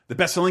The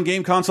best-selling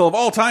game console of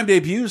all time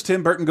debuts.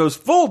 Tim Burton goes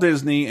full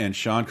Disney, and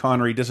Sean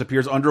Connery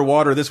disappears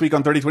underwater this week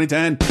on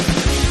 30-20-10. 30-20-10,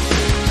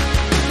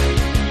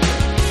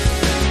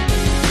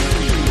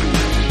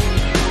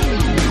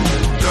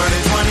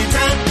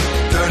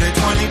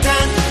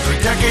 3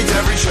 decades,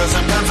 every show,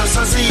 sometimes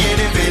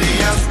associated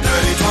videos.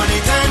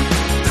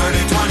 30-20-10,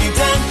 30-20-10,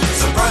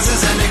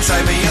 surprises and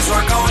excitement. Yes,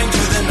 we're going to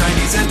the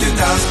 90s and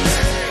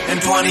 2000s and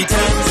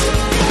 2010s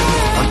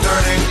on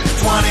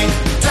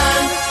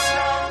 30-20-10.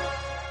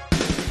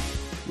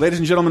 Ladies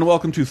and gentlemen,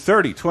 welcome to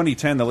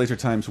 30-20-10, the Laser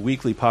Times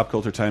weekly pop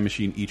culture time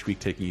machine, each week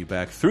taking you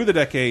back through the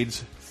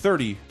decades,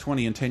 30,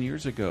 20, and 10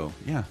 years ago.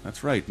 Yeah,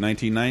 that's right,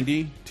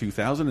 1990,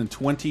 2000, and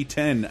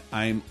 2010.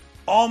 I'm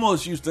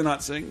almost used to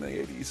not saying the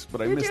 80s,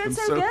 but I miss them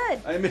so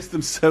good. I miss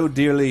them so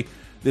dearly.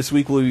 This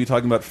week we'll be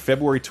talking about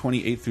February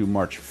 28th through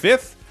March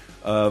 5th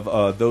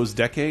of those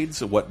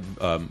decades, what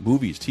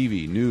movies,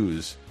 TV,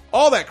 news,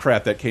 all that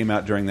crap that came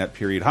out during that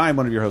period. Hi, I'm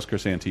one of your hosts,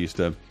 Chris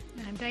Antista.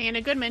 I'm Diana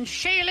Goodman,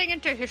 sailing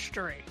into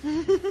history.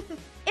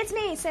 It's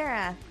me,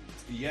 Sarah.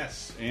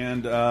 Yes,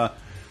 and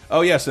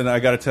oh yes, and I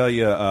got to tell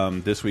you,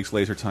 this week's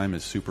Laser Time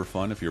is super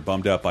fun. If you're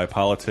bummed out by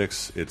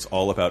politics, it's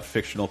all about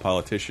fictional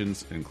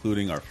politicians,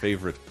 including our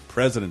favorite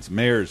presidents,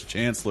 mayors,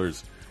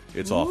 chancellors.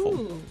 It's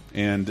awful,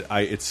 and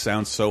it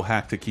sounds so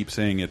hacked to keep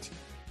saying it.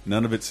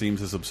 None of it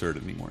seems as absurd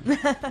anymore.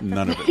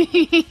 None of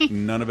it.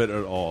 None of it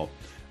at all.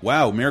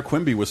 Wow, Mayor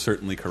Quimby was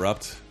certainly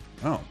corrupt.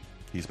 Oh.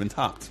 He's been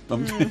topped.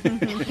 And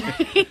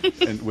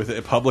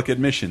with public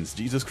admissions,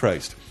 Jesus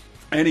Christ.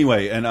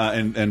 Anyway,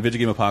 and Video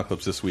Game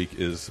Apocalypse this week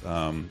is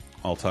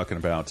all talking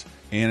about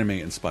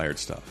anime-inspired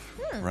stuff.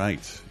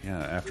 Right. Yeah,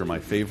 after my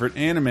favorite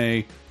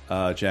anime,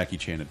 Jackie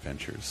Chan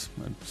Adventures.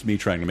 It's me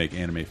trying to make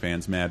anime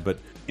fans mad.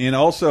 And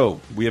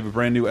also, we have a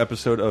brand new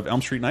episode of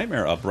Elm Street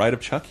Nightmare, A Bride of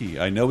Chucky.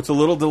 I know it's a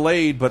little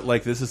delayed, but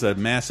like this is a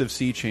massive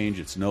sea change.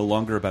 It's no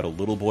longer about a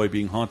little boy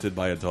being haunted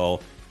by a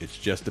doll. It's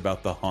just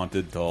about the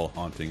haunted doll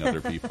haunting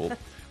other people,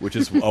 which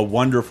is a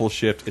wonderful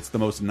shift. It's the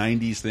most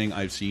 90s thing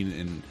I've seen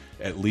in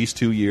at least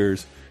 2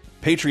 years.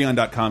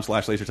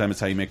 Patreon.com/LaserTime is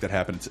how you make that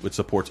happen. It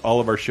supports all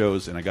of our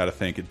shows, and I got to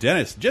thank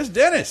Dennis. Just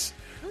Dennis.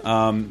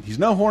 He's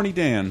no horny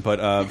Dan, but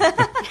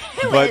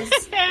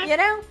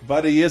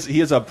but he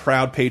is a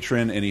proud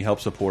patron, and he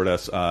helps support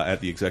us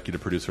at the executive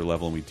producer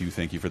level, and we do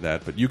thank you for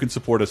that. But you can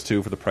support us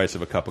too for the price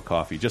of a cup of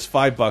coffee. Just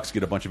 $5,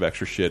 get a bunch of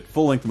extra shit,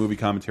 full-length movie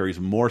commentaries,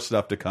 more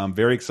stuff to come.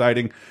 Very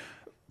exciting.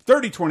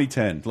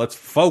 30-20-10. Let's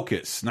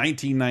focus.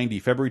 1990,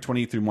 February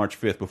 20th through March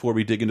 5th. Before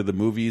we dig into the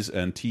movies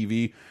and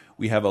TV,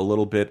 we have a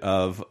little bit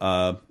of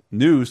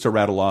news to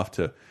rattle off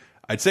to.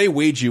 I'd say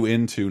wage you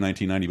into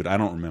 1990, but I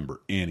don't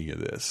remember any of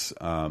this.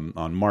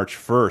 On March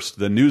 1st,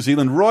 the New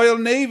Zealand Royal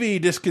Navy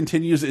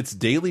discontinues its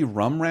daily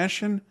rum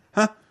ration.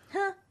 Huh?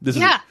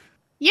 Yeah.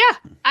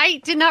 I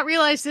did not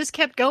realize this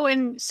kept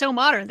going so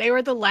modern. They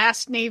were the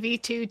last Navy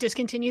to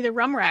discontinue the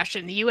rum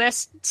ration. The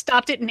U.S.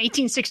 stopped it in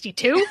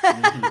 1862.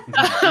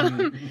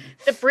 The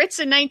Brits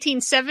in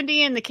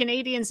 1970 and the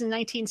Canadians in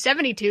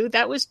 1972.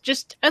 That was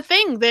just a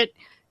thing that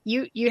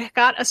you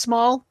got a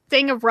small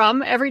thing of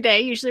rum every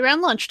day, usually around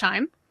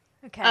lunchtime.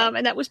 Okay.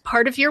 And that was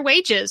part of your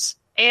wages.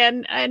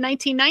 And in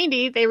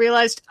 1990, they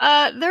realized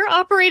they're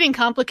operating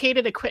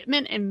complicated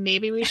equipment, and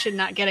maybe we should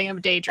not get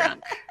them day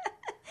drunk.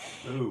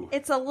 Ooh.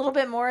 It's a little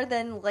bit more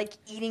than like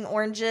eating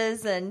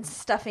oranges and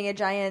stuffing a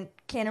giant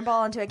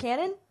cannonball into a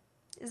cannon?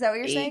 Is that what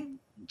you're saying?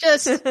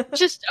 Just a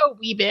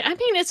wee bit. I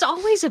mean, it's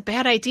always a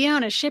bad idea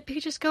on a ship. You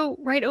just go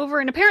right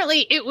over. And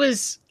apparently it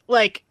was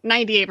like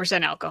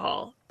 98%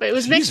 alcohol. But it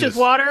was mixed with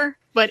water,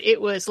 but it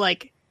was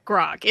like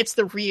grog. It's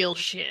the real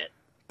shit.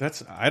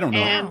 I don't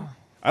know.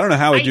 I don't know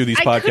how I do these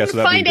podcasts without being I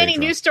couldn't find any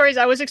news stories.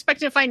 I was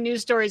expecting to find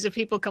news stories of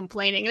people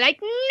complaining. Like,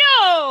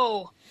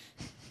 no!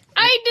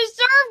 I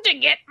deserve to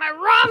get my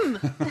rum!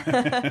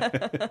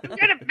 I'm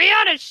going to be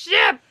on a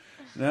ship!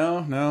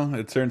 No.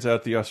 It turns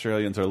out the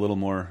Australians are a little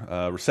more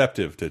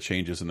receptive to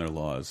changes in their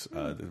laws.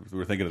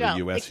 We're thinking of the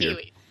U.S. here.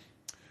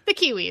 The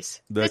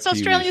Kiwis. It's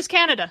Australia's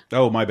Canada.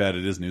 Oh, my bad.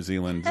 It is New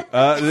Zealand.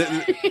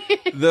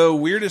 The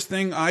weirdest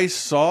thing I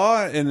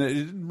saw, and it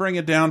didn't bring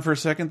it down for a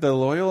second, the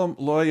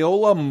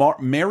Loyola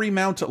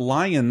Marymount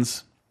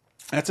Lions.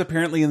 That's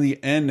apparently in the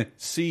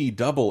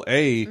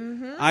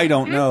NCAA. I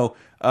don't know.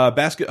 A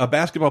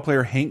basketball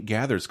player, Hank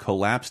Gathers,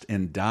 collapsed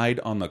and died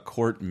on the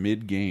court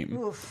mid-game.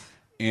 Oof.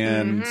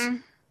 And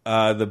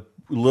the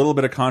little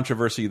bit of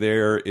controversy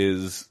there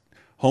is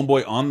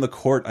homeboy on the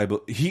court.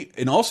 He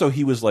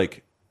was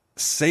like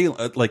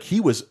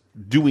he was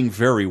doing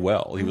very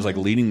well. He was like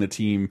leading the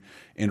team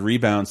in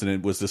rebounds, and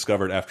it was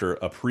discovered after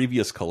a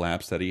previous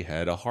collapse that he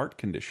had a heart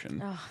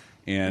condition.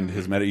 And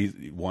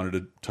he wanted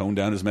to tone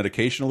down his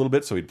medication a little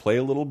bit so he'd play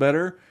a little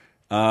better.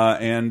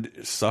 And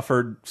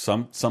suffered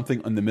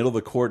something in the middle of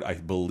the court. I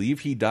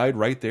believe he died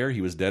right there. He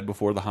was dead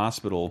before the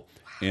hospital,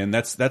 and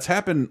that's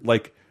happened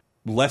like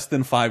less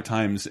than 5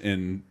 times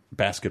in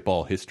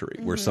basketball history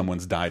where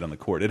someone's died on the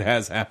court. It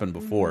has happened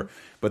before,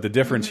 but the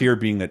difference here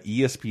being that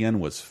ESPN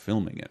was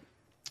filming it,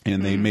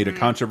 and they made a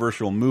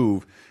controversial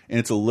move, and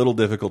it's a little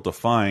difficult to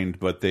find,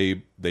 but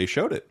they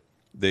showed it.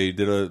 They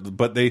did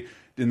but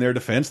in their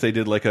defense, they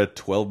did like a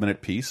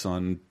 12-minute piece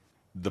on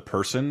the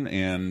person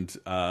and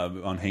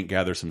on Hank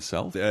Gathers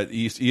himself.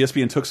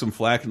 ESPN took some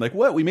flack and like,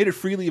 what? We made it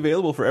freely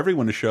available for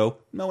everyone to show.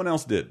 No one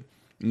else did.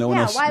 No one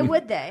else. Why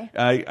would they?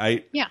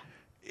 Yeah.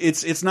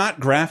 It's not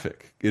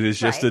graphic. It is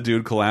just a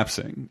dude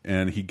collapsing,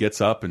 and he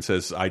gets up and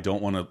says, "I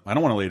don't want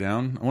to lay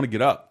down. I want to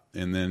get up."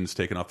 And then is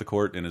taken off the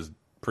court and is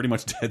pretty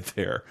much dead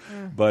there.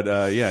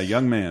 But yeah,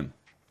 young man.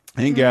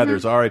 Hank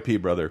Gathers, R.I.P.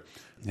 brother.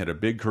 He had a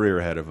big career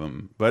ahead of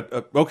him.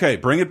 But okay,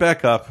 bring it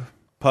back up.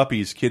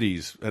 Puppies,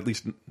 kitties, at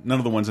least none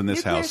of the ones in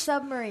this house.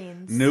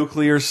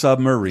 Nuclear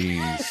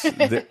submarines.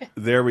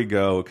 There we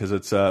go, because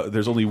it's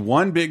there's only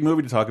one big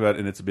movie to talk about,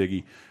 and it's a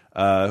biggie.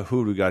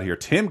 Who do we got here?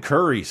 Tim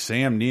Curry,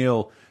 Sam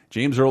Neill,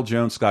 James Earl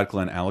Jones, Scott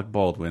Glenn, Alec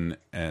Baldwin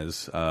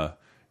as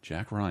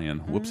Jack Ryan,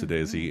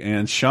 whoops-a-daisy,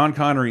 and Sean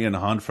Connery in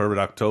Hunt for Red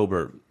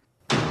October.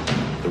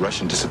 The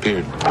Russian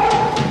disappeared.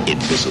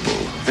 Invisible.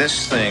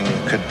 This thing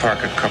could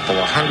park a couple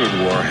of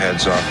 100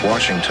 warheads off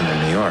Washington and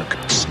New York.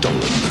 Stolen.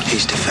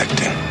 He's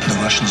defecting.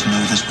 The Russians know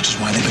this, which is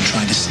why they've been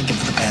trying to sink him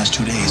for the past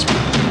 2 days.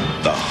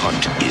 The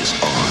hunt is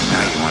on.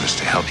 Now you want us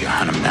to help you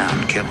hunt him down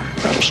and kill him.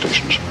 Battle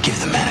stations. Give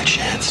the man a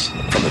chance.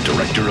 From the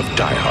director of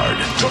Die Hard.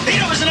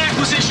 Torpedo is an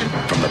acquisition.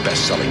 From the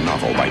best-selling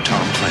novel by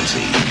Tom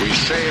Clancy. We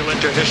sail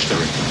into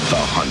history.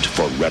 The Hunt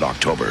for Red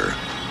October.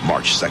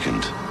 March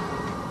 2nd.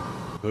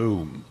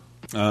 Boom.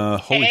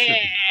 Holy shit.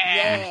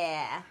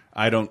 Yeah.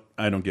 I don't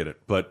get it,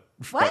 but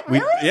What,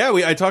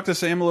 really? I talked to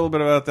Sam a little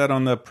bit about that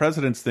on the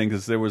president's thing,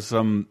 because there was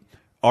some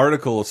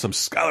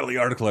scholarly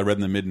article I read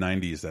in the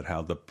mid-90s that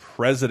how the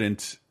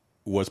president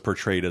was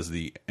portrayed as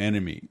the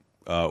enemy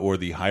or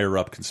the higher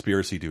up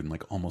conspiracy dude in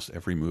like almost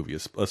every movie,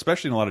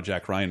 especially in a lot of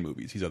Jack Ryan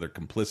movies. He's either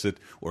complicit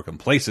or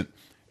complacent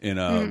in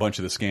a bunch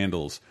of the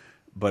scandals.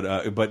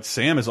 But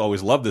Sam has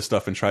always loved this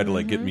stuff and tried to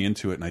like get me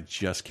into it, and I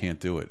just can't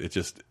do it. It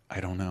just, I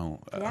don't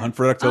know. Hunt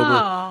for Red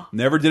October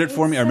never did it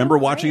for me. I remember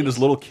watching it as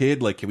a little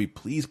kid. Like, can we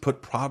please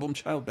put Problem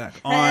Child back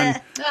on?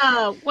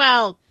 Oh,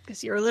 well,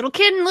 because you're a little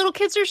kid and little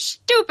kids are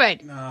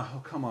stupid.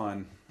 Oh, come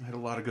on. I had a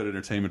lot of good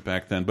entertainment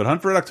back then. But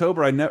Hunt for Red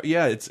October,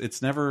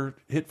 it's never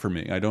hit for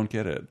me. I don't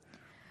get it.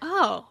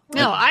 Oh,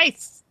 no, I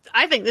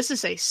think this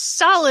is a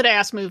solid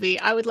ass movie.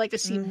 I would like to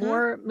see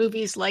more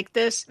movies like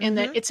this, in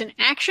that it's an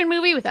action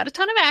movie without a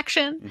ton of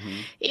action.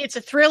 It's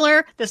a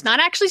thriller that's not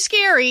actually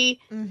scary.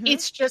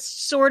 It's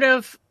just sort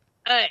of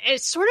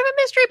it's sort of a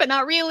mystery, but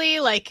not really.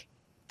 Like,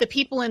 the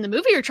people in the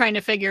movie are trying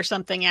to figure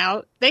something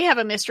out. They have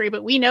a mystery,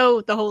 but we know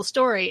the whole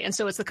story, and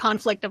so it's the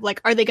conflict of like,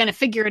 are they going to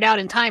figure it out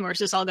in time, or is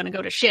this all going to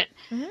go to shit?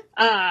 It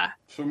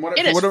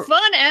is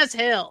fun as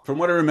hell. From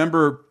what I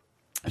remember,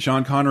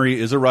 Sean Connery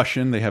is a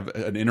Russian. They have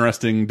an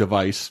interesting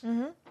device.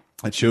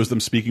 It shows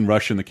them speaking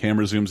Russian. The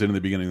camera zooms in the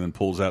beginning and then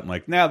pulls out and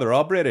like, now they're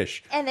all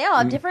British. And they all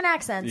have different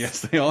accents.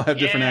 Yes, they all have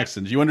different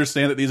accents. You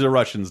understand that these are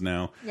Russians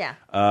now. Yeah.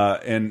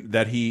 And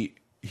that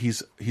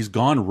he's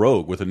gone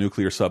rogue with a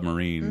nuclear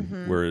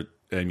submarine where,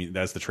 I mean,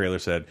 as the trailer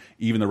said,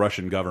 even the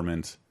Russian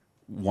government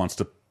wants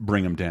to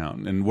bring him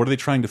down. And what are they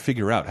trying to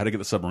figure out? How to get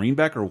the submarine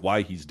back, or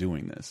why he's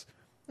doing this?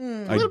 A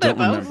little bit of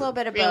both. A little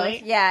bit of really.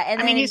 both. Yeah.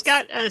 And I mean, he's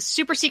got a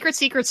super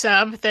secret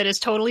sub that is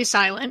totally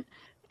silent,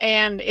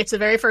 and it's the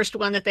very first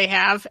one that they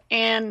have.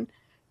 And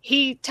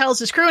he tells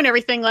his crew and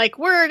everything, like,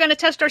 we're going to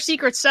test our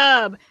secret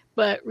sub.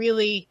 But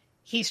really,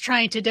 he's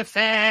trying to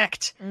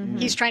defect.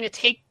 He's trying to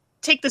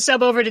take the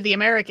sub over to the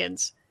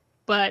Americans.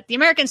 But the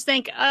Americans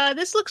think,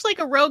 this looks like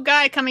a rogue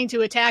guy coming to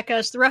attack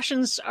us. The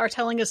Russians are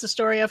telling us the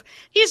story of,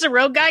 he's a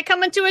rogue guy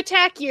coming to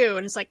attack you.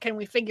 And it's like, can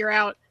we figure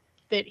out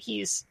that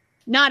he's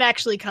not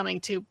actually coming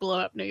to blow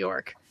up New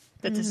York,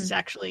 that this is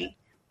actually,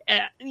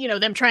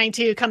 them trying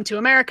to come to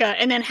America.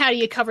 And then how do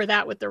you cover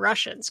that with the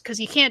Russians? Because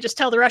you can't just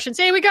tell the Russians,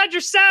 hey, we got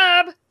your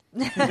sub.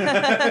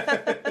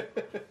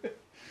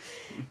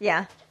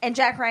 Yeah. And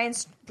Jack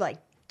Ryan's like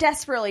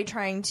desperately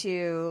trying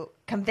to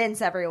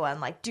convince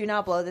everyone, like, do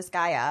not blow this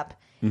guy up.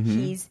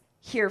 He's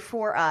here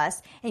for us.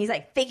 And he's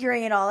like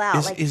figuring it all out.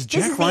 Is this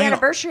Jack is Ryan the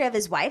anniversary of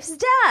his wife's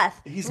death.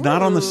 He's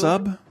not on the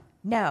sub?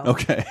 No.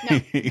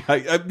 Okay.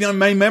 No.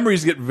 My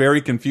memories get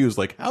very confused.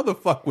 Like, how the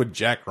fuck would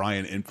Jack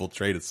Ryan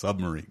infiltrate a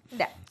submarine?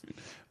 No.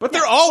 But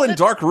they're all in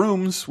dark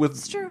rooms with.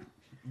 It's true.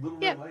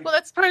 Yeah. Well,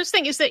 that's part of his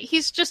thing, is that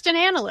he's just an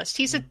analyst.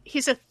 He's a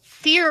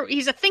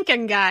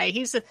thinking guy.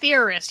 He's a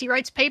theorist. He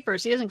writes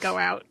papers. He doesn't go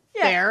out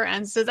there,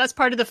 and so that's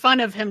part of the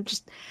fun of him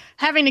just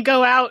having to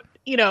go out,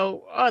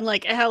 on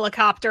like a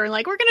helicopter and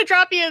like, we're gonna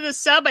drop you the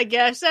sub, I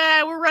guess.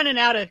 We're running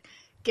out of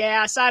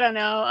gas. I don't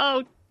know.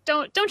 Oh,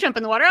 don't jump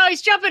in the water. Oh,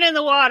 he's jumping in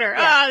the water.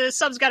 Yeah. The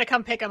sub's got to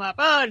come pick him up.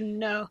 Oh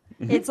no.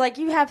 It's like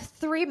you have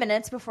 3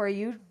 minutes before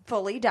you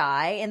fully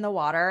die in the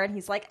water, and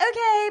he's like,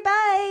 okay,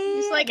 bye.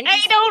 He's like,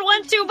 I don't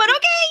want to, but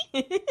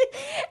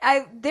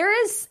okay.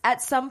 There is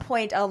at some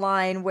point a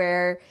line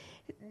where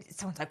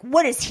someone's like,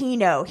 what does he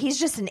know? He's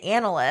just an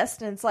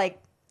analyst. And it's like,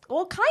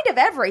 well, kind of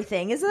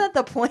everything. Isn't that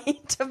the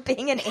point of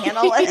being an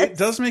analyst? It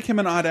does make him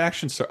an odd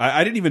action star.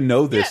 I didn't even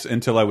know this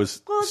until I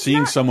was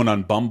seeing someone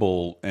on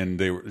Bumble, and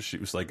she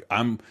was like,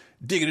 I'm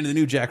digging into the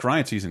new Jack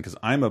Ryan season because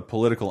I'm a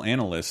political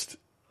analyst,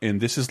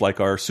 and this is like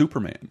our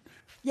Superman.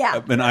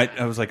 Yeah. And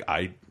I was like,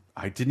 I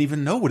didn't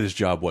even know what his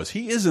job was.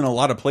 He is in a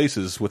lot of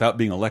places without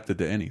being elected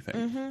to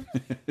anything.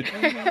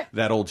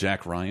 That old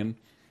Jack Ryan.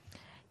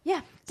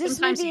 Yeah, this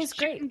Sometimes movie he's is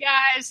great. shooting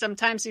guys.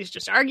 Sometimes he's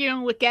just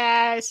arguing with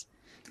guys.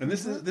 And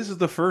this is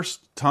the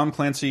first Tom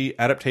Clancy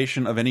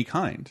adaptation of any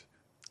kind.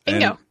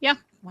 Bingo. And- Yeah.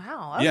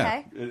 Wow. Okay.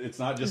 Yeah, it's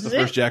not just the This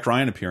is first Jack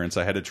Ryan appearance.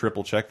 I had to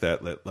triple check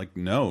that. Like,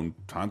 no,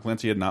 Tom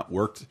Clancy had not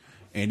worked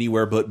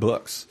anywhere but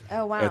books.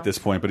 Oh, wow. At this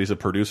point, but he's a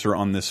producer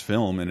on this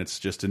film, and it's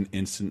just an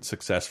instant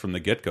success from the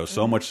get-go.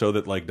 So much so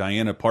that like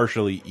Diana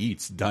partially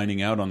eats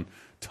dining out on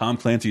Tom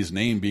Clancy's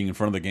name being in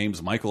front of the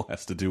games Michael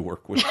has to do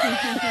work with.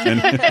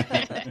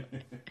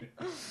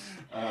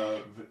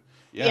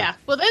 Yeah.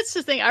 Well, that's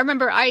the thing. I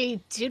remember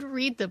I did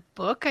read the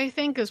book, I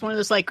think. It was one of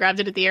those, like, grabbed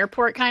it at the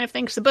airport kind of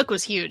things. The book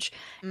was huge.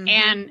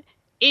 And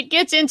it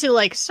gets into,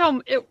 like,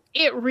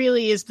 it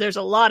really is. There's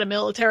a lot of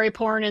military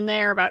porn in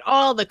there about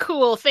all the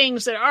cool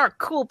things that are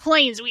cool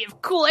planes. We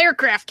have cool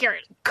aircraft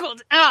carriers. Cool.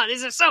 Oh,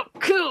 these are so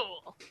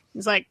cool.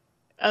 It's like,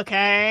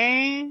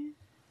 okay.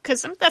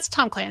 Because that's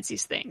Tom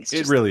Clancy's thing. It's It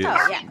just really is.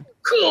 Oh, yeah.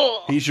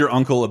 cool. He's your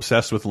uncle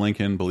obsessed with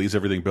Lincoln, believes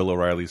everything Bill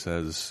O'Reilly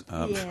says.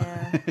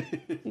 Yeah.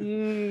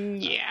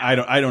 Yeah. I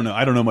don't know.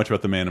 I don't know much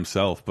about the man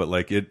himself, but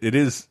like it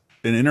is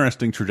an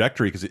interesting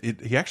trajectory because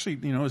he actually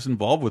is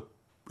involved with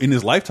in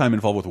his lifetime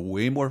involved with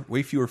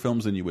way fewer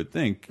films than you would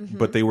think,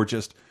 but they were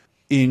just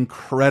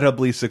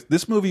incredibly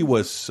this movie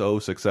was so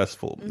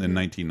successful in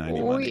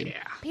 1991. Oh, yeah.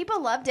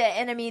 People loved it,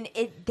 and I mean,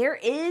 there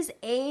is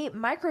a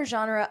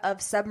microgenre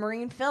of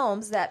submarine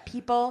films that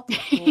people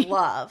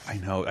love. I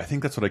know. I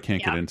think that's what I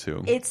can't get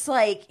into. It's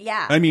like,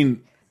 yeah, I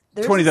mean,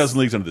 There's- 20,000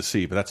 Leagues Under the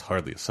Sea, but that's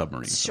hardly a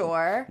submarine. film.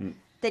 sure.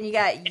 Then you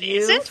got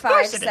isn't? Of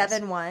course it is.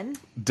 U571,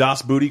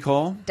 Das Booty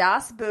Call,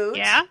 Das Boot,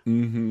 Yeah.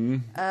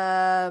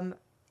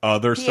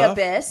 other The stuff.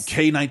 Abyss.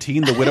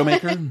 K-19, The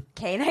Widowmaker.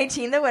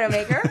 K-19, The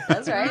Widowmaker.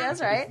 That's right.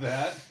 That's right.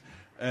 That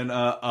and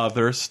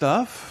other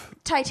stuff.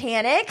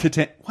 Titanic.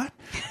 What?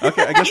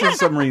 Okay, I guess there's a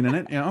submarine in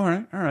it. Yeah, all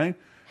right.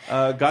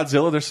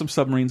 Godzilla, there's some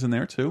submarines in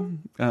there too.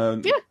 Yeah.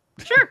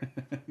 Sure.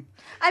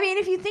 I mean,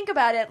 if you think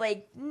about it,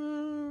 like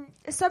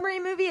a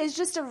submarine movie is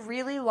just a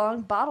really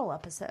long bottle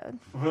episode.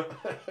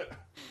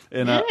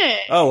 And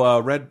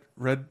Yeah.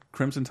 Red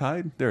Crimson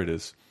Tide. There it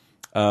is.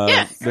 Yeah. There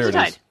it Crimson is.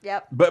 Tide.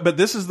 Yep. But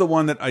this is the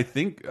one that I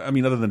think, I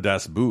mean, other than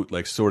Das Boot,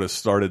 like sort of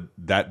started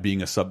that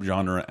being a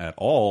subgenre at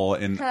all.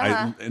 And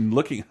and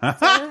looking, I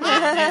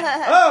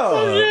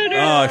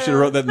should have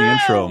wrote that in the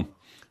intro.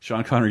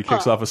 Sean Connery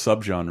kicks off a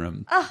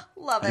subgenre.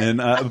 Love it. And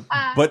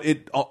but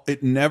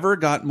it never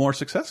got more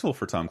successful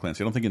for Tom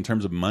Clancy. I don't think in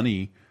terms of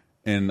money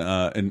and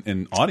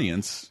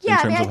audience Yeah, in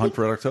I terms mean, of I Hunt think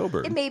for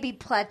October. It maybe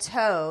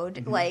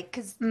plateaued, like,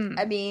 because,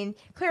 I mean,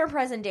 Clear and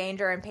Present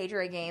Danger and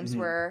Patriot Games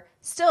were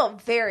still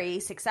very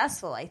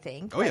successful, I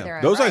think. Oh by their yeah,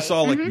 own those I right.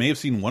 saw. Like may have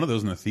seen one of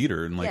those in the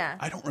theater, and like Yeah.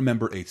 I don't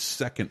remember a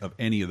second of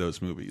any of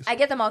those movies. I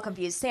get them all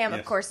confused. Sam, Yes.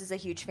 of course, is a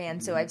huge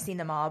fan, so I've seen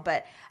them all,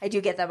 but I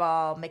do get them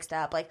all mixed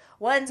up. Like,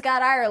 one's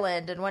got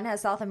Ireland and one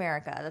has South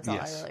America. That's all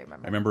I really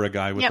remember. I remember a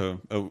guy with Yep.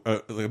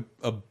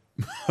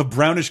 a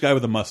brownish guy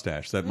with a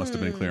mustache. That must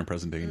have been Clear and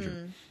Present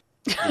Danger.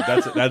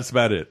 That's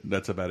about it.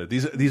 That's about it.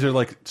 These are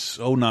like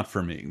so not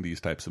for me.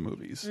 These types of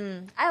movies,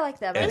 I like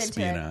them. I'm into it.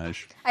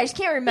 espionage. I just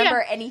can't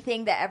remember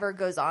anything that ever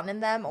goes on in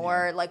them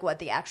or like what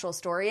the actual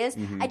story is.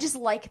 I just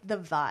like the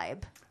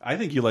vibe. I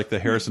think you like the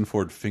Harrison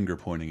Ford finger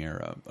pointing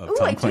era of Ooh,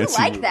 Tom I do Clancy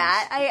like movies.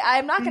 that.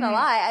 I'm not gonna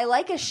lie. I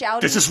like a shouty.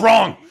 This is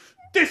wrong.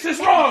 This is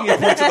wrong. He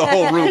points at the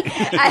whole room.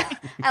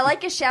 I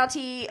like a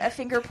shouty, a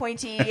finger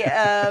pointy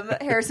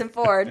Harrison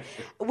Ford,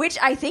 which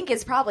I think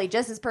is probably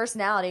just his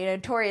personality, a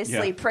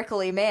notoriously Yeah.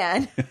 prickly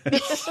man.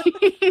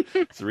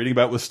 So reading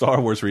about with Star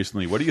Wars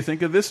recently. What do you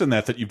think of this and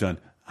that you've done?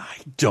 I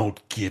don't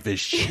give a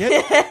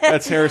shit.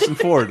 That's Harrison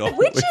Ford.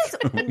 Which is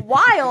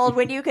wild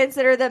when you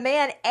consider the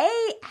man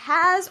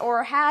has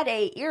or had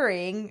a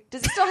earring.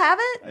 Does he still have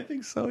it? I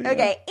think so. Yeah.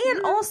 Okay,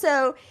 and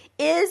also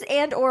is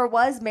and or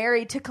was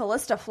married to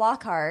Callista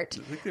Flockhart.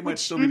 I think they might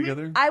still be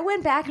together. I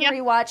went back and Yep.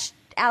 rewatched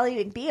Ally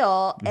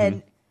McBeal, Mm-hmm.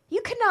 and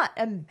you cannot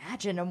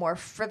imagine a more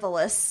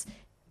frivolous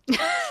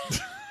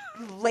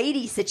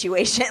lady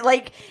situation.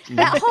 Like,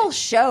 that whole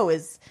show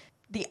is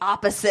the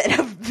opposite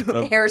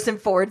of Harrison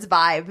Ford's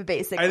vibe,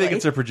 basically. I think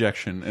it's a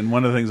projection. And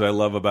one of the things I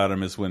love about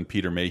him is when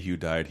Peter Mayhew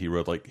died, he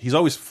wrote, like, he's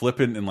always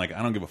flippant and like,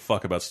 I don't give a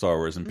fuck about Star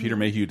Wars. And Peter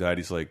Mayhew died,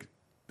 he's like,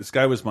 this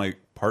guy was my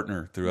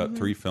partner throughout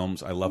 3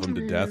 films. I love him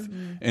to death.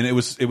 And it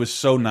was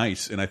so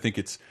nice. And I think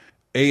it's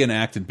A, an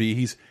act, and B,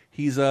 he's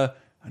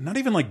not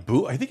even like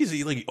I think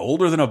he's like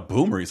older than a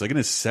boomer. He's like in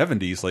his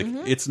 70s. Like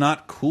it's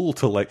not cool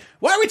to like.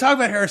 Why are we talking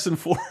about Harrison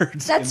Ford?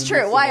 That's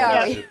true. Why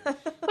are we? Well,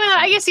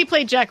 I guess he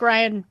played Jack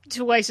Ryan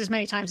twice as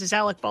many times as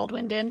Alec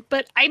Baldwin did.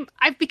 But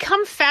I've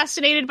become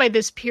fascinated by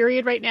this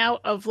period right now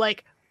of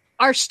like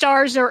our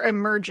stars are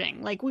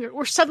emerging. Like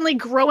we're suddenly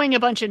growing a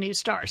bunch of new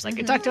stars. Like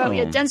I talked about, we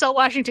had Denzel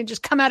Washington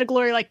just come out of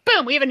glory. Like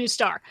boom, we have a new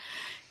star.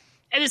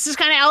 And this is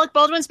kind of Alec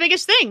Baldwin's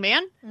biggest thing,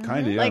 man.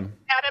 Kind of, yeah. Like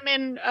had him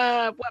in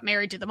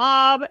Married to the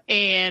Mob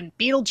and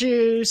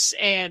Beetlejuice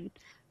and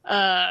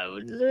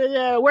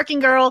Working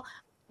Girl,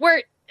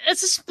 where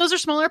those are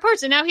smaller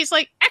parts, and now he's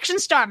like action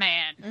star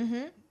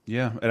man.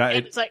 Yeah,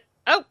 and it's like,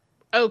 oh,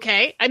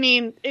 okay. I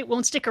mean, it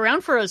won't stick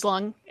around for as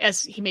long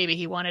as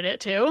he wanted it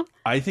to.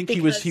 I think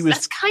he was.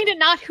 That's kind of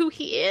not who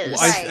he is.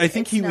 Well, I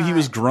think he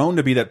was grown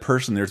to be that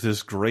person. There's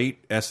this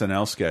great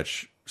SNL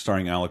sketch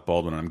starring Alec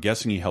Baldwin. I'm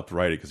guessing he helped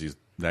write it because he's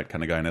that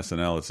kind of guy in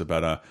SNL. It's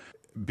about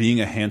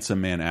being a handsome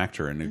man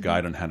actor and a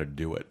guide on how to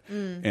do it.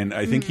 And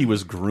I think he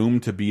was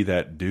groomed to be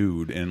that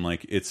dude. And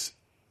like it's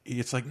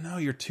like, no,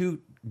 you're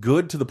too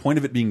good to the point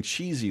of it being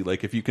cheesy.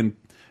 Like if you can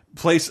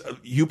place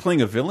you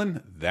playing a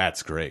villain,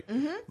 that's great.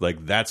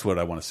 Like that's what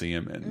I want to see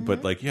him in.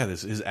 But like, yeah,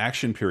 his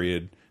action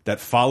period that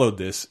followed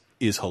this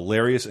is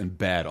hilarious and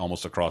bad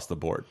almost across the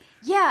board.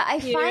 Yeah,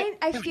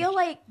 I feel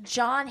like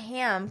John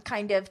Hamm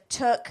kind of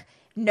took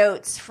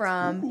notes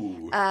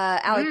from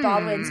Alec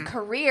Baldwin's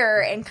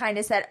career and kind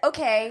of said,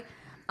 okay,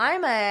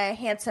 I'm a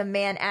handsome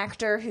man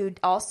actor who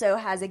also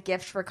has a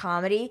gift for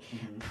comedy.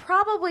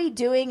 Probably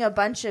doing a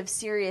bunch of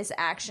serious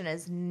action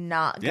is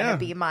not going to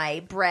be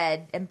my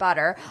bread and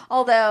butter.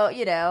 Although,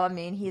 you know, I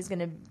mean,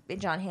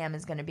 John Hamm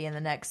is going to be in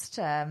the next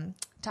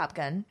Top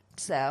Gun.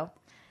 So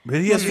but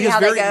he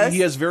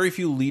has very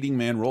few leading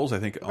man roles, I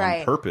think,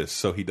 on purpose,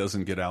 so he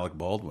doesn't get Alec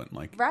Baldwin.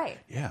 Like,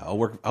 yeah,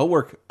 I'll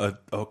work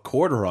a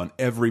quarter on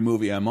every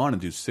movie I'm on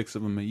and do 6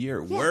 of them a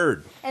year. Yeah.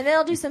 Word. And then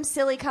I'll do some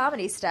silly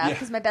comedy stuff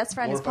because my best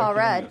friend is Paul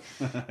Rudd.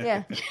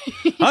 Yeah.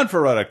 Hunt for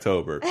Red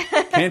October.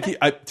 Can't he?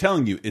 I'm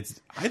telling you,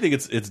 I think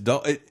it's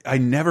dull. I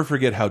never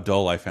forget how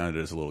dull I found it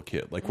as a little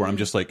kid. Like where I'm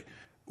just like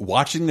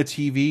watching the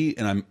TV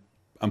and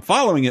I'm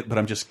following it, but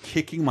I'm just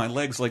kicking my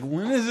legs like,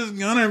 when is this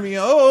gonna be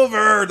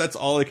over? That's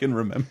all I can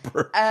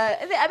remember.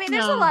 I mean,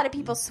 there's a lot of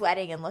people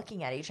sweating and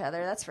looking at each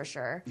other, that's for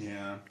sure.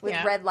 Yeah. With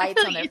red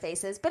lights on their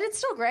faces, but it's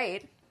still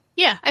great.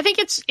 Yeah, I think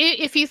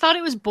if you thought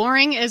it was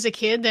boring as a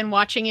kid, then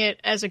watching it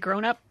as a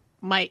grown-up,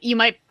 you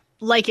might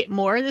like it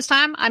more this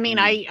time. I mean,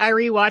 I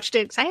rewatched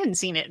it because I hadn't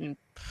seen it in,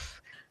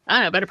 I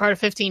don't know, better part of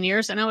 15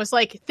 years, and I was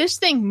like, this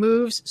thing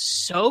moves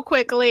so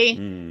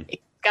quickly.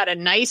 It got a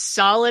nice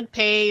solid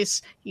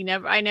pace.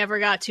 I never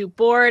got too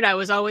bored. I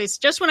was always,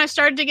 just when I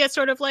started to get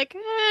sort of like,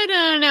 I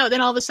don't know,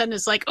 then all of a sudden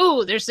it's like,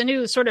 oh, there's the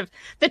new sort of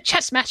the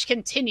chess match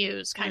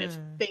continues kind of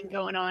thing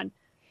going on.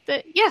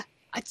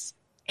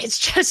 It's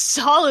just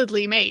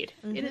solidly made.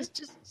 It is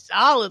just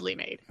solidly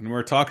made. And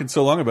we're talking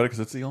so long about it because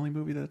it's the only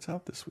movie that's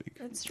out this week.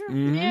 That's true.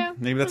 Yeah.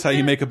 Maybe that's how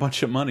you make a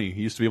bunch of money.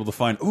 You used to be able to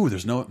find,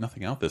 there's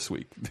nothing out this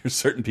week. There's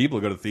certain people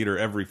who go to theater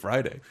every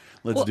Friday.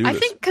 Let's do this. I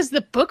think because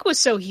the book was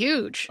so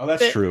huge. Oh,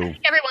 that's true. I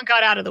think everyone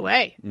got out of the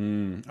way.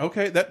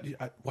 Okay.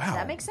 Wow.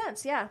 That makes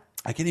sense, yeah.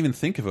 I can't even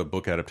think of a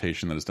book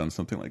adaptation that has done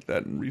something like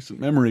that in recent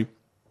memory.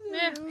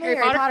 Harry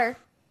Potter.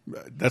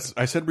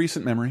 I said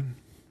recent memory.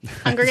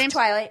 Hunger Games?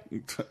 Twilight.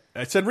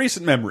 I said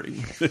recent memory.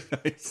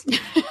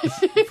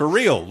 For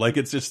real. Like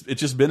it's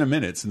just been a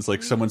minute since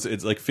like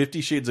it's like 50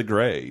 Shades of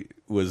Grey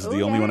was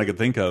the only one I could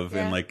think of.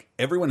 And like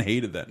everyone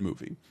hated that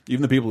movie.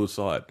 Even the people who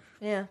saw it.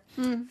 Yeah.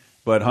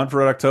 But Hunt for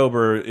Red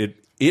October,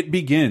 it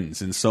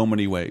begins in so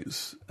many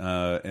ways.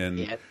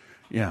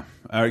 Yeah.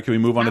 All right, can we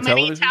move on to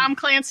television? How many Tom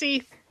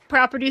Clancy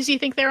properties do you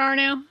think there are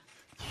now?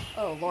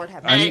 Oh, Lord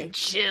have mercy.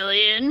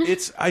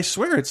 Jillian. I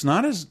swear it's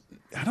not as,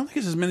 I don't think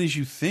it's as many as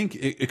you think,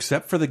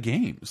 except for the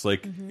games.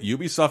 Like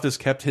Ubisoft has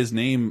kept his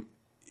name.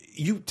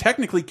 You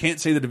technically can't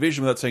say The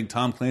Division without saying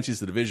Tom Clancy's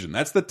The Division.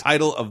 That's the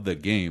title of the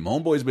game.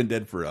 Homeboy's been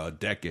dead for a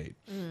decade.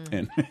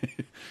 And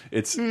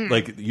it's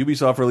like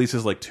Ubisoft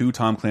releases like 2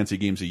 Tom Clancy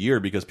games a year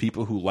because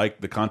people who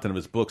like the content of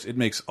his books, it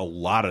makes a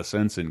lot of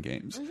sense in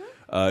games.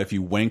 If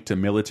you wank to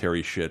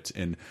military shit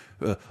and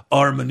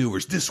arm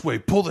maneuvers this way,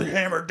 pull the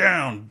hammer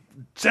down,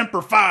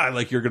 Semper Fi,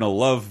 like you're gonna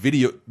love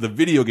the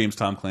video games.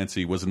 Tom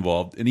Clancy was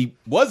involved, and he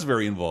was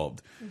very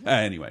involved.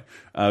 Anyway,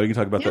 we can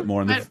talk about that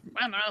more. I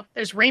don't know.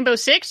 There's Rainbow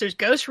Six, there's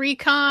Ghost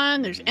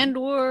Recon, there's End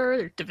War,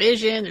 there's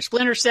Division, there's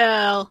Splinter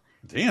Cell.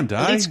 Damn,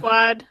 Di. Elite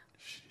Squad.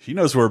 She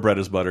knows where bread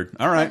is buttered.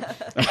 All right.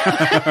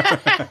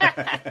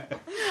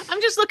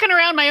 I'm just looking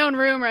around my own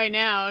room right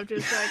now. I'm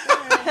just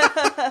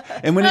like,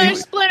 and when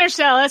there's Splinter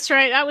Cell. That's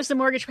right. That was the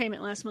mortgage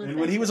payment last month. And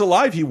when he was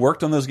alive, he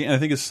worked on those games. I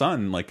think his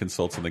son like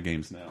consults on the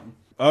games now.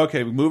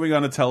 Okay, moving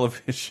on to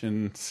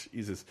television.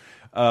 Jesus.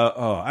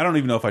 I don't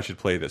even know if I should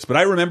play this, but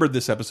I remembered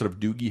this episode of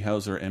Doogie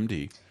Howser,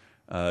 MD.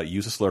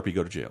 Use a Slurpee,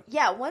 go to jail.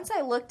 Yeah, once I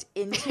looked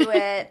into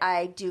it,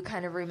 I do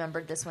kind of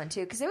remembered this one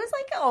too, because it was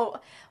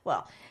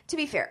like, to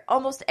be fair,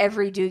 almost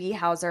every Doogie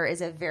Howser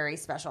is a very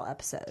special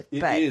episode.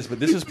 It is, but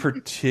this is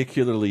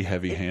particularly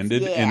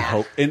heavy-handed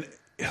and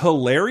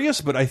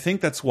hilarious, but I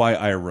think that's why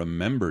I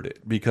remembered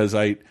it, because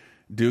Doogie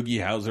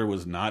Howser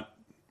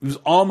was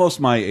almost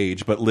my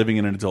age, but living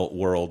in an adult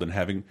world and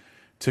having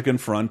to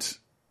confront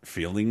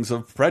feelings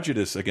of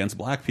prejudice against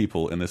black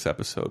people in this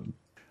episode.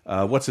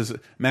 what's his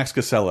Max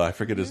Casella? I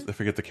forget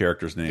the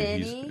character's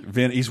name.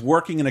 He's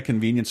working in a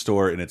convenience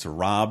store, and it's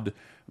robbed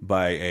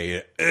by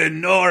a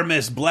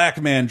enormous black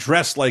man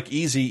dressed like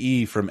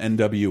Eazy-E from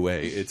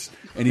NWA.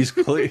 And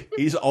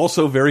he's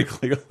also very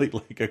clearly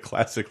like a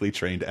classically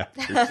trained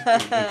actor.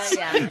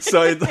 Yeah.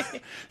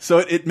 So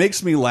it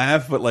makes me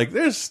laugh, but like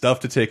there's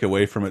stuff to take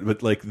away from it.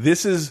 But like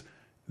this is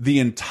the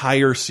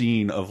entire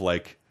scene of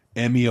like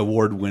Emmy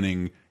award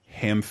winning,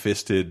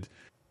 ham-fisted,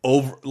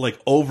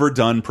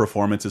 overdone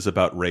performances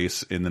about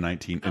race in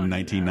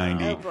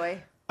 1990. Oh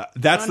boy.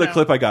 That's the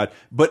clip I got.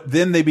 But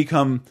then they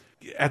become,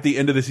 at the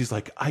end of this, he's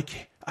like, I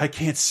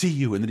can't see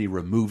you. And then he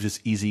removes his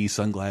Eazy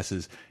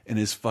sunglasses and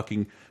his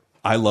fucking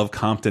I Love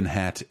Compton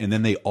hat. And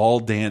then they all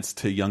dance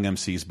to Young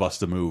MC's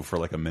Bust a Move for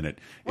like a minute.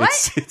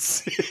 What?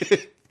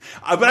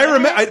 But I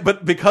remember,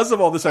 but because of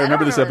all this, I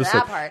remember this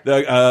episode. That part.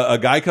 A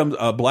guy comes,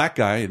 a black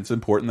guy, and it's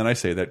important that I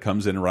say that,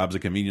 comes in and robs a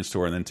convenience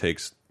store and then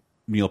takes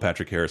Neil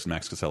Patrick Harris and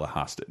Max Casella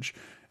hostage.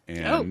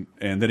 And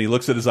then he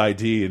looks at his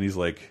ID and he's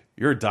like,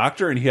 "You're a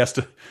doctor?" And he has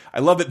to. I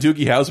love that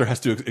Doogie Howser has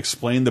to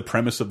explain the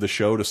premise of the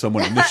show to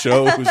someone in the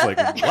show who's like,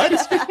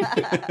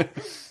 "What?"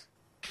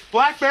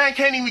 Black man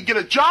can't even get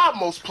a job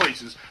most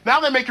places. Now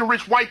they're making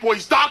rich white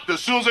boys doctors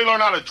as soon as they learn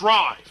how to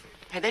drive.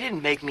 Hey, they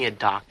didn't make me a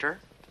doctor.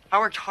 I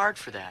worked hard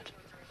for that.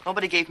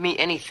 Nobody gave me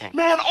anything.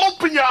 Man,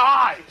 open your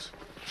eyes.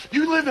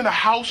 You live in a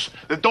house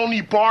that don't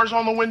need bars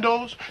on the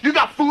windows. You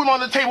got food on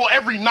the table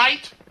every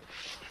night.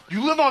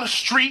 You live on a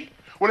street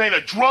where there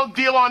ain't a drug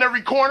dealer on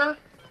every corner.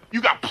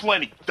 You got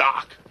plenty,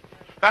 Doc.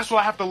 That's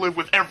what I have to live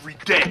with every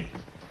day.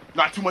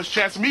 Not too much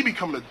chance of me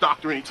becoming a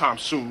doctor anytime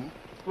soon.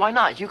 Why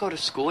not? You go to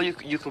school, you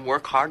can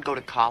work hard, go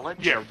to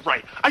college. Yeah,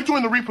 right. I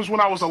joined the Reapers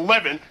when I was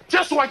 11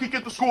 just so I could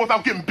get to school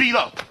without getting beat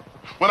up.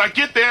 When I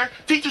get there,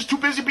 teachers too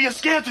busy being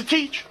scared to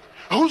teach.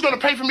 Who's going to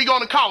pay for me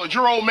going to college,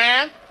 your old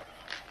man?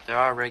 There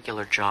are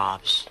regular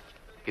jobs.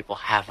 People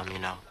have them, you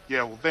know.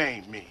 Yeah, well, they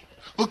ain't me.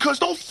 Because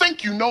don't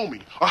think you know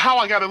me or how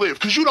I got to live,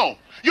 because you don't.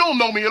 You don't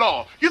know me at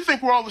all. You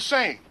think we're all the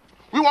same.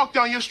 We walk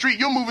down your street,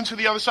 you're moving to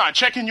the other side,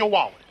 checking your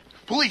wallet.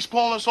 Police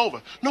pulling us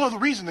over. No other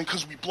reason than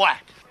because we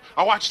black.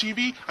 I watch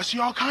TV, I see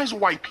all kinds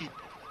of white people.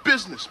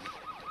 Businessmen,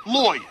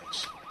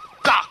 lawyers,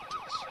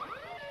 doctors.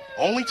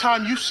 Only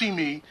time you see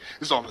me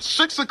is on the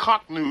 6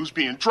 o'clock news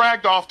being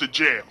dragged off to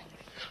jail.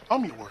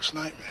 I'm your worst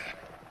nightmare.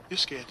 You're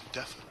scared to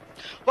death of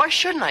me. Why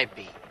shouldn't I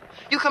be?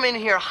 You come in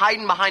here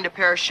hiding behind a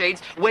pair of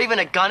shades, waving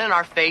a gun in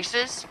our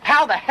faces?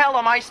 How the hell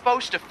am I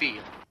supposed to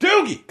feel?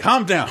 Doogie,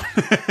 calm down.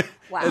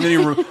 Wow. And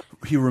then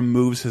he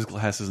removes his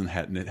glasses and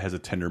hat, and it has a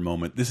tender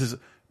moment.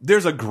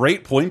 There's a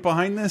great point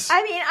behind this.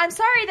 I mean, I'm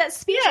sorry that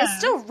speech is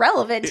still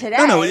relevant today.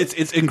 No, it's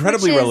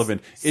incredibly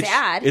relevant. It's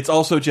sad. It's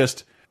also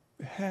just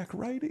hack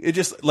writing. It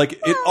just like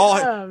it all.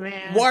 Oh,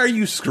 man. Why are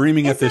you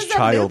screaming at this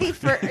child?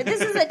 This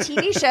is a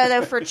TV show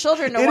though for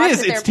children to watch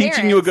with their It's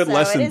teaching you a good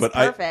parents, so lesson. it is But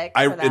perfect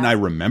for that. I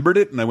remembered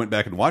it, and I went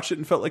back and watched it,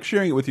 and felt like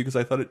sharing it with you because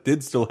I thought it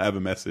did still have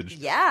a message.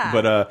 Yeah.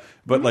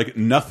 But like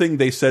nothing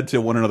they said to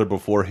one another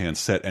beforehand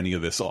set any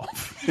of this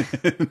off.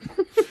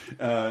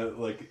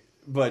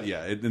 But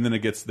yeah, and then it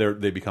gets there.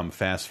 They become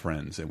fast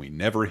friends, and we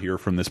never hear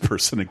from this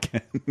person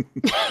again.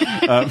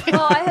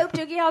 Well, I hope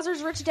Doogie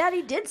Howser's rich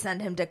daddy did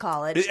send him to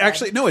college.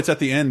 Actually, no. It's at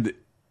the end.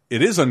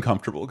 It is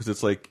uncomfortable because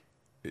it's like,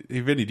 "Hey,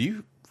 Vinny, do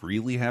you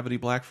really have any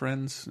black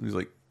friends?" And he's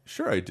like,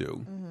 "Sure, I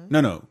do."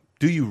 No.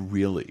 Do you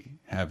really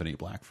have any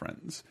black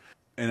friends?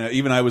 And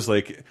even I was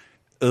like,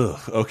 "Ugh,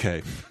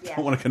 okay,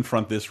 don't want to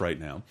confront this right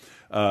now."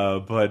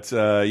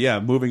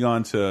 Yeah, moving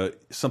on to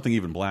something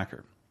even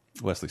blacker.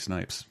 Wesley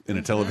Snipes in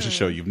a television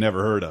show you've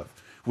never heard of,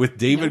 with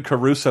David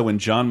Caruso and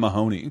John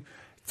Mahoney.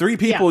 3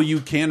 people you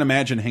can't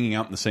imagine hanging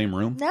out in the same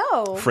room.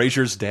 No.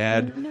 Frasier's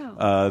dad,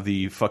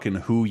 the fucking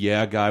Who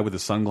Yeah guy with the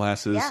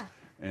sunglasses,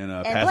 and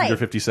Passenger Blake.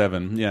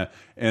 57. Yeah,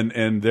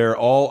 and they're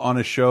all on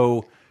a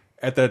show.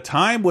 At the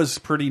time, was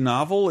pretty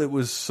novel. It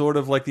was sort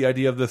of like the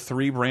idea of the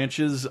 3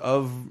 branches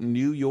of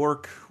New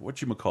York.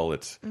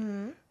 Whatchamacallit?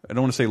 I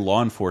don't want to say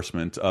law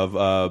enforcement,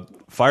 of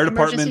fire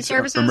departments,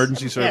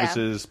 emergency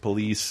services,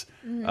 police,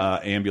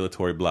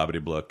 ambulatory, blah blah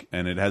blah.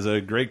 And it has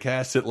a great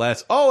cast. It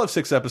lasts all of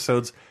 6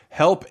 episodes.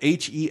 HELP,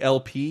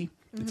 HELP.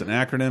 It's an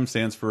acronym,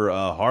 stands for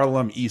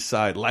Harlem East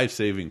Side Life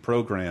Saving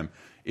Program.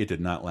 It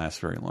did not last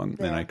very long,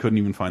 and I couldn't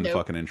even find the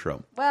fucking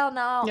intro. Well,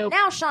 no.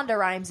 Now Shonda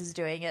Rhimes is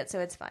doing it, so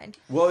it's fine.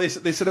 Well, they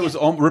said it was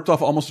ripped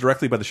off almost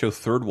directly by the show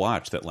Third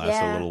Watch that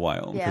lasted a little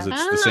while because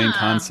it's the same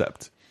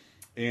concept.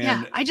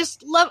 And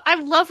I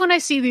love when I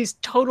see these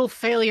total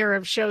failure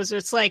of shows.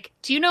 It's like,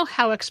 do you know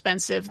how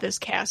expensive this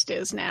cast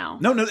is now?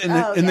 No.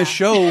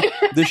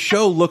 The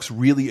show looks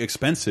really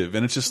expensive,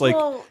 and it's just like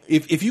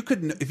if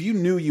you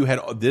knew you had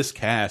this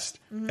cast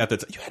at the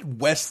time, you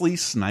had Wesley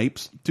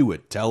Snipes do a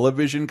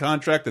television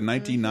contract in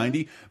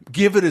 1990.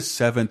 Give it a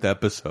 7th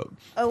episode.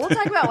 Oh, we'll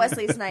talk about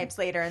Wesley Snipes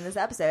later in this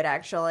episode,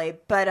 actually.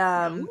 But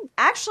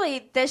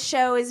actually, this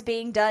show is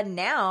being done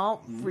now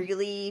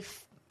really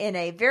in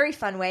a very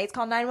fun way. It's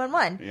called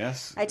 911.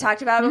 Yes. I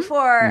talked about it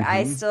before.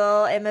 I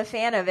still am a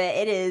fan of it.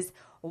 It is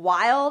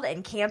wild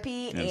and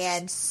campy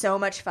and so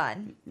much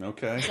fun.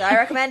 Okay. So I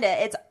recommend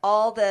it. It's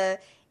all the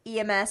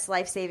EMS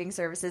life-saving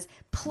services,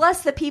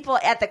 plus the people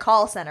at the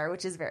call center,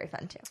 which is very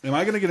fun too. Am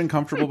I going to get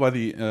uncomfortable by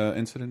the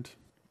incident?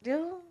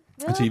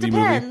 Well, TV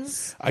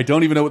depends. movie? I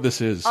don't even know what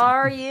this is.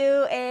 Are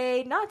you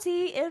a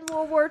Nazi in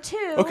World War II?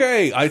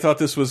 Okay, I thought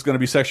this was going to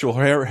be sexual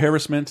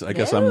harassment. I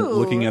guess I'm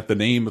looking at the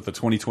name with the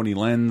 2020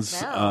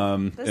 lens.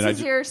 No. This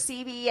is your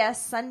CBS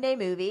Sunday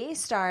movie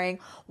starring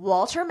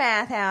Walter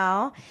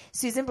Matthau,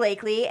 Susan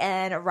Blakely,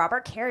 and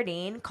Robert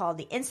Carradine, called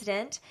The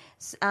Incident.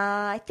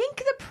 I think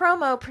the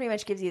promo pretty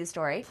much gives you the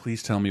story.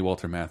 Please tell me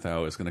Walter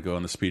Matthau is going to go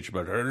on the speech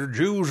about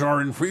Jews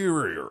are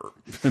inferior.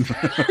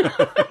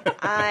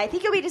 I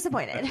think you'll be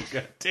disappointed.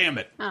 God damn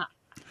it.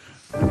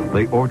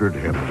 They ordered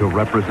him to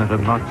represent a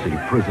Nazi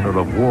prisoner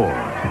of war.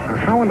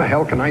 How in the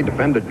hell can I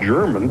defend a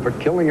German for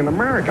killing an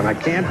American? I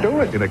can't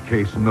do it. In a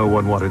case no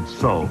one wanted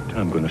solved.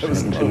 I'm going to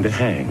sentence him to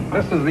hang.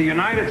 This is the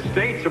United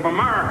States of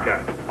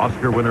America.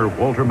 Oscar winner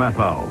Walter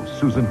Matthau,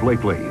 Susan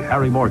Blakely,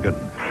 Harry Morgan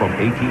from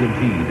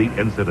AT&T,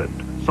 The Incident.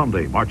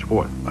 Sunday, March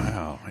 4th.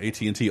 Wow,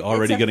 AT&T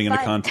already getting into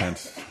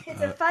content.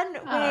 It's a fun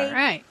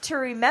way to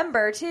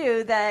remember,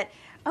 too, that...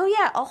 Oh,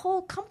 yeah, a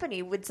whole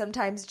company would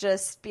sometimes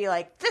just be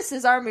like, this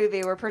is our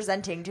movie we're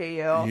presenting to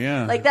you.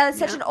 Yeah. Like, that is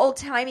such an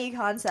old-timey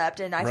concept,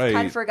 and I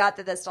kind of forgot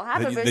that still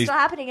happened, but it's still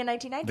happening in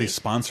 1990. They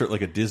sponsor it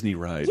like a Disney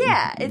ride.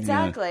 Yeah,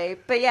 exactly. Yeah.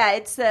 But yeah,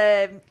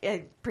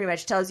 it pretty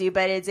much tells you,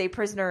 but it's a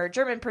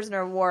German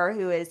prisoner of war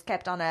who is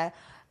kept on a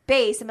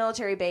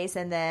military base,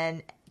 and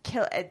then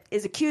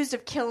is accused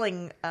of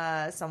killing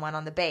someone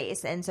on the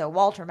base, and so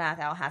Walter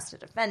Matthau has to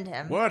defend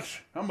him. What?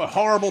 I'm a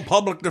horrible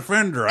public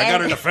defender. I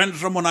gotta defend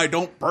someone I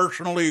don't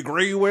personally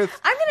agree with.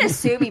 I'm gonna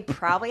assume he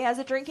probably has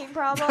a drinking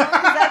problem, because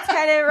that's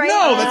kind of right.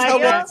 No,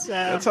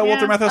 that's how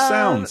Walter Matthau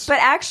sounds. But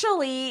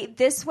actually,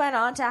 this went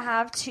on to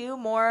have 2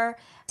 more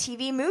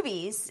TV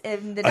movies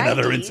in the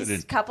Another 90s.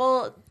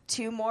 incident.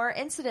 2 more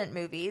incident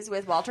movies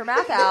with Walter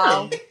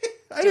Matthau.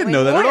 I didn't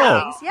know that at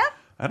all. Yep.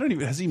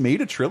 Has he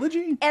made a trilogy?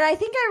 And I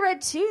think I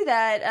read, too,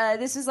 that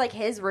this is like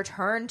his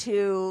return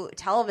to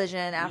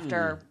television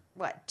after,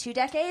 2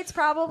 decades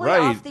probably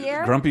off the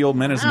air? Grumpy Old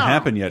Men hasn't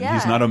happened yet. Yeah.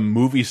 He's not a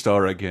movie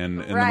star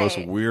again in the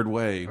most weird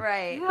way.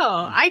 Right.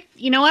 Oh,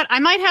 you know what? I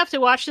might have to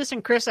watch this,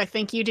 and Chris, I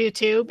think you do,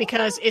 too,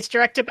 because it's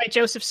directed by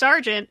Joseph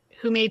Sargent,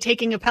 who made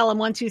Taking a Pelham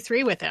 1, 2,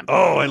 3 with him.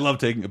 Oh, I love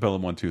Taking a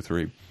Pelham 1, 2,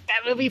 3.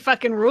 That movie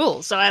fucking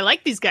rules, so I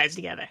like these guys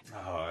together.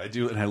 Oh, I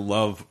do, and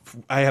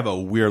I have a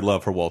weird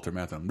love for Walter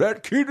Matthau.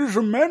 That kid is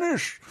a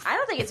menace. I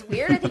don't think it's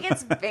weird. I think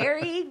it's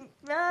very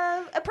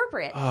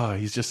appropriate. Oh,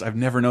 I've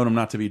never known him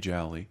not to be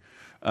jolly.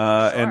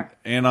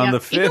 And on the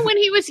 5th... Even when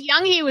he was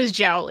young, he was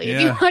jowly. Yeah.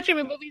 If you watch him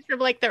in movies from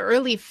like the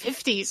early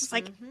 50s, it's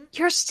like,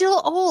 you're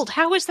still old.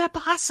 How is that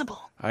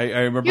possible? I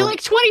remember... You're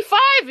like 25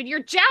 and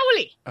you're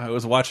jowly. I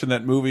was watching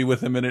that movie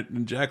with him in it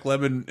and Jack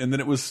Lemmon, and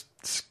then it was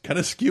kind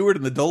of skewered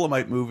in the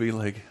Dolomite movie,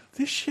 like,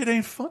 this shit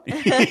ain't funny.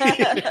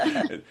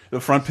 The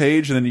front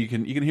page, and then you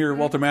can hear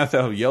Walter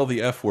Matthau yell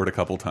the F word a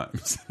couple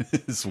times.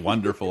 His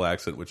wonderful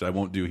accent, which I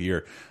won't do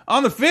here.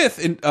 On the 5th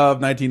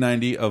of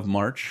 1990 of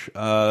March,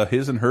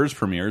 His and Hers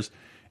premieres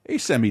a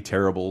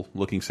semi-terrible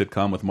looking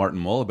sitcom with Martin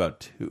Mull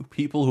about 2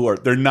 people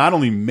they're not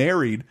only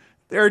married,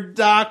 they're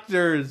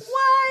doctors.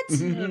 What? Oh,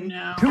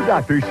 no. 2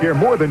 doctors share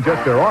more than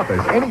just their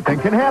office. Anything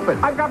can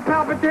happen. I've got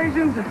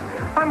palpitations.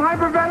 I'm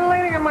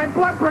hyperventilating and my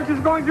blood pressure's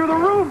going through the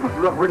roof.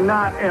 Look, we're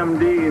not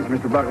MDs,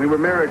 Mr. Buckley. We're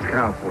marriage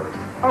counselors.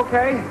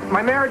 Okay,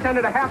 my marriage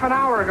ended a half an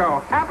hour ago.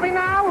 Happy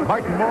now?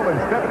 Martin Mull and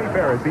Stephanie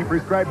Pharisee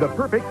prescribed the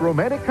perfect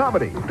romantic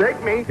comedy.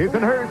 Take me. His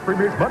and Hers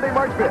premieres Monday,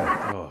 March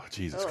 5th. Oh,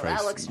 Jesus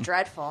Christ. That looks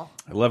dreadful.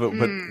 I love it,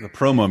 but the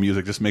promo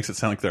music just makes it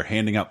sound like they're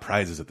handing out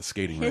prizes at the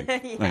skating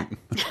rink.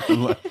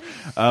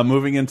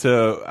 Moving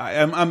into...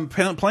 I'm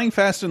playing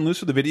fast and loose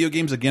with the video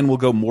games. Again, we'll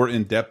go more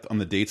in depth on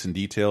the dates and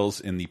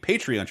details in the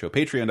Patreon show,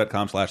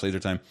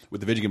 patreon.com/lasertime,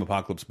 with the Video Game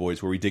Apocalypse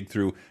Boys, where we dig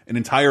through an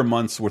entire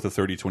month's worth of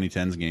 30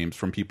 2010s games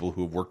from people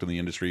who have worked in the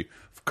industry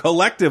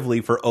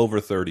collectively for over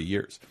 30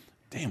 years.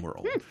 Damn, we're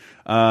old.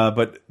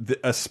 But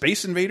a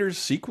Space Invaders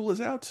sequel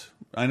is out.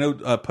 I know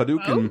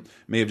Paducah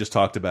may have just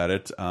talked about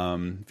it.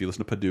 If you listen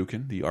to Paducah,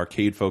 the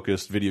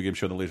arcade-focused video game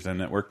show on the Laser Time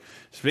Network,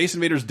 Space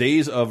Invaders Day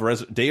of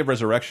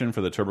Resurrection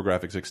for the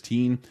TurboGrafx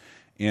 16,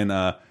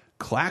 and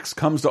Clax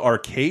comes to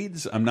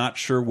arcades. I'm not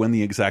sure when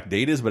the exact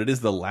date is, but it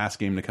is the last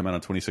game to come out on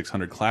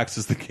 2600. Clax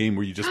is the game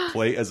where you just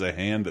play as a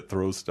hand that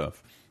throws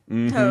stuff.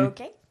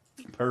 Okay.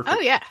 Perfect. Oh,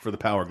 yeah. For the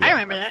Power Glove. I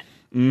remember that.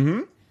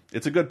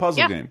 It's a good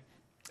puzzle game.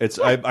 It's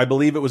I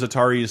believe it was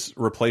Atari's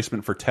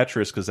replacement for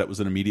Tetris, because that was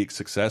an immediate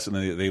success, and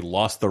they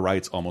lost the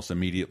rights almost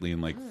immediately.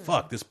 And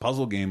fuck, this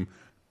puzzle game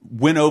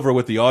went over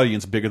with the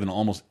audience bigger than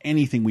almost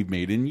anything we've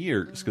made in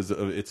years, because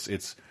of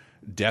its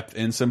depth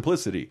and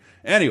simplicity.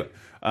 Anyway,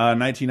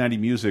 1990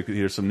 music.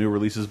 Here's some new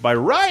releases by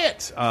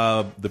Riot.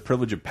 The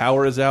Privilege of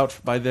Power is out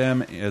by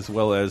them, as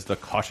well as the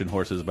Caution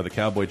Horses by the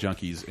Cowboy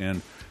Junkies.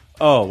 And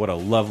oh, what a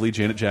lovely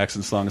Janet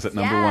Jackson song is that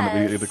number one that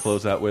we get to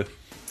close out with.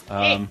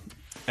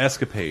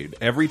 Escapade.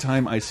 Every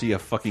time I see a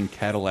fucking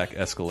Cadillac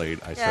Escalade,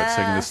 I start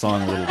singing this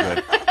song a little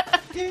bit.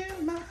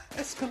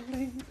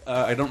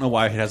 I don't know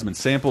why it hasn't been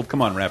sampled.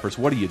 Come on, rappers,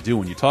 what are you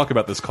doing? You talk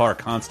about this car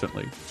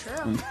constantly.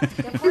 True.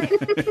 Good point.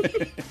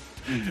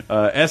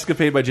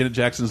 Escapade by Janet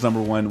Jackson's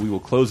 #1. We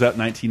will close out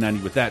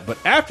 1990 with that. But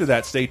after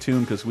that, stay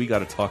tuned because we got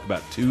to talk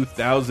about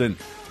 2000.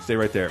 Stay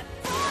right there.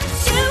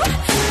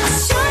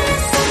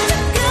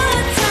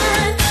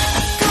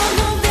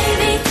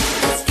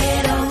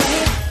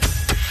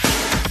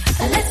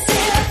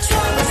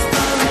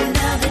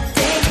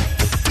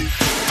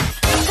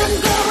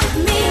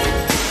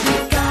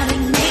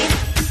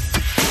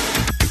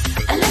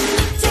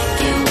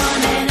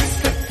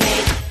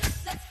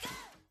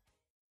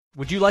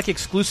 Would you like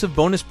exclusive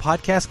bonus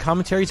podcast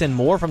commentaries and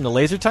more from the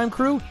LaserTime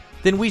crew?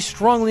 Then we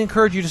strongly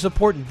encourage you to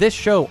support this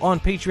show on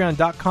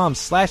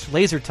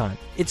patreon.com/lasertime.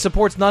 It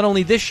supports not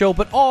only this show,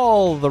 but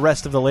all the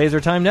rest of the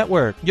LaserTime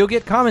network. You'll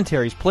get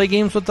commentaries, play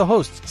games with the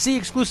hosts, see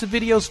exclusive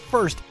videos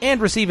first,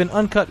 and receive an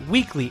uncut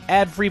weekly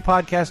ad-free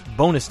podcast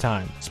bonus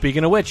time.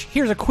 Speaking of which,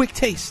 here's a quick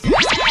taste.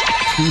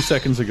 2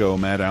 seconds ago,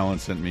 Matt Allen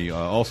sent me,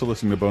 also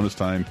listening to bonus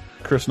time,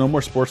 Chris, no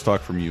more sports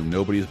talk from you.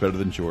 Nobody is better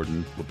than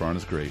Jordan. LeBron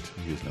is great.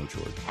 He is no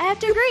Jordan. I have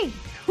to agree.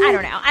 I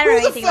don't know. I don't know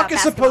anything about basketball. Who the fuck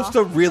is supposed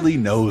to really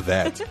know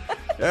that?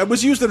 It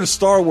was used in a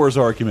Star Wars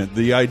argument.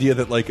 The idea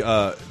that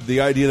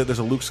there's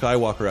a Luke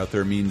Skywalker out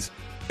there means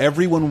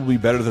everyone will be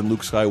better than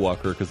Luke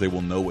Skywalker because they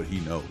will know what he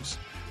knows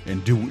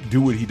and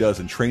do what he does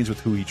and trains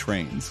with who he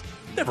trains.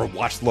 Never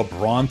watched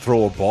LeBron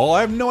throw a ball.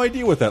 I have no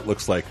idea what that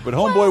looks like. But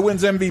homeboy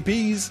wins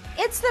MVPs.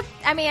 I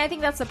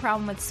think that's the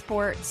problem with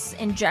sports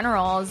in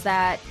general is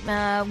that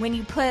when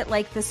you put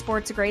like the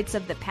sports greats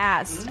of the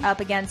past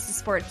up against the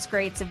sports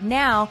greats of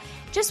now,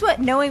 just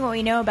knowing what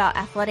we know about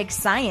athletic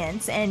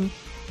science and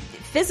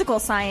physical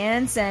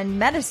science and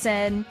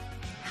medicine,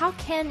 how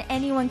can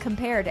anyone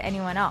compare to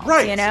anyone else?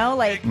 Right. You know,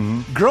 like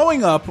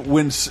growing up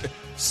when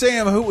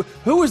Sam,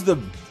 who was the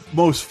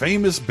most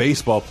famous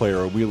baseball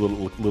player when we were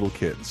little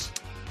kids?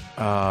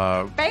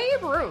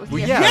 Babe Ruth. Well,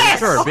 yeah,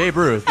 sure, Babe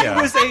Ruth. Yeah.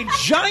 He was a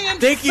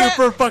giant. Thank you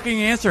for fucking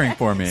answering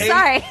for me.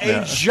 Sorry,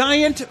 a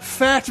giant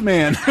fat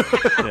man.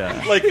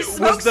 Yeah. Like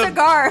smoked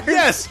cigars.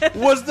 Yes,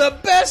 was the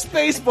best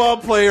baseball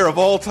player of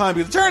all time.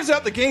 It turns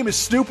out the game is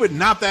stupid,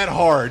 not that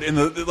hard. And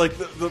the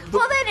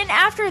well, then and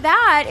after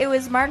that, it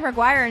was Mark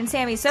McGwire and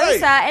Sammy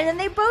Sosa, and then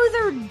they both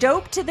are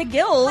dope to the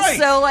gills. Right.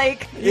 So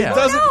like, Yeah.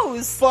 who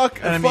knows?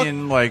 And I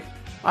mean, like,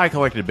 I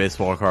collected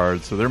baseball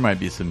cards, so there might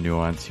be some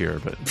nuance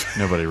here, but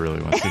nobody really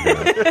wants to hear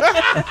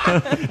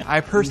it. I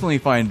personally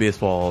find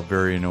baseball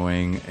very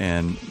annoying,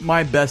 and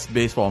my best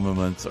baseball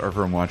moments are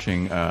from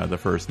watching the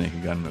first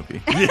Naked Gun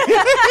movie.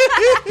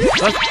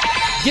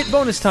 Get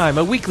Bonus Time,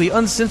 a weekly,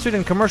 uncensored,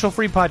 and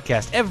commercial-free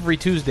podcast every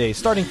Tuesday,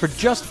 starting for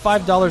just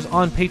 $5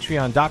 on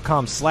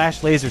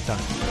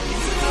patreon.com/lasertime.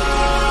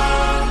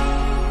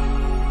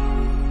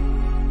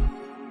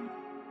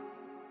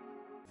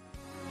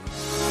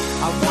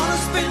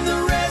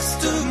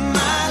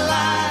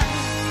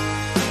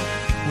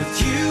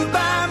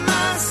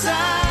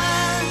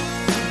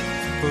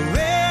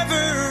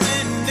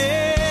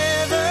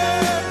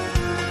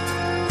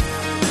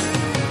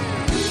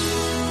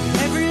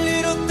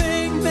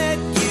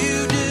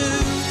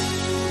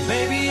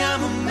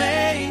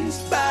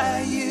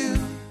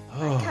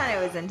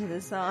 Into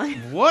the song.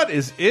 What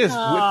is with this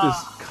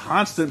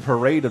constant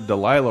parade of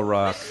Delilah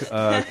Rock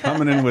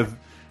coming in with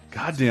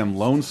goddamn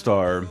Lone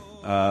Star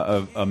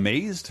of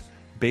Amazed?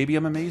 Baby,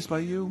 I'm amazed by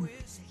you.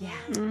 Yeah.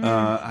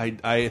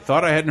 I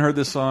thought I hadn't heard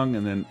this song,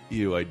 and then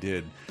I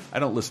did. I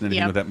don't listen to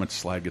anything with that much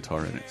slide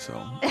guitar in it,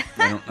 so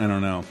I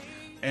don't know.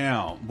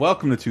 Ow.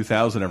 Welcome to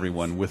 2000,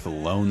 everyone, with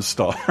Lone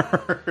Star.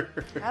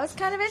 I was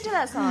kind of into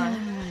that song.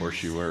 Of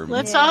course you were.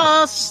 Let's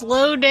all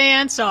slow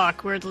dance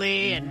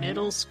awkwardly in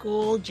middle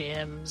school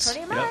gyms.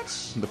 Pretty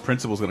much. The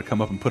principal's going to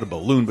come up and put a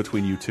balloon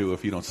between you two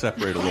if you don't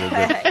separate a little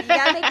bit. You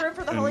gotta make room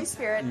for the Holy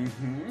Spirit.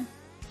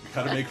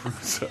 Gotta make room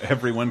so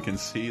everyone can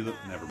see the.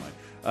 Never mind.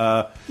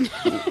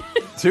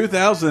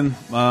 2000,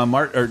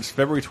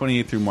 February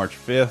 28th through March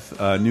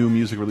 5th, new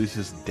music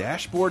releases.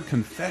 Dashboard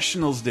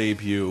Confessionals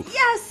debut.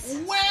 Yes.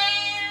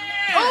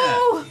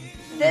 Oh,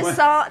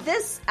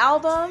 this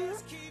album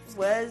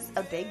was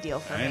a big deal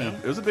for me. I know.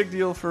 It was a big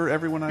deal for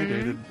everyone I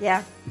dated.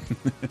 Yeah.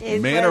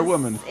 Man or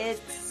woman.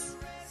 It's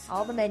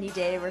all the men you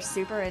dated were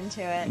super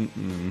into it.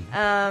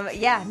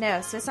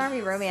 Swiss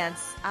Army Romance.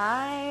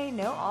 I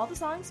know all the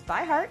songs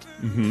by heart.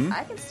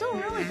 I can still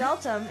really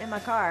belt them in my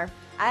car.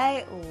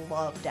 I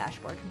love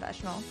Dashboard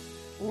Confessional.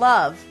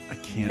 Love. I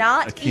can't.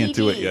 Not I can't ED.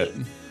 do it yet.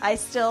 I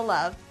still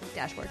love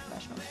Dashboard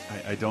Confessional.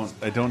 I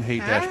don't hate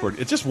Dashboard.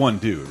 It's just one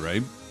dude,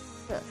 right?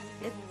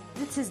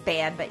 It's his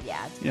band, but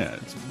yeah.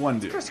 It's one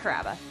dude. Chris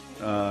Carrabba.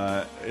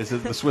 Is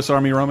it the Swiss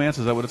Army Romance?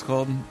 Is that what it's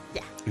called?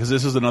 Yeah. Because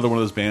this is another one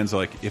of those bands,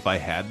 like, if I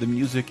had the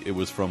music, it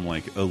was from,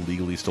 like, a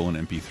legally stolen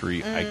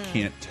MP3. I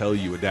can't tell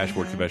you a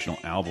Dashboard Confessional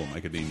album. I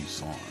could name you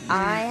songs.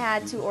 I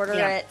had to order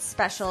it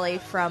specially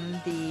from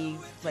the,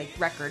 like,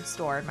 record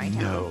store in my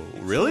town. No.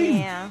 Really?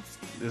 Yeah.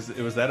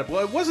 It was that...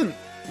 Well, it wasn't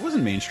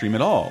mainstream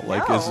at all.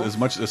 Like, No. as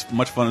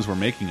much fun as we're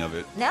making of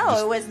it.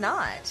 No, it was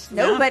not.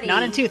 Nobody...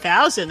 Not in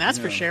 2000, that's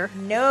for sure.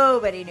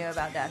 Nobody knew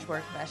about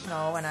Dashboard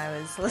Confessional when I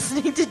was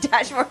listening to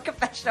Dashboard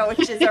Confessional,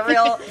 which is a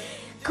real...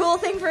 cool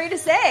thing for you to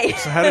say.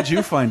 So how did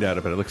you find out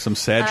about it? Like some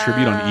sad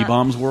tribute on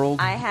E-Bomb's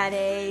World? I had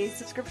a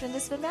subscription to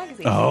Spin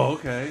Magazine. Oh,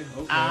 okay.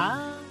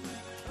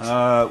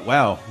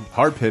 Wow.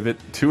 Hard pivot.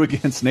 2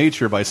 Against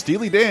Nature by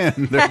Steely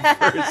Dan. Their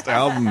first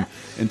album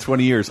in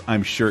 20 years.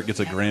 I'm sure it gets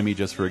a Grammy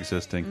just for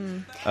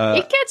existing.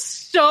 It gets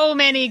so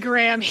many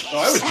Grammys. Oh,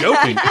 I was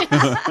joking.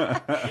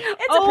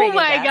 Oh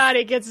my God,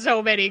 it gets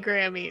so many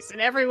Grammys. And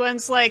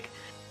everyone's like,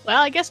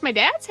 well, I guess my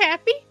dad's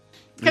happy.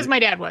 Because my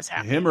dad was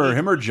happy. Him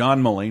or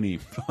John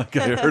Mulaney. Like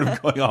I heard him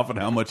going off on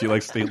how much he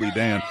likes Steely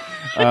Dan.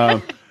 Oh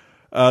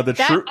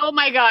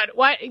my God.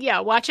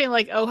 Watching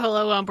like Oh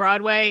Hello on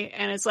Broadway,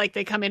 and it's like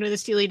they come in with a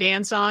Steely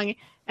Dan song,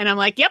 and I'm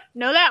like, yep,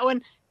 know that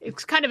one.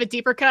 It's kind of a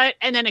deeper cut,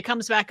 and then it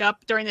comes back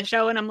up during the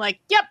show, and I'm like,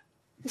 yep.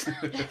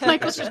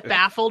 Michael's just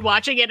baffled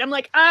watching it. I'm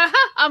like,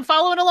 I'm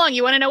following along.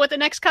 You want to know what the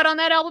next cut on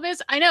that album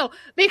is? I know,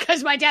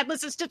 because my dad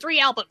listens to 3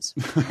 albums.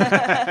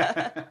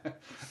 The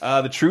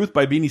Truth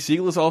by Beanie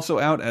Siegel is also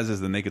out, as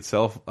is The Naked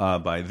Self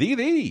by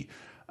The.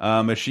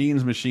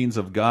 Machines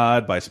of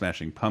God by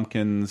Smashing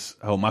Pumpkins.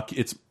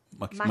 It's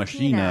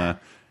Machina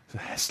 /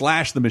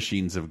 The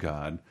Machines of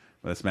God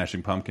by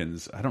Smashing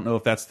Pumpkins. I don't know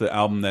if that's the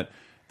album that...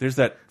 There's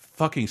that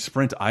fucking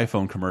Sprint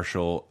iPhone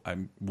commercial.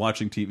 I'm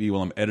watching TV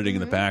while I'm editing in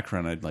the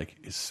background. I'd like,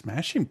 is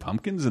Smashing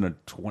Pumpkins in a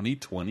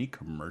 2020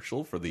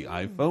 commercial for the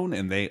iPhone?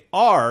 And they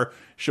are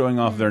showing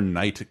off their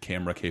night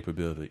camera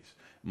capabilities.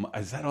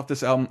 Is that off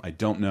this album? I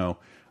don't know.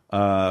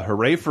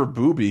 Hooray for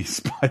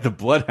Boobies by the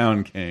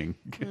Bloodhound Gang.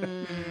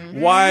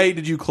 Why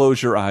did you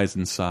close your eyes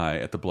and sigh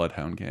at the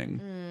Bloodhound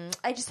Gang?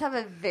 I just have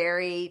a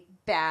very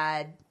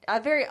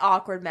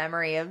awkward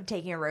memory of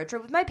taking a road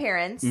trip with my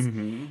parents.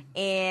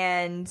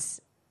 And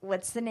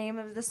what's the name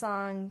of the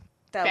song?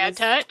 Bad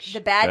Touch?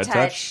 The Bad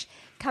Touch.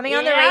 Coming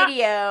on the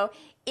radio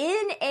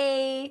in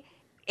a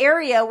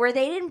area where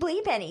they didn't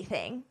bleep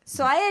anything.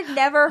 So I had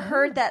never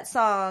heard that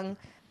song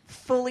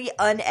fully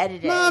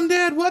unedited. Mom,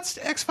 Dad, what's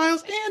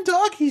X-Files and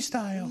Doggy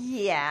Style?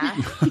 Yeah.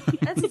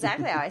 That's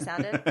exactly how I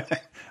sounded.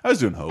 I was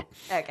doing Hope.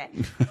 Okay.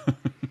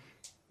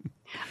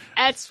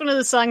 It's one of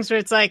the songs where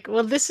it's like,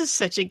 well, this is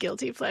such a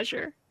guilty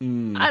pleasure.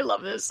 I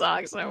love this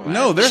song so much.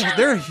 No,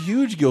 they're a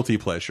huge guilty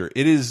pleasure.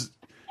 It is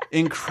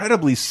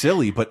incredibly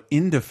silly, but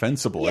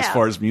indefensible as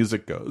far as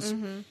music goes.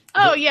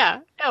 Oh,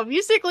 yeah. No,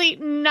 musically,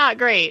 not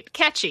great.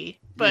 Catchy.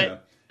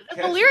 But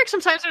the lyrics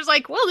sometimes there's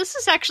like, well, this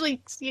is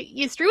actually,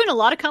 you threw in a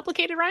lot of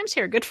complicated rhymes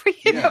here. Good for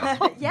you.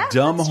 Yeah,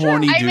 Dumb,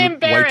 horny dude. I'm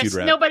embarrassed. White dude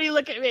rap. Nobody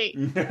look at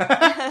me.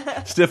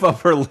 Stiff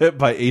Upper Lip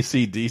by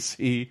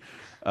AC/DC.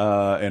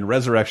 And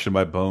Resurrection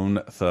by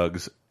Bone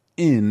Thugs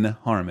in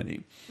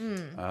Harmony.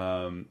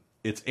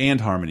 It's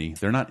and harmony.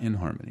 They're not in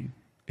harmony.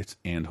 It's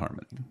and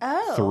harmony.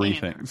 Oh. 3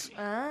 things.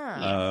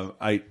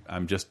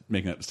 I'm just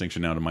making that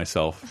distinction now to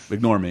myself.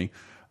 Ignore me.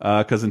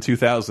 Because in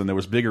 2000, there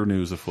was bigger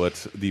news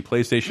afoot. The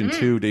PlayStation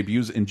 2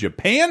 debuts in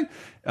Japan.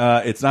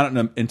 It's not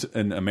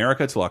in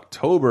America till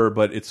October,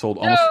 but it sold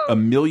almost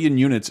 1 million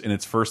units in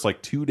its first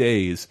 2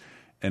 days.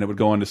 And it would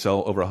go on to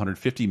sell over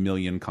 150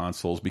 million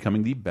consoles,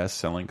 becoming the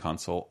best-selling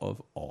console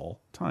of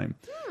all time.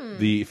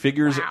 The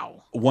figures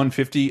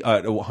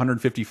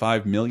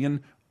 155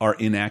 million are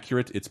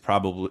inaccurate.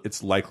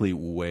 It's likely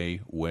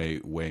way, way,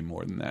 way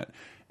more than that.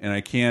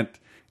 And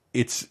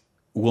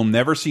we'll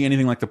never see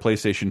anything like the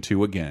PlayStation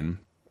 2 again.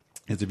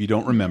 Because if you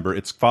don't remember,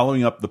 it's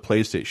following up the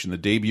PlayStation, the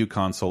debut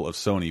console of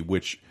Sony,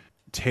 which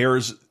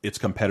tears its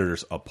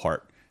competitors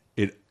apart.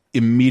 It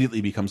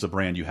immediately becomes a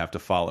brand you have to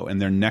follow.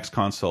 And their next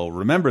console,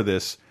 remember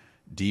this,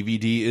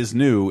 DVD is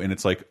new, and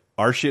it's like,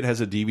 our shit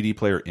has a DVD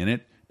player in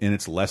it, and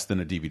it's less than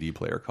a DVD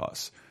player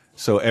costs.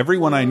 So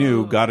everyone I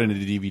knew got into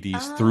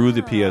DVDs through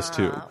the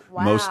PS2.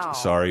 Wow.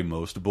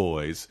 Most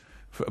boys.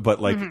 But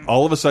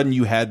all of a sudden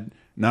you had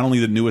not only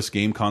the newest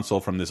game console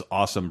from this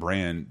awesome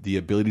brand, the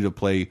ability to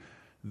play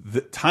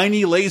the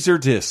tiny laser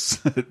discs,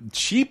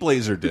 cheap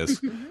laser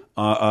discs,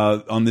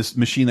 on this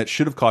machine that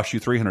should have cost you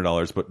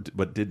 $300,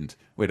 but didn't.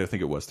 Wait, I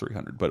think it was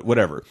 $300, but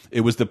whatever. It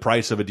was the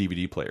price of a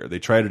DVD player. They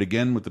tried it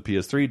again with the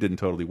PS3, didn't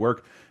totally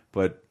work,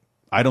 but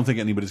I don't think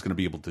anybody's going to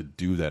be able to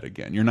do that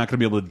again. You're not going to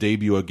be able to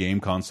debut a game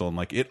console and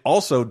it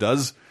also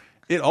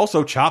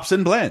chops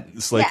and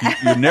blends.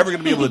 You're never going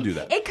to be able to do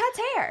that. It cuts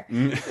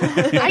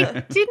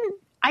hair.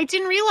 I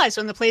didn't realize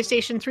when the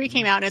PlayStation 3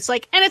 came out, and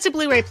it's a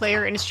Blu-ray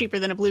player, and it's cheaper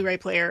than a Blu-ray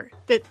player,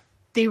 that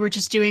they were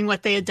just doing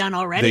what they had done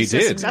already so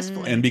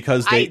successfully. And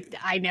because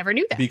I never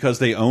knew that. Because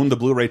they owned the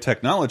Blu-ray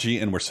technology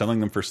and were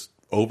selling them for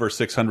over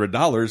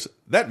 $600,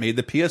 that made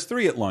the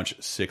PS3 at launch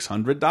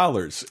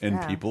 $600,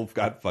 and people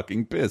got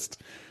fucking pissed.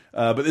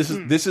 But this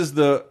is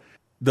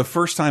the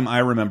first time I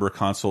remember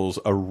consoles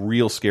a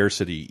real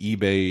scarcity.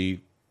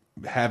 eBay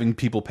having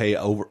people pay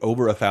over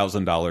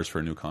 $1,000 for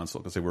a new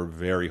console because they were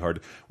very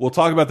hard. We'll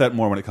talk about that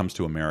more when it comes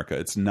to America.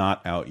 It's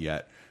not out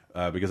yet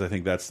because I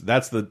think that's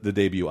the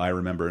debut I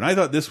remember. And I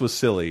thought this was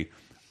silly.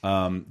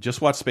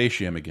 Just watch Space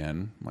Jam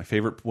again. One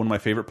of my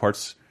favorite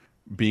parts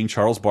being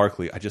Charles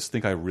Barkley. I just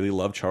think I really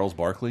love Charles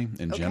Barkley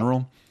in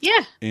general.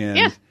 Yeah.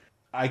 And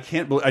I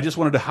can't believe, I just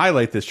wanted to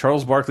highlight this.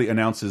 Charles Barkley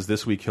announces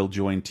this week he'll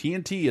join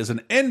TNT as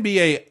an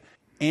NBA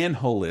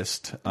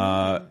analyst.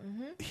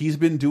 He's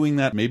been doing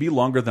that maybe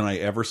longer than I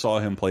ever saw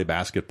him play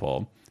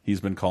basketball. He's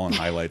been calling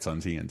highlights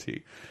on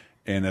TNT.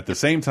 And at the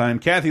same time,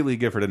 Kathy Lee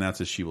Gifford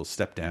announces she will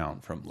step down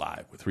from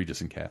Live with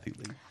Regis and Kathy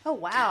Lee. Oh,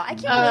 wow. I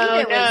can't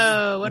believe it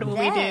was what will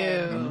we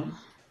do?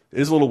 It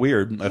is a little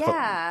weird.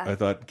 Yeah. I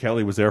thought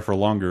Kelly was there for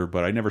longer,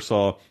 but I never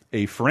saw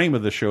a frame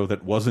of the show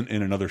that wasn't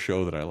in another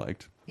show that I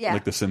liked. Yeah.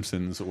 Like The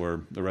Simpsons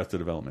or Arrested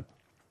Development.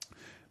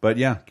 But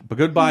yeah, but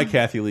goodbye,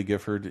 Kathy Lee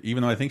Gifford,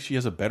 even though I think she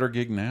has a better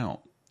gig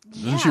now.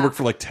 Doesn't she work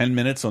for like 10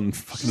 minutes on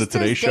fucking the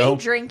Today Show?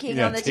 Day drinking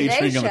on the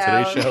Today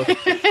Show.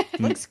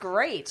 Looks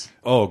great.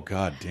 Oh,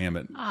 God damn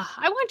it.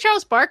 I want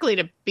Charles Barkley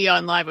to be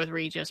on Live with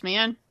Regis,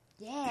 man.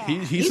 Yeah.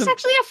 He's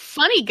actually a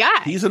funny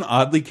guy. He's an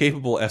oddly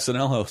capable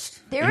SNL host.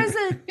 There was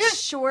a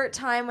short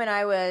time when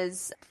I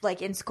was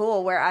like in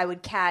school where I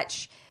would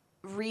catch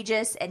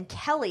Regis and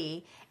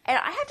Kelly, and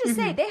I have to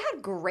say they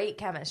had great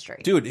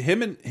chemistry. Dude,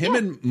 him and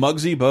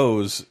Muggsy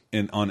Bogues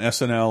on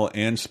SNL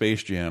and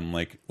Space Jam,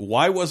 like,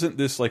 why wasn't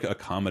this like a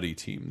comedy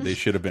team? They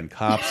should have been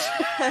cops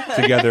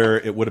together.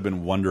 It would have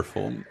been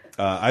wonderful.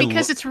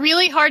 Because it's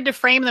really hard to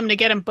frame them to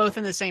get them both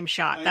in the same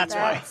shot. That's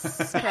why.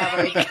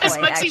 Probably a good Because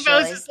point, Muggsy actually.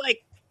 Bogues is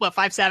like, what,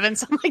 5'7",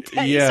 something like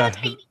that? Yeah,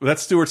 He's so that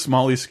Stuart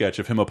Smalley sketch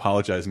of him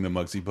apologizing to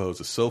Muggsy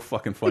Bogues is so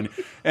fucking funny.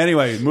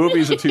 Anyway,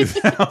 movies of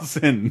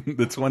 2000,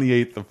 the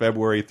 28th of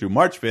February through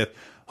March 5th.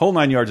 Whole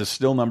 9 yards is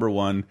still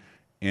 #1,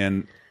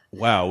 and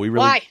wow, we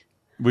really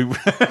we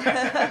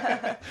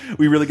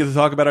really get to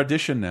talk about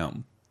Audition now.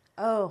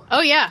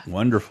 Oh yeah,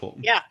 wonderful.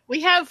 Yeah,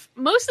 we have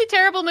mostly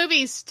terrible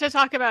movies to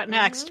talk about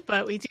next,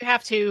 but we do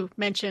have to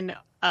mention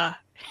Audition.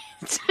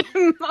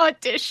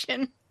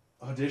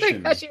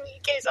 Takashi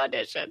Miike's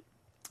Audition.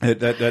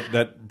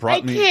 That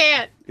brought me.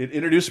 Can't. It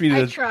introduced me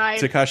to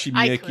Takashi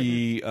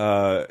Miike.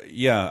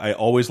 I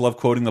always love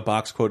quoting the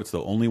box quote. It's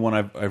the only one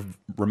I've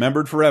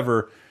remembered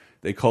forever.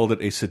 They called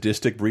it a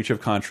sadistic breach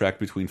of contract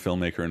between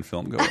filmmaker and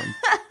filmgoer.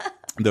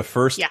 The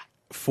first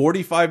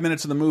 45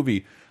 minutes of the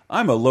movie,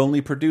 I'm a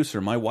lonely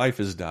producer. My wife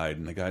has died.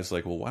 And the guy's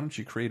like, well, why don't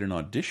you create an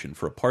audition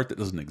for a part that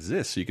doesn't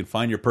exist so you can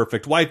find your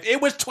perfect wife?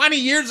 It was 20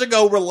 years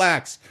ago.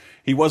 Relax.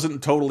 He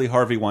wasn't totally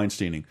Harvey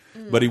Weinsteining,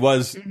 but he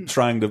was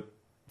trying to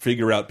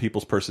figure out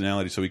people's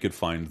personality so he could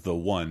find the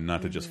one,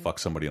 not to just fuck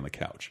somebody on the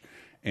couch.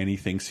 And he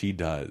thinks he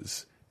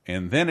does.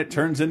 And then it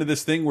turns into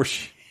this thing where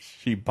she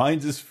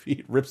binds his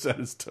feet, rips out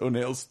his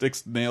toenails,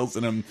 sticks nails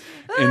in him,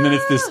 and then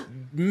it's this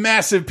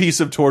massive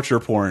piece of torture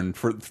porn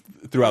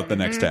throughout the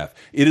next half.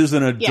 It is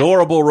an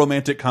adorable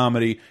romantic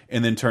comedy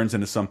and then turns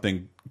into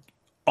something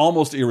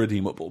almost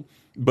irredeemable,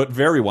 but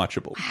very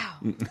watchable.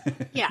 Wow.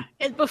 Yeah.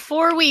 And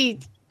before we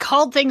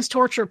called things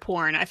torture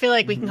porn, I feel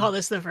like we can call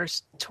this the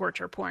first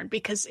torture porn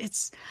because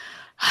it's...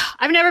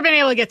 I've never been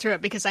able to get through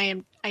it because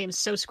I am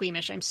so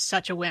squeamish. I'm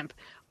such a wimp.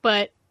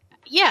 But...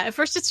 yeah, at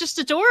first it's just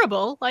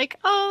adorable. Like,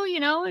 oh,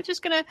 I'm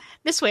just going to,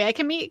 this way I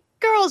can meet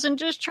girls and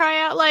just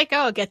try out, like,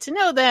 get to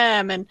know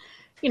them. And,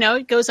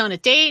 it goes on a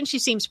date and she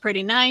seems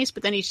pretty nice.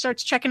 But then he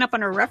starts checking up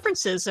on her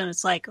references and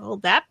it's like, oh,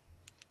 that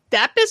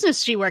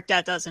business she worked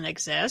at doesn't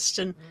exist.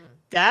 And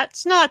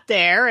that's not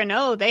there. And,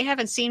 oh, they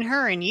haven't seen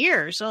her in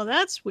years. Oh,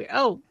 that's weird.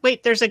 Oh,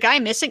 wait, there's a guy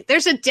missing.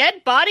 There's a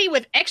dead body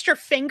with extra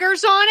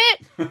fingers on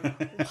it.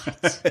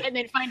 What? And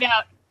then find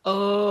out.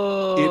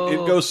 Oh,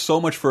 it goes so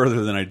much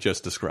further than I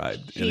just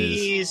described.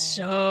 He's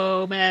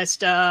so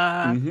messed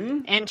up.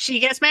 And she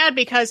gets mad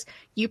because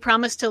you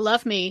promised to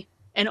love me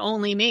and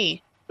only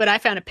me, but I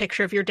found a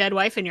picture of your dead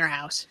wife in your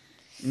house.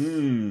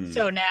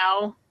 So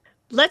now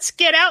let's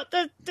get out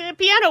the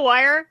piano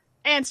wire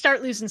and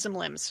start losing some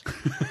limbs.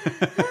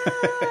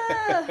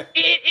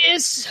 It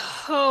is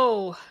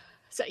so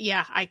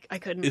yeah, I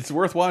couldn't. It's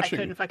worth watching.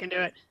 I couldn't fucking do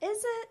it.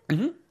 Is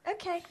it?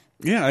 Okay.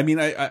 Yeah, I mean,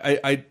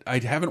 I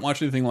haven't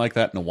watched anything like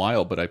that in a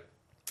while, but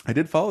I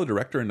did follow the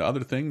director into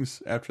other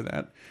things after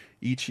that.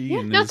 Ichi.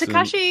 Yeah, and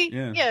Takashi.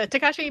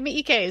 Takashi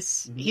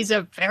Miike. He's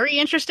a very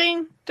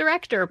interesting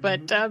director,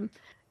 but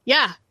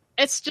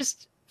it's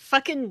just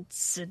fucking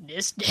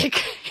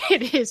sadistic.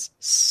 It is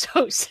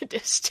so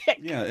sadistic.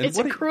 Yeah, it's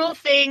a cruel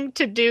thing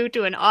to do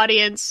to an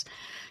audience,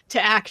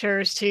 to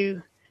actors,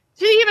 to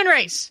the human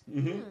race.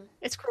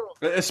 It's cruel.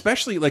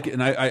 Especially, like,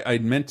 and I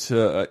meant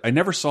to, I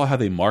never saw how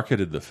they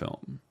marketed the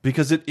film,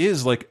 because it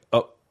is like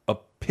a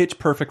pitch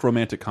perfect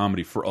romantic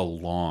comedy for a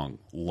long,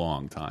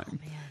 long time.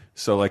 Oh,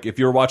 so, like, if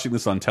you're watching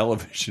this on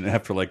television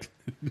after, like,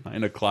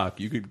 9 o'clock,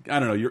 you could, I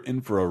don't know, you're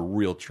in for a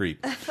real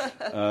treat.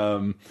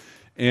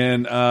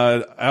 And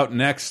out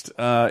next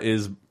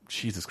is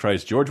Jesus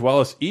Christ, George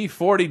Wallace,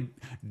 E40,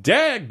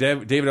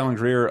 David Allen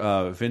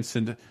Greer,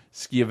 Vincent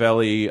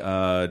Schiavelli,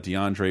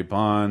 DeAndre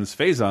Bonds,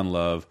 Faison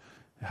Love,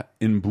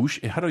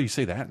 Inbouche. How do you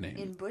say that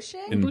name?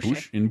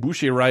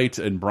 Inbouche Wright,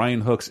 and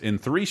Brian Hooks in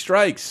 3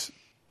 strikes.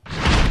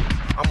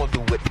 I'm gonna do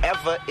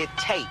whatever it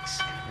takes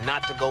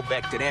not to go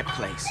back to that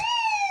place.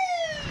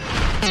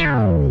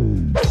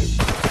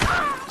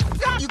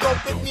 You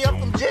gonna pick me up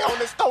from jail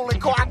in a stolen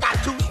car? I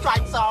got 2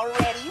 strikes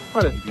already.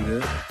 Why did you do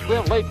that? We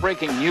have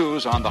late-breaking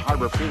news on the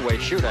Harbor Freeway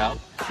shootout.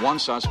 One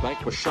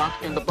suspect was shot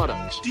in the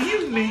buttocks. Do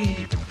you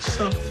need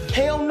something?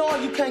 Hell no,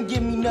 you can't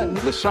give me nothing.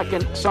 The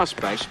second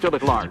suspect still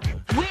at large.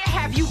 Where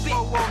have you been?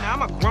 Whoa, now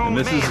I'm a grown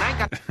man. I ain't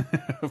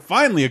got...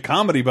 Finally, a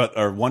comedy about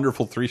our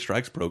wonderful 3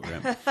 Strikes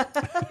program.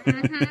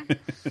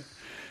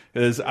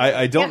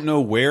 I don't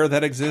know where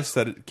that exists.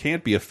 That it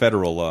can't be a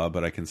federal law,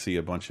 but I can see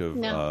a bunch of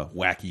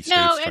wacky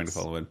states trying to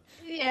follow it.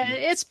 Yeah,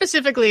 it's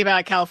specifically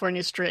about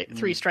California's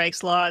 3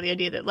 strikes law. The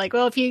idea that, like,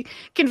 well, if you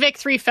convict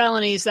 3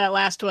 felonies, that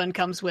last one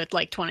comes with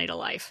like 20 to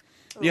life.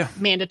 Yeah,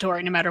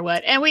 mandatory no matter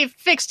what. And we've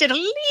fixed it a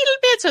little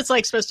bit, so it's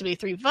like supposed to be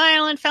 3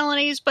 violent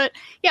felonies. But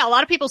yeah, a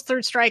lot of people's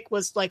 3rd strike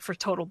was like for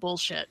total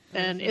bullshit,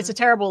 and it's a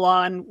terrible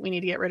law, and we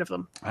need to get rid of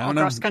them all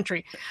across the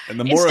country.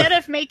 And instead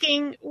of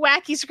making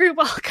wacky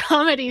screwball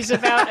comedies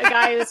about a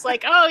guy that's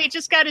like, oh, he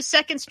just got his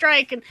 2nd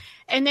strike,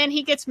 and then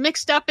he gets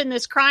mixed up in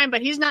this crime,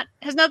 but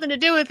has nothing to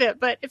do with it.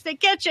 But if they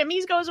catch him,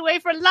 he goes away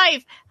for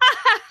life.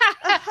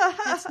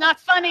 It's not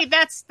funny.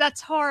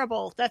 That's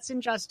horrible. That's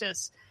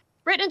injustice.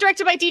 Written and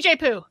directed by DJ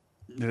Pooh.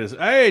 It is.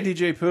 Hey,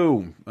 DJ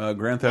Pooh,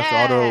 Grand Theft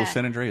Auto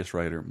San Andreas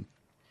writer,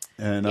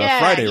 and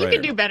Friday you writer.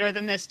 can do better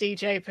than this,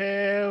 DJ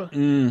Pooh.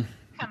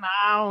 Come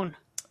on.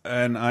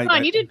 And Come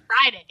on, you did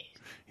Friday.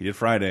 He did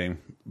Friday,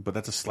 but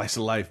that's a slice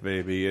of life,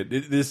 baby.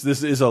 This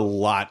is a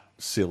lot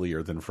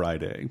sillier than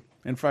Friday,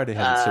 and Friday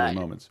had its silly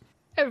moments.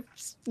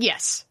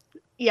 Yes.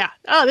 Yeah.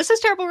 Oh, this has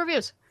terrible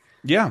reviews.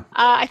 Yeah.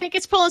 I think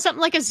it's pulling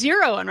something like a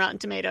 0 on Rotten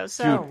Tomatoes.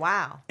 So. Dude,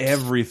 wow.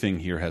 Everything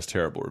here has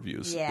terrible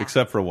reviews,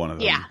 except for one of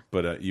them. Yeah.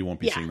 But you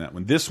won't be seeing that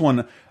one. This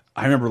one,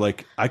 I remember,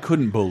 like, I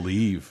couldn't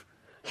believe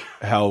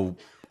how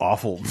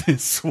awful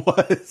this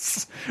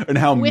was and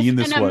how mean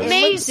this was.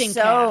 Amazing,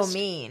 so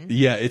mean.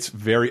 Yeah, it's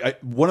very.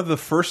 One of the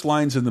first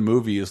lines in the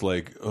movie is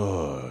like,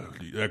 "Oh,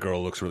 that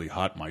girl looks really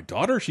hot. My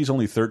daughter, she's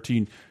only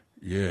 13.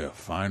 Yeah,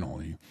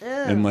 finally."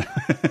 And like.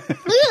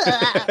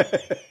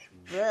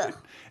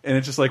 And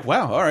it's just like,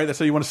 wow, all right, that's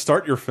how you want to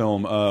start your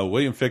film.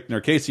 William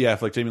Fichtner, Casey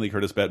Affleck, Jamie Lee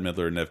Curtis, Bette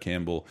Midler, Nev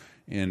Campbell,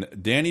 and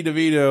Danny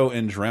DeVito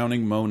and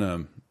Drowning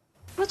Mona.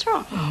 What's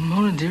wrong? Oh,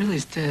 Mona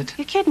Dearly's dead.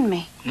 You're kidding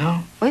me.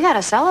 No. We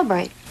gotta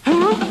celebrate.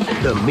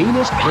 The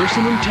meanest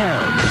person in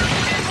town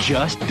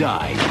just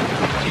died.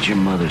 Did your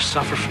mother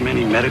suffer from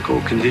any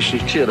medical condition?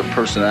 She had a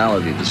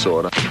personality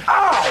disorder.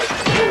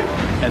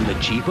 Ow! And the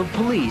chief of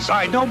police all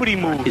right, nobody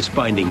move. Is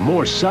finding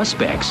more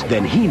suspects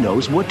than he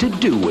knows what to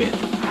do with.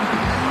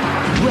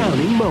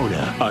 Drowning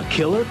Mona, a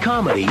killer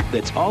comedy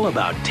that's all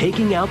about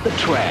taking out the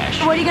trash.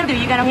 What are you gonna do?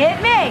 You gonna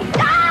hit me?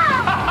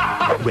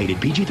 Ah! Rated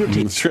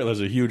PG-13. This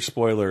trailer's a huge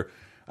spoiler.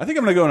 I think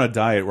I'm going to go on a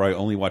diet where I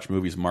only watch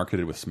movies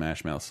marketed with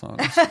Smash Mouth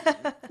songs.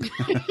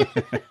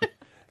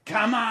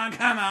 Come on,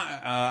 come on.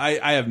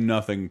 I have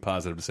nothing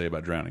positive to say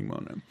about Drowning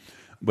Mona.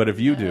 But if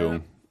you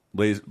do,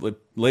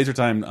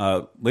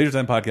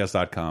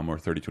 lasertimepodcast.com or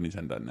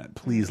 302010.net.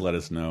 Please let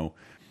us know.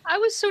 I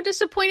was so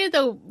disappointed,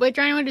 though, by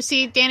trying to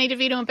see Danny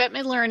DeVito and Bette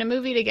Midler in a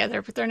movie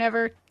together, but they're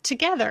never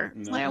together.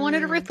 No. Like, I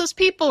wanted a Ruthless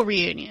People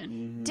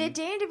reunion. Did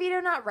Danny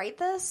DeVito not write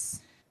this?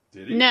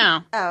 Did he? No.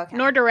 Oh, okay.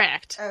 Nor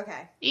direct.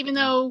 Okay. Even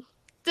though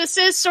this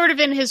is sort of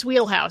in his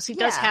wheelhouse. He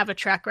does have a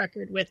track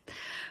record with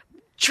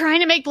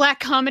trying to make black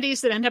comedies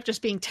that end up just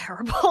being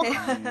terrible.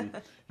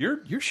 You're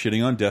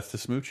shitting on Death to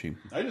Smoochie.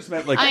 I just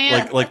met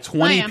like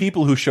 20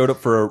 people who showed up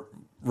for a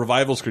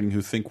revival screening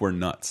who think we're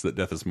nuts that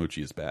Death to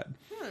Smoochie is bad.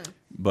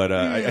 But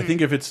I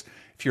think if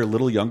you're a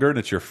little younger and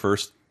it's your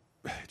first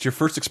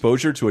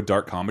exposure to a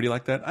dark comedy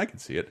like that, I can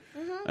see it.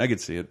 I can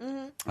see it.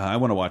 I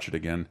want to watch it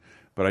again,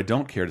 but I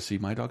don't care to see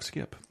my dog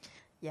Skip.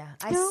 Yeah,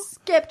 I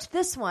skipped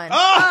this one.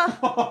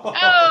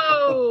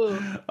 Oh!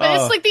 But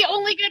it's like the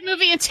only good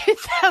movie in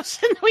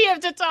 2000 we have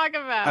to talk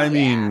about. I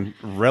mean,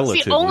 relatively.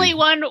 It's the only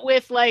one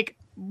with like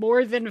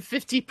more than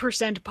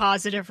 50%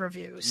 positive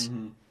reviews.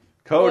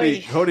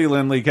 Cody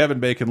Lindley, Kevin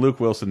Bacon, Luke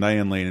Wilson,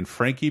 Diane Lane, and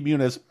Frankie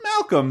Muniz,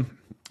 Malcolm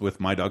with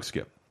My Dog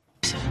Skip.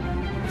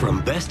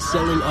 From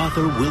best-selling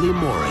author Willie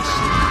Morris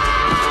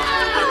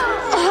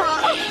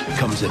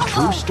comes a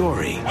true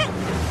story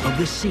of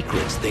the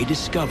secrets they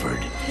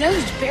discovered. You know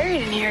who's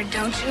buried in here,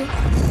 don't you?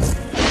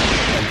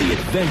 And the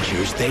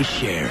adventures they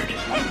shared.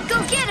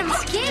 Go get him,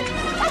 Skip!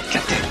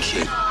 Get that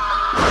kid.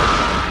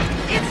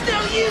 It's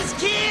no use,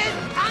 kid!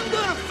 I'm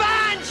gonna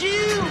find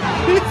you!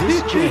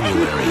 This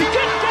January...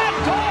 Get that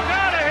dog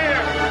out of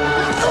here!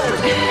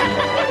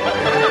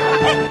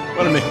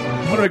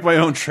 I want to make my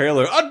own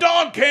trailer. A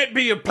dog can't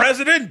be a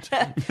president.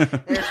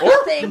 There's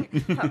nothing,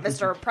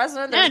 Mr.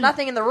 President. There's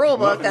nothing in the rule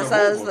book that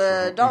says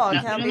the dog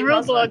can't be in the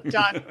rule book.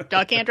 president.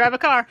 Dog can't drive a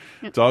car.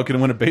 Dog can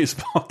win a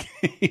baseball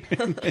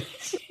game.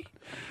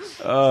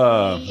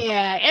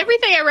 Yeah,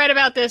 everything I read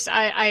about this,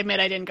 I admit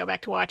I didn't go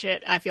back to watch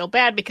it. I feel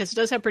bad because it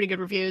does have pretty good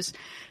reviews.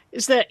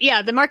 Is that,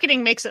 the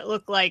marketing makes it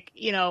look like,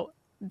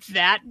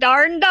 that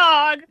darn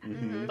dog,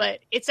 but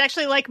it's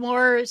actually like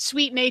more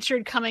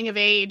sweet-natured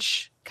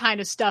coming-of-age kind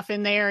of stuff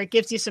in there. It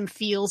gives you some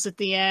feels at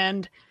the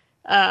end.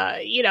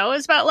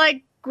 It's about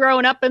like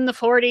growing up in the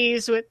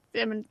 40s with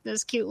them and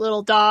this cute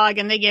little dog,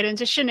 and they get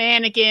into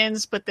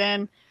shenanigans, but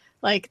then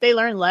like they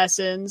learn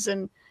lessons,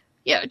 and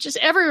just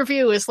every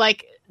review is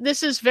like,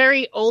 this is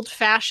very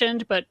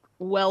old-fashioned but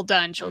well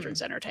done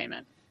children's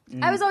entertainment.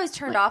 I was always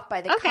turned off by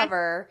the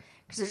cover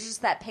because there's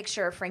just that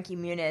picture of Frankie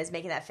Muniz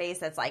making that face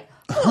that's like,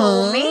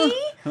 oh, me?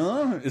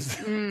 Huh?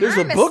 There's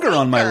a booger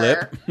on my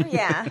lip.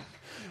 Yeah.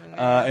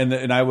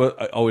 And I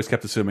always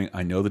kept assuming,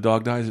 I know the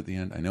dog dies at the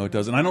end. I know it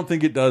does. And I don't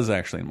think it does,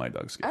 actually, in my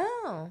dog's case.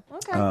 Oh,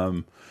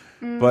 okay.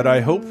 But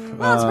I hope...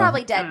 Well, it's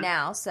probably dead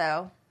now,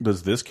 so...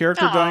 Does this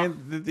character die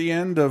at the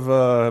end of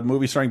a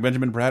movie starring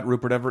Benjamin Bratt,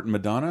 Rupert Everett, and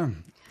Madonna?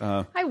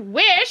 I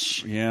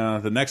wish. Yeah,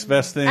 the next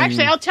best thing...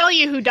 Actually, I'll tell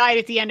you who died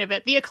at the end of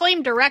it. The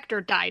acclaimed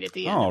director died at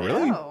the end of it.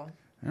 Really? Oh, really?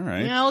 All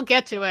right. I'll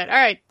get to it. All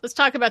right, let's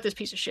talk about this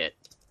piece of shit.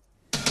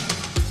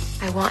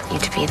 I want you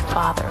to be the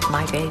father of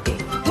my baby.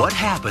 What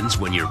happens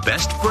when your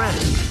best friend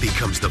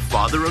becomes the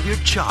father of your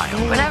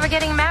child? We're never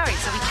getting married,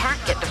 so we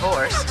can't get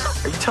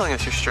divorced. Are you telling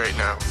us you're straight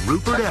now?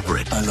 Rupert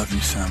Everett. I love you,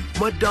 Sam.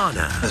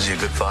 Madonna. Is he a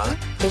good father?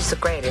 He's the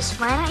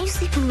greatest. Why don't you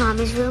sleep in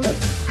Mommy's room?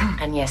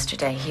 And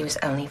yesterday, he was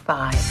only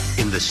 5.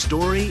 In the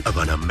story of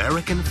an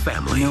American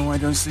family. No, I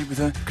don't sleep with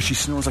her because she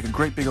snores like a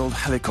great big old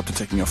helicopter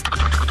taking me off.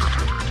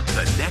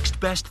 The next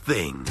best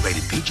thing.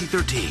 Rated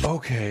PG-13.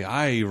 Okay,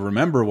 I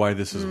remember why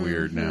this is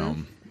weird now.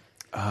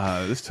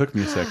 This took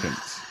me a second.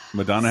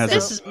 Madonna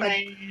has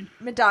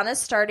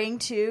Madonna's starting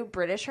to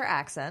British her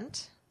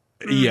accent.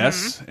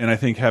 Yes, and I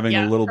think having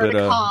a little bit of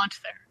there.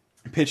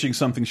 pitching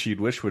something she'd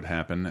wish would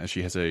happen as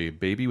she has a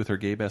baby with her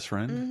gay best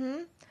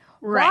friend.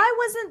 Right. Why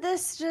wasn't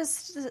this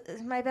just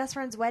my best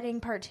friend's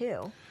wedding part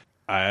 2?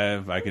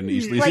 I can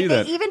easily see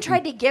that. They even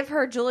tried to give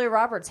her Julia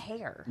Roberts'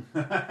 hair.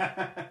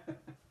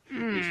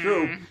 It's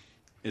true.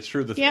 It's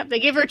true. They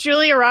gave her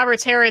Julia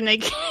Roberts' hair, and they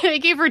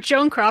gave her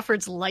Joan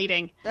Crawford's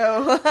lighting.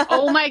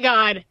 Oh my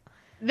god,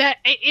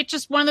 it's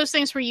just one of those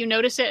things where you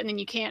notice it and then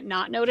you can't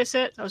not notice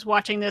it. I was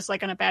watching this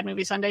like on a Bad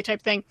Movie Sunday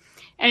type thing,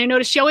 and I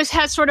noticed she always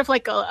has sort of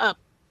like a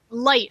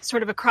light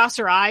sort of across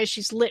her eyes.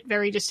 She's lit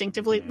very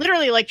distinctively,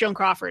 literally like Joan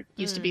Crawford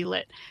used to be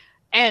lit.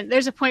 And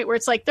there's a point where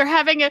it's like they're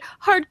having a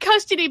hard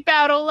custody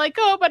battle, like,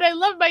 oh, but I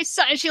love my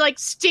son. And she like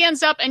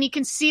stands up and you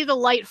can see the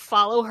light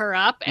follow her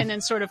up and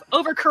then sort of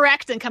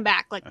overcorrect and come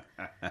back. Like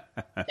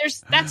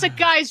that's a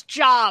guy's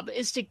job,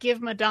 is to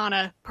give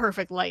Madonna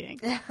perfect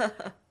lighting.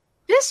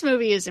 This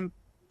movie is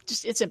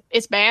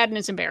it's bad and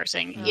it's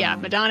embarrassing. Yeah,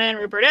 Madonna and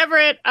Rupert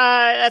Everett,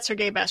 that's her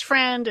gay best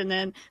friend. And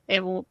then they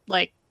will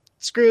like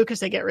screw because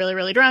they get really,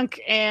 really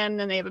drunk, and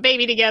then they have a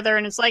baby together,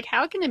 and it's like,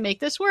 how can it make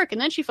this work? And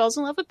then she falls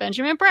in love with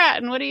Benjamin Bratt,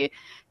 and what are you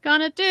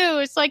gonna do?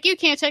 It's like, you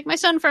can't take my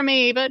son from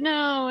me, but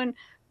no, and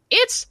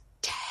it's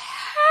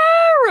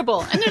terrible.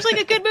 And there's like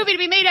a good movie to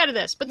be made out of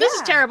this, but this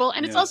is terrible,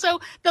 and it's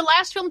also the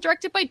last film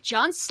directed by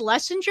John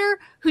Schlesinger,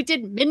 who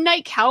did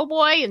Midnight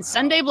Cowboy and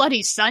Sunday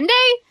Bloody Sunday.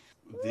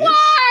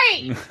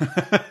 Why?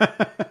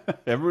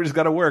 Everybody's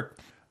got to work.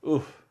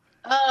 Oof.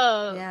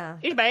 Oh, yeah.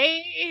 It's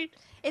bad.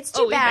 It's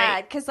too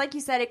bad because, like you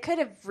said, it could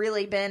have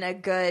really been a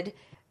good.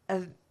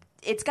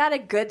 It's got a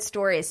good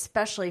story,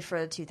 especially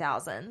for the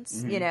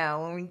 2000s. You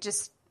know, when we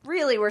just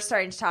really were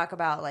starting to talk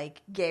about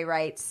like gay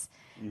rights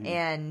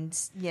and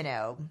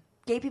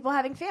gay people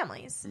having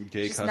families.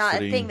 Gay just custody.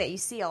 Not a thing that you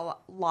see a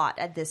lot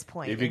at this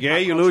point. If you're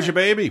gay, you lose your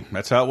baby.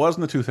 That's how it was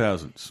in the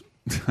 2000s.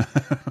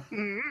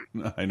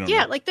 I don't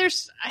know. Like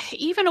there's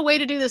even a way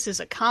to do this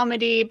as a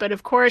comedy, but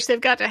of course they've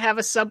got to have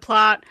a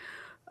subplot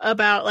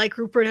about like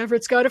Rupert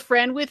Everett's got a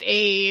friend with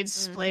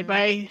AIDS, played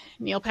by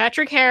Neil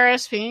Patrick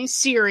Harris, being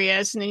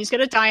serious, and then he's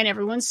gonna die and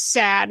everyone's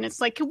sad, and it's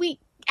like, can we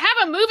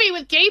have a movie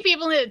with gay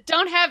people that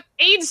don't have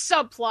AIDS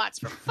subplots,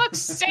 for fuck's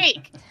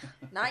sake?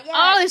 Not yet.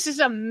 Oh, this is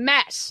a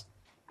mess.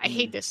 I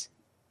hate this.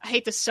 I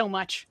hate this so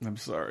much. I'm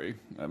sorry.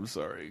 I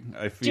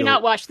feel. Do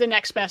not watch The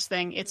Next Best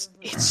Thing. It's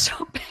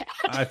so bad.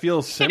 I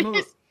feel similar. It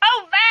is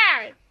so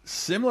bad.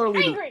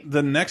 Similarly to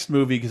the next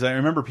movie, because I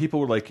remember people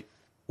were like,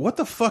 what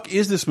the fuck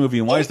is this movie,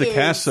 and why is the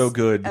cast so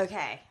good?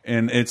 Okay.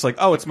 And it's like,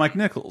 oh, it's Mike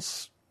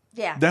Nichols.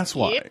 Yeah. That's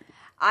why. Yep.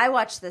 I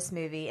watched this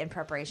movie in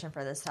preparation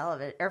for this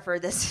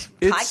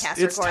podcast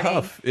it's recording.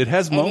 Tough. It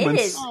has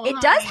moments. It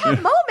does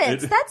have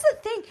moments. That's the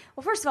thing.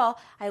 Well, first of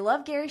all, I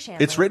love Gary Shandling.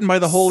 It's written by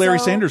the whole Larry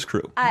Sanders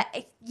crew.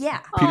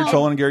 Yeah. Peter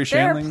Tolan and Gary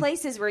Shandling. There are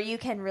places where you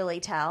can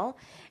really tell.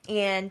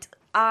 And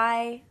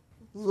I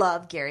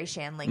love Gary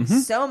Shandling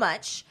so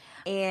much.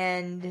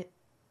 And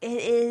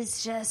it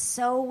is just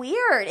so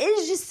weird. It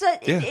is just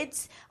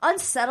it's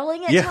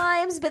unsettling at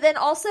times, but then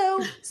also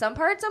some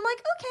parts I'm like,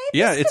 okay,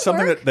 this it's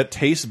something that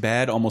tastes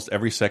bad almost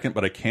every second,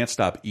 but I can't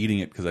stop eating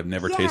it because I've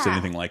never tasted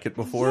anything like it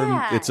before.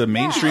 Yeah. It's a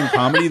mainstream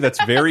comedy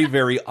that's very,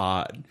 very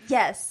odd.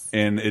 Yes.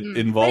 And it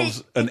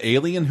involves an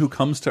alien who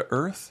comes to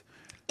Earth.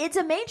 It's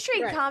a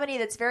mainstream comedy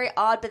that's very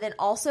odd, but then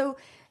also,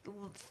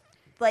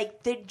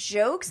 like, the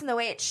jokes and the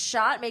way it's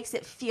shot makes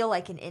it feel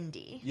like an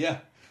indie. Yeah.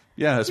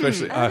 Yeah,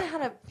 especially... I don't know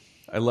how to...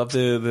 I love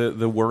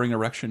the whirring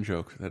erection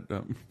joke. That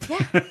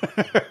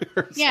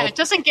Yeah, it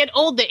doesn't get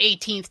old the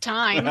 18th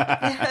time.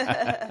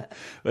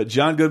 But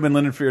John Goodman,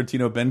 Leonard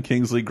Fiorentino, Ben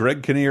Kingsley,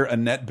 Greg Kinnear,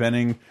 Annette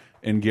Bening,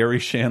 and Gary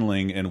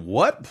Shandling. And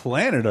what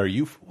planet are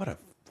you? What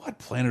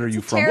planet are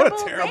you from? What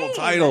a terrible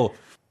title!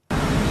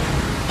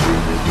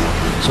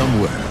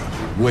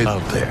 Somewhere, way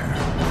out there,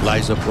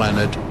 lies a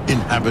planet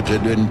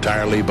inhabited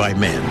entirely by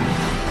men.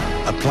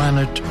 A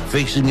planet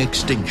facing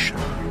extinction.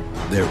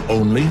 Their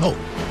only hope,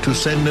 to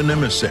send an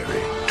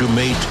emissary to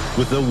mate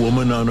with a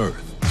woman on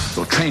Earth.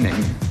 Your training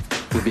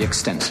will be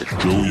extensive.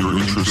 Show your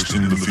interest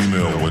in the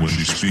female when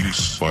she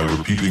speaks by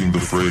repeating the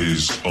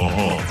phrase,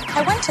 uh-huh.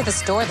 I went to the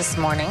store this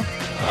morning.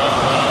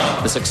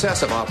 The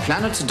success of our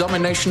planet's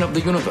domination of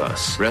the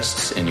universe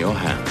rests in your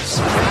hands.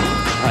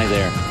 Hi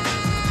there.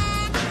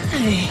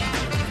 Hey.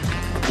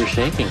 You're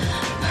shaking.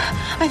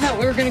 I thought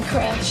we were going to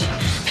crash.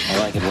 I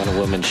like it when a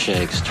woman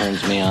shakes.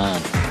 Turns me on.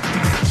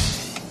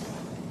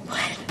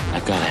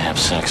 I've got to have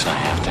sex. I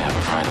have to have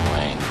it right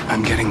away.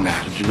 I'm getting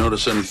mad. Did you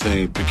notice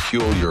anything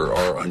peculiar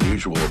or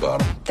unusual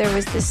about him? There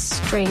was this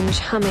strange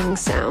humming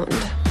sound.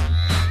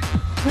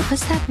 What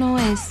was that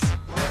noise?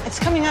 It's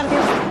coming out of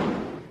your...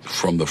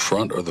 From the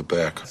front or the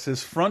back? It's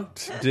his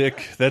front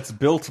dick that's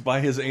built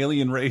by his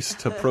alien race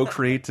to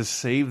procreate to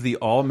save the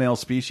all-male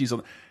species.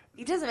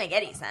 It doesn't make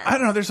any sense. I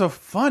don't know. There's a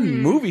fun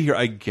movie here,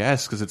 I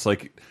guess, because it's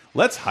like,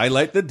 let's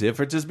highlight the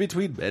differences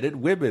between men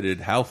and women and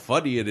how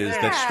funny it is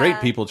that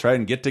straight people try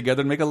and get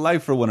together and make a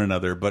life for one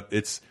another. But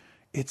it's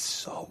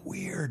so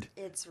weird.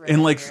 It's really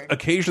and like weird.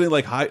 Occasionally,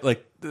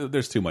 like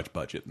there's too much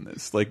budget in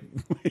this. Like,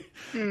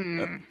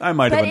 I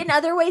might. But in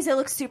other ways, it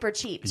looks super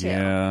cheap too.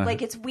 Yeah.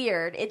 Like it's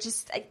weird. It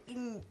just.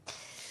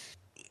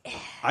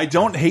 I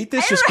don't hate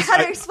this. I don't know how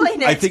to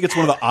explain it. I think it's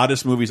one of the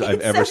oddest movies I've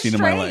ever seen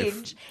in my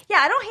life. Yeah,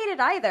 I don't hate it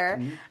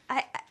either.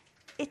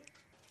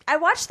 I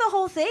watched the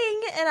whole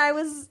thing and I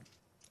was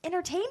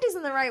entertained.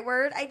 Isn't the right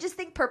word? I just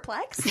think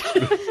perplexed.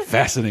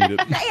 Fascinated.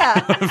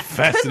 Yeah,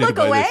 fascinated. Couldn't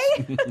look away.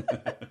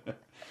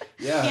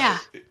 Yeah.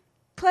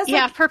 Plus,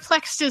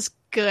 perplexed is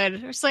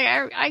good. It's like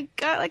I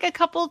got like a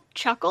couple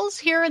chuckles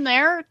here and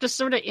there, just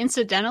sort of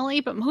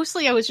incidentally, but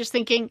mostly I was just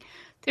thinking,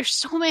 there's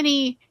so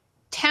many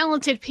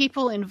talented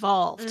people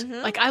involved.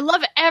 Like, I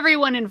love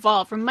everyone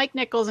involved, from Mike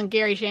Nichols and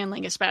Gary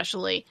Shandling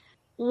especially.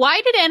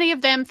 Why did any of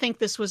them think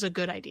this was a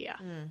good idea?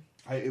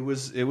 It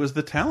was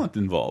the talent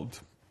involved.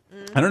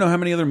 I don't know how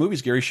many other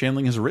movies Gary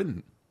Shandling has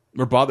written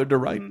or bothered to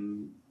write.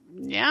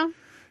 Yeah.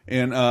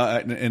 And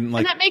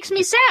that makes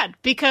me sad,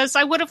 because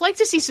I would have liked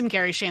to see some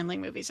Gary Shandling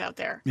movies out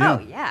there. Yeah. Oh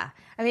yeah,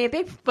 I mean, a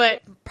big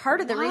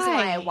part of the reason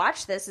why I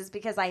watch this is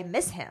because I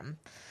miss him.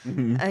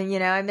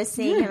 I miss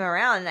seeing him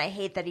around, and I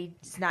hate that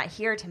he's not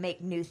here to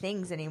make new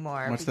things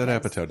anymore. Watch that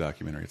Apatow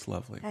documentary; it's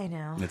lovely. I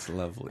know, it's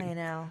lovely. I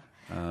know.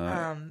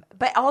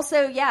 But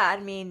also, yeah, I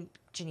mean,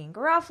 Janine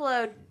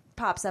Garofalo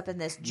pops up in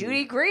this.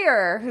 Judy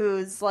Greer,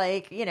 who's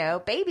like,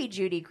 baby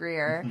Judy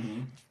Greer,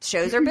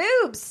 shows her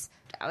boobs.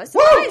 I was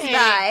surprised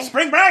by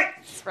Spring Break.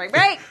 Spring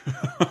Break.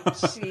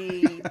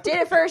 She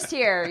did it first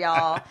here,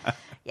 y'all.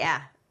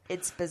 Yeah,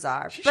 it's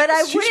bizarre. But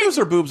she shows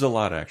her boobs a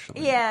lot,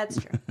 actually. Yeah, it's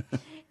true.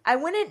 I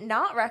wouldn't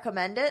not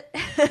recommend it.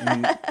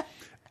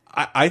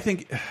 I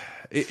think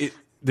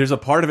there's a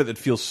part of it that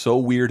feels so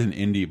weird and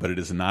indie, but it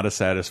is not a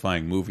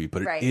satisfying movie.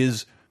 But it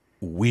is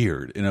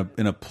weird in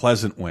a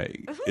pleasant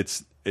way.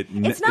 It's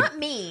not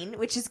mean,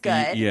 which is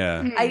good. Yeah,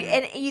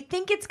 and you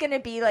think it's going to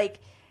be like,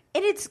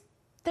 and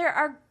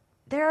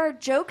there are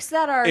jokes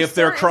that are if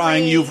they're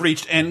crying, you've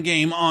reached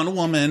endgame on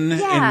woman,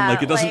 and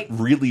like it doesn't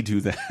really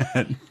do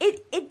that.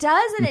 It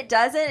does, and it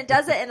doesn't. It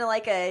does it in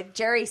like a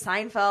Jerry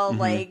Seinfeld,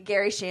 like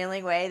Gary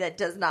Shandling way that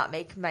does not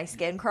make my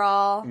skin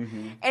crawl.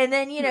 And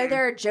then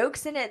there are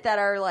jokes in it that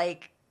are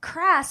like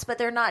crass, but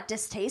they're not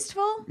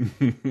distasteful.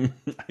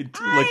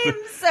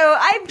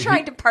 I'm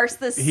trying to parse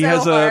this. He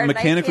has a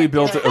mechanically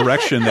built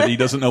erection that he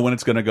doesn't know when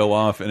it's going to go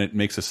off, and it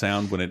makes a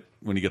sound when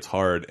he gets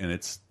hard, and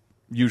it's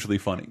usually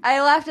funny. I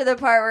laughed at the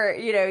part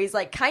where, he's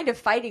like kind of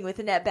fighting with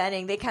Annette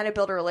Bening. They kind of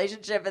build a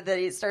relationship, and then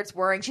he starts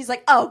worrying. She's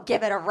like, oh,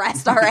 give it a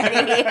rest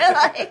already.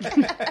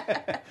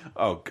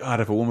 Oh, God,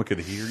 if a woman could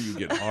hear you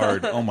get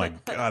hard, oh my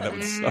God, that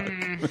would suck.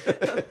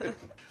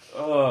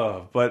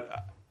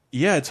 But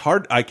yeah, it's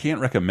hard. I can't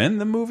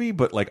recommend the movie,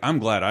 but like, I'm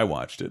glad I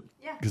watched it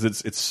because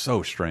it's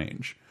so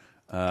strange.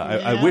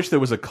 I wish there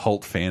was a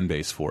cult fan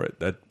base for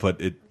it, but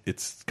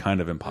it's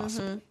kind of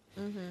impossible.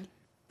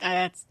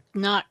 That's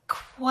not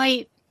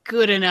quite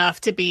good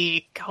enough to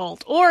be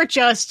cult, or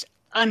just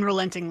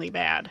unrelentingly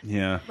bad.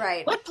 Yeah.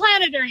 Right. What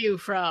planet are you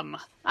from?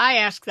 I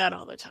ask that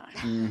all the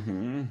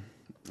time.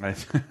 I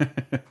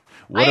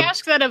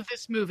ask that of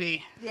this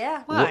movie.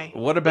 Yeah. Why?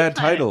 What a bad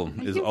title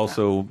is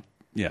also...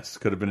 Yes,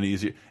 could have been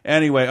easier.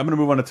 Anyway, I'm going to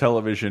move on to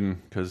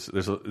television because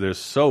there's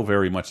so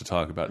very much to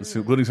talk about,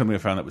 including something I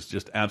found that was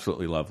just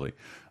absolutely lovely.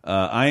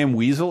 I Am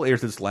Weasel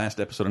aired its last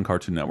episode on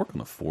Cartoon Network on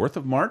the 4th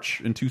of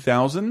March in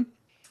 2000.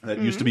 that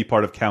used to be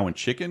part of Cow and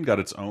Chicken, got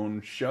its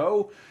own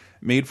show,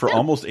 made for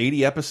almost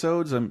 80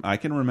 episodes. I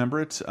can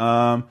remember it.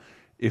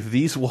 If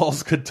These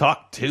Walls Could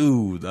Talk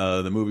Too,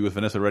 the movie with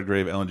Vanessa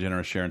Redgrave, Ellen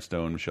DeGeneres, Sharon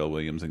Stone, Michelle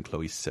Williams, and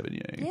Chloe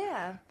Sevigny.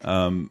 Yeah.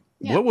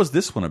 What was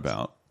this one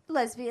about?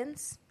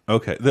 Lesbians.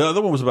 Okay, the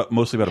other one was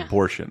mostly about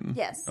abortion.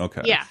 Yes.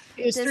 Okay. Yeah,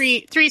 it was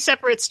three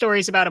separate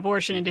stories about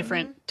abortion in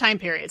different time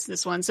periods.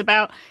 This one's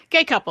about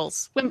gay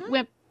couples,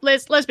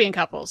 lesbian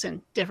couples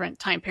in different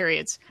time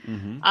periods.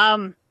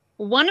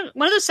 One of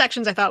those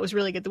sections I thought was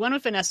really good. The one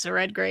with Vanessa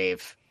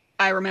Redgrave,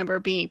 I remember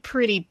being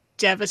pretty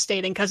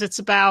devastating because it's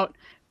about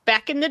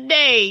back in the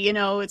day. You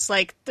know, it's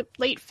like the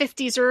late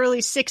 50s or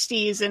early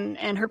 60s,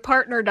 and her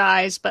partner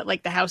dies, but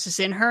like the house is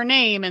in her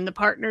name, and the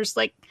partner's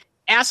like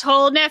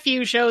asshole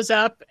nephew shows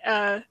up,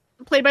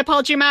 played by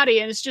Paul Giamatti,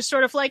 and it's just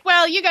sort of like,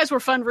 well, you guys were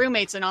fun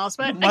roommates and all,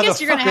 but I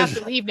guess you're going to have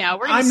to leave now.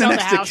 We're going to sell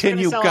the house. I'm the next of kin,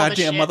 you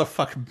goddamn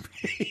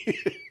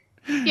motherfucker.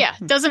 Yeah,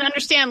 doesn't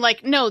understand,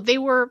 like, no, they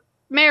were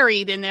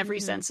married in every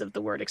sense of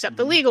the word, except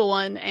the legal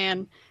one,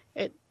 and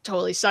it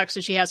totally sucks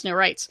that she has no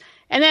rights.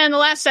 And then the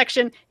last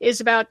section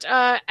is about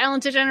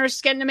Ellen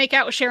DeGeneres getting to make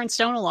out with Sharon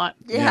Stone a lot.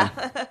 Yeah.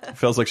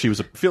 Feels like she was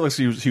a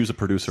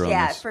producer on this.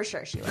 Yeah, for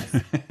sure she was.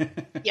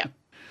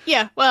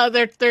 Yeah, well,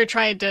 they're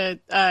trying to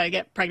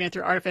get pregnant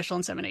through artificial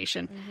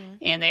insemination,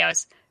 and they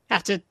always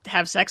have to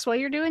have sex while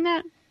you're doing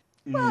that.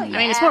 Well, I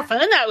mean, it's more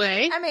fun that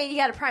way. I mean, you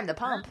got to prime the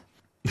pump.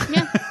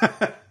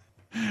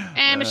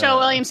 And Michelle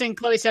Williams and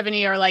Chloe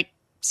Sevigny are like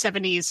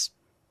 70s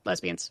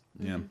lesbians.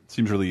 Yeah,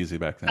 seems really easy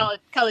back then.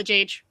 College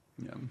age.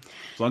 Yeah,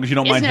 as long as you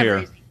don't mind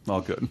hair,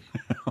 all good.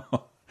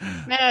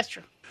 That's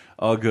true.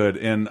 All good.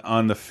 And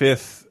on the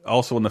 5th,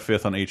 also on the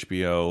 5th on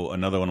HBO,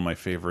 another one of my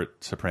favorite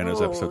Sopranos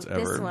episodes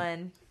ever. This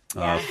one.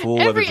 Full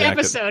leather jacket. Every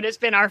episode has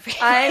been our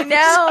favorite. I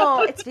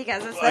know. It's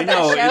because it's the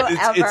best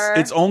show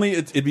ever.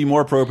 It'd be more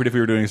appropriate if we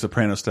were doing a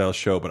Sopranos style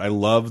show, but I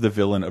love the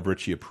villain of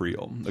Richie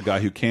Aprile, a guy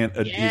who can't,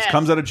 he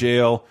comes out of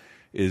jail,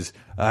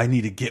 I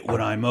need to get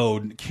what I'm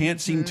owed, can't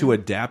seem to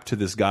adapt to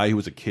this guy who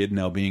was a kid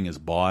now being his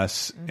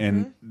boss.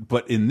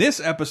 But in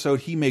this episode,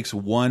 he makes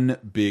one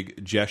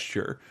big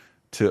gesture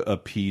to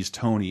appease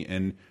Tony,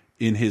 and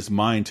in his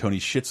mind, Tony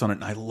shits on it,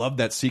 and I love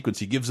that sequence.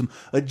 He gives him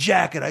a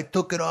jacket. I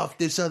took it off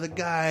this other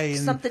guy. And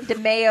something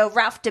DeMeo,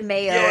 Ralph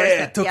DeMeo.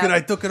 Yeah, I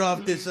took it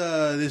off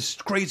this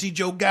crazy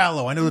Joe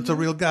Gallo. I know it's a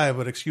real guy,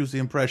 but excuse the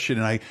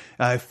impression. And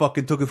I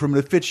fucking took it from him.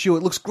 It fits you.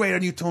 It looks great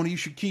on you, Tony. You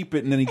should keep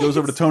it. And then he goes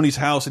over to Tony's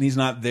house, and he's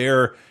not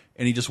there,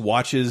 and he just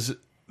watches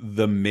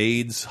the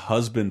maid's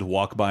husband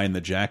walk by in the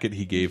jacket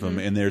he gave him,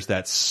 and there's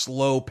that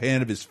slow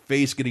pan of his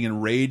face getting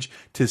enraged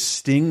to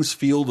Sting's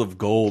Field of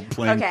Gold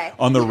playing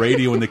on the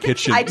radio in the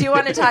kitchen. I do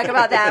want to talk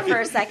about that for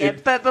a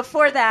second, but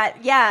before that,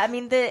 I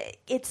mean,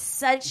 it's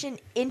such an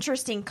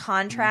interesting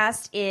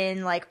contrast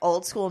in like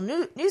old school,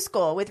 new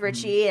school with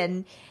Richie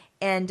and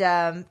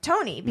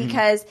Tony,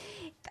 because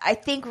I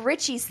think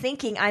Richie's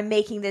thinking, I'm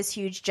making this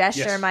huge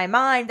gesture in my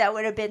mind that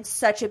would have been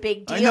such a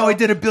big deal. I know I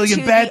did a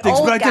billion bad things,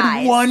 but I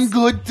did one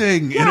good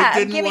thing. Yeah, and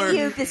I'm giving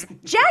you this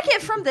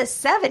jacket from the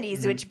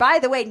 70s, which, by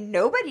the way,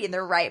 nobody in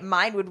their right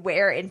mind would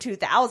wear in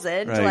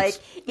 2000. Right. Like,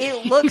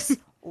 it looks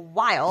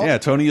wild. Yeah,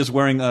 Tony is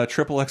wearing a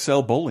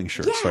XXL bowling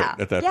shirts right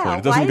at that point.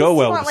 It doesn't Why go does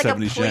well he with want,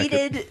 the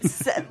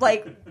 70s jacket.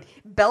 Like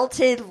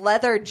belted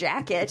leather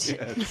jacket,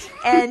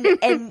 and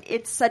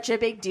it's such a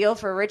big deal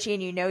for Richie,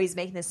 and you know he's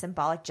making this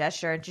symbolic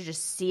gesture, and to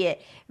just see it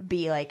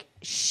be like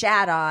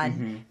shat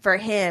on for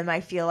him,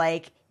 I feel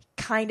like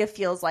kind of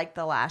feels like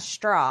the last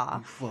straw.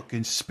 You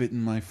fucking spit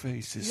in my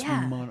face.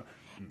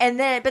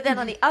 But then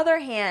on the other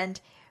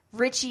hand,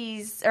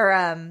 Richie's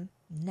the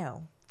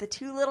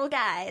two little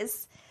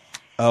guys.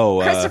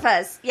 Oh,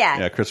 Christopher's,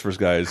 Christopher's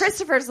guys.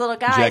 Christopher's little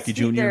guys. Jackie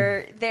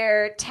Jr.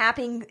 They're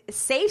tapping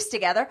safes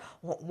together.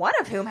 One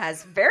of whom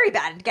has very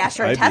bad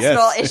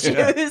gastrointestinal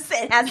issues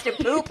and has to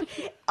poop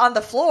on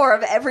the floor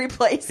of every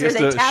place where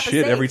they tap a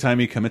safe. Every time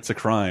he commits a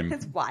crime.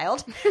 It's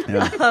wild.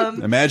 Yeah.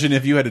 Imagine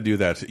if you had to do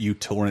that. You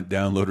torrent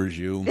downloaders,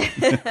 you.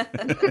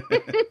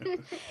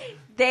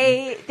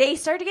 They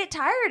start to get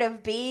tired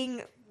of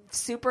being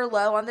super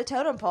low on the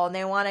totem pole, and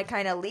they want to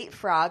kind of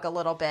leapfrog a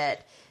little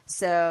bit.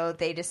 So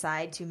they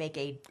decide to make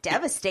a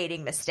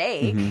devastating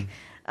mistake.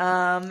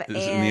 And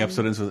the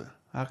episode ends with,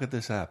 how could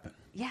this happen?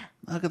 Yeah.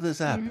 How could this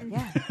happen?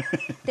 Yeah.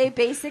 They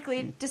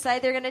basically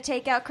decide they're going to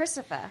take out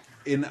Christopher.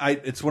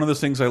 It's one of those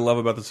things I love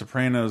about The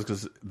Sopranos,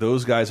 because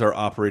those guys are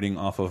operating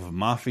off of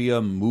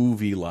mafia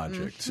movie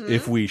logic.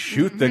 If we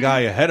shoot the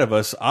guy ahead of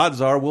us, odds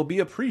are we'll be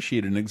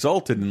appreciated and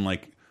exalted. And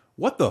like,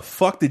 what the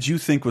fuck did you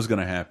think was going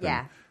to happen?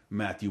 Yeah.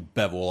 Matthew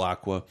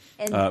Bevilacqua.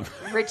 And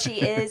Richie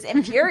is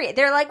infuriated.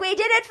 They're like, "We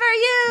did it for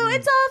you.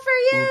 It's all for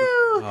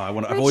you."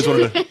 I've always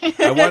wanted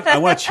to. I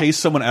want to chase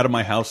someone out of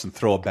my house and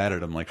throw a bat at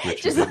them like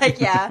Richie. Just like,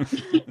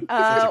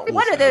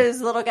 one of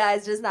those little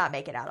guys does not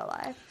make it out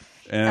alive.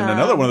 And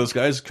another one of those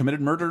guys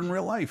committed murder in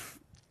real life.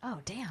 Oh,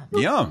 damn.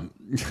 Yeah,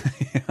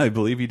 I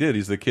believe he did.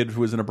 He's the kid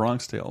who was in A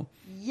Bronx Tale.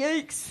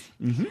 Yikes.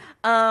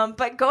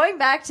 But going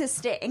back to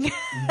Sting,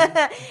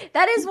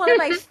 that is one of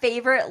my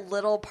favorite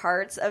little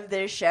parts of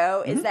this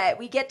show, is that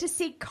we get to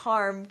see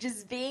Carm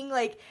just being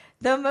like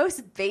the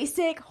most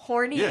basic,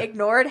 horny,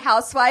 ignored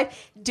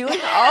housewife doing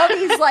all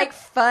these like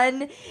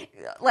fun,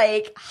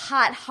 like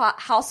hot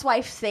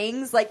housewife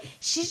things. Like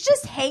she's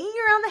just hanging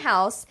around the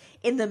house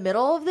in the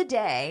middle of the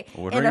day.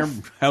 Ordering her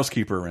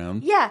housekeeper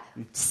around. Yeah.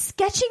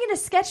 Sketching in a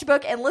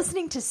sketchbook and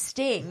listening to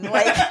Sting.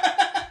 Like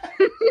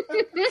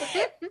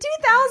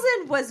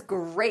 2000 was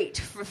great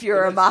if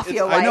you're a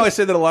mafia wife. I know I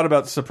say that a lot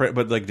about Sopranos,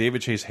 but like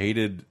David Chase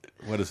hated,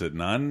 what is it,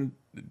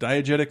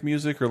 non-diegetic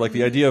music? Or like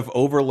the idea of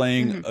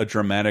overlaying a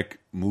dramatic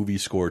movie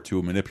score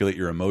to manipulate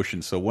your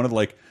emotions. So one of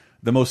like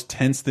the most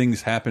tense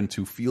things happened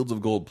to Fields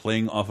of Gold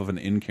playing off of an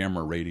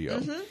in-camera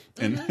radio.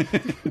 And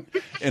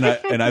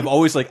and I've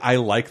always like, I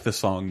like the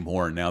song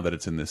more now that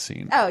it's in this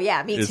scene. Oh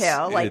yeah, me too.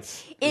 Like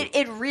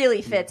it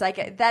really fits.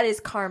 Like that is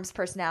Carm's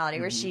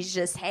personality, where she's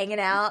just hanging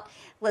out,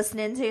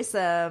 listening to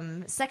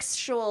some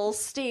sexual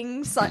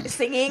singing,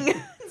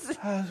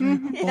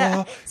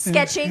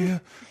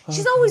 sketching.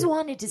 She's always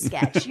wanted to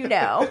sketch,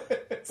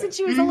 since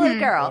she was a little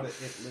girl.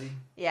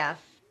 Yeah.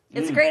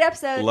 It's a great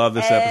episode. Love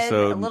this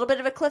episode. A little bit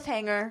of a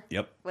cliffhanger.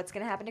 Yep. What's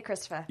going to happen to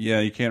Christopher? Yeah,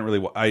 you can't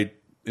really.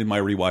 In my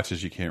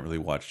rewatches, you can't really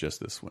watch just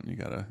this one. You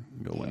gotta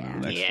go into the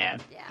next one. Yeah,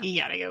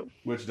 you gotta go.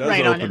 Which does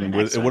open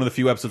with one of the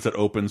few episodes that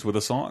opens with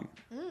a song.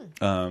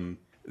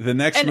 The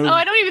next movie.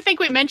 I don't even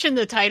think we mentioned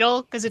the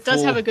title because it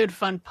does have a good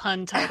fun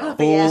pun title.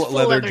 Full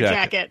leather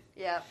jacket.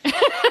 Yeah.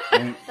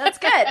 That's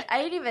good.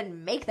 I didn't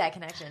even make that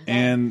connection.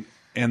 And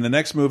the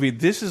next movie,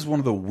 this is one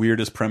of the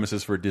weirdest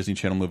premises for a Disney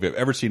Channel movie I've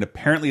ever seen.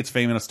 Apparently, it's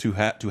famous to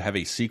have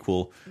a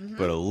sequel,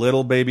 but a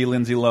little baby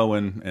Lindsay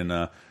Lohan and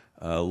a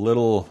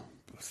little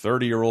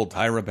 30-year-old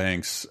Tyra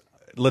Banks.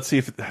 Let's see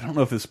if I don't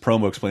know if this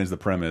promo explains the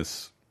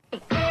premise.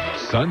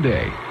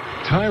 Sunday,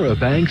 Tyra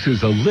Banks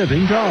is a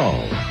living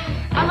doll.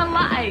 I'm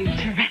alive.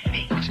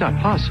 Terrific. It's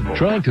not possible.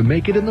 Trying to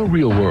make it in the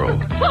real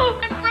world. Oh,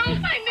 I broke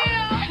my nail.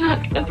 You're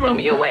not going to throw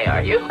me away,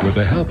 are you? With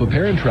the help of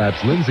Parent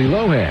Trap's Lindsay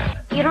Lohan.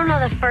 You don't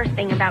know the first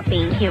thing about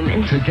being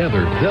human.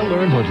 Together, they'll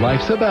learn what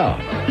life's about.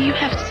 You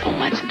have so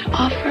much to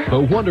offer. The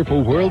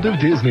wonderful world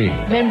of Disney.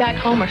 Men back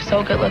home are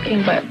so good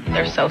looking, but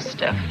they're so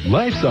stiff.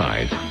 Life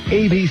Size.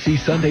 ABC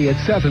Sunday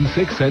at 7,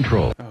 6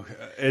 Central.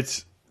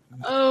 It's...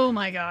 Oh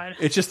my God.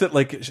 It's just that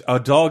like a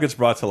doll gets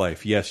brought to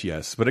life.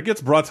 Yes. But it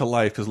gets brought to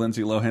life because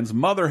Lindsay Lohan's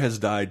mother has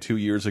died 2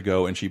 years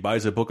ago and she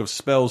buys a book of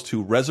spells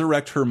to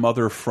resurrect her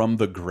mother from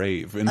the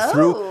grave. And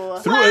through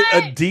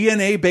a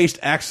DNA-based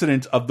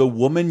accident of the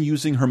woman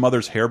using her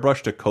mother's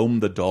hairbrush to comb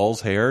the doll's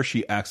hair,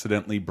 she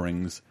accidentally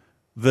brings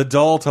the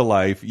doll to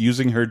life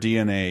using her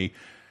DNA.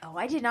 Oh,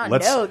 I did not know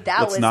that was the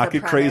premise. Let's not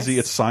get crazy.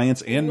 It's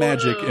science and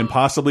magic and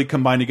possibly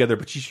combined together.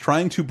 But she's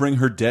trying to bring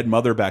her dead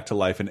mother back to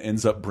life and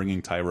ends up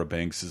bringing Tyra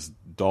Banks'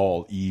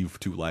 doll Eve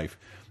to life.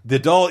 The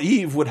doll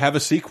Eve would have a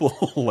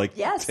sequel like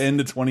 10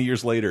 to 20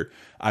 years later.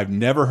 I've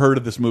never heard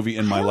of this movie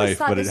in my life,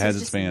 but it has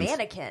its fans.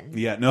 Mannequin.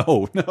 Yeah,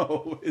 no.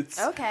 It's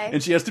okay.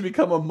 And she has to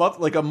become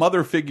a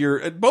mother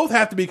figure. Both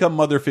have to become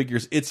mother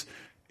figures. It's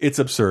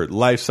absurd.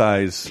 Life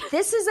size.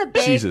 This is a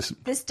big. Jesus.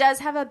 This does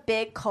have a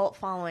big cult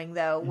following,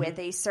 though, with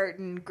a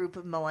certain group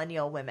of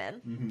millennial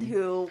women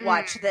who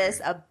watch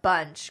this a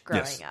bunch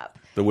growing up.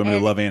 The women who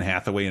love Anne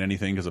Hathaway and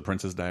anything because of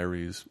Princess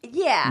Diaries.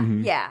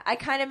 Yeah. I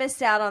kind of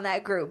missed out on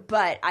that group,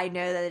 but I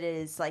know that it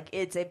is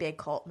it's a big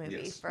cult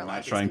movie for a lot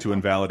of trying to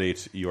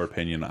invalidate your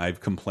opinion.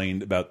 I've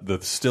complained about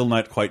the Still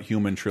Not Quite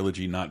Human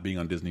trilogy not being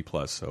on Disney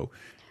Plus, so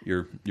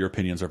your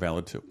opinions are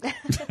valid too.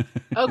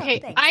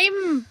 Okay,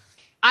 I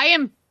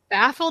am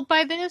baffled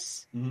by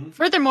this.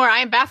 Furthermore, I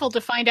am baffled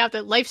to find out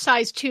that Life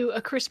Size 2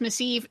 A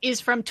Christmas Eve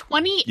is from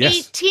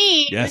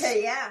 2018. Yes.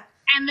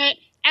 And that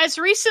as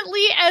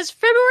recently as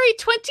February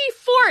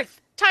 24th,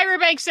 Tyra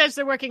Banks says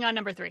they're working on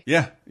number 3.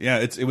 Yeah,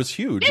 it was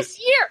huge. This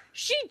year,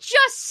 she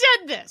just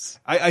said this.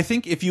 I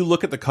think if you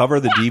look at the cover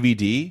of the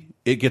DVD,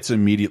 it gets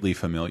immediately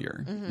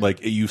familiar.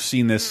 Like you've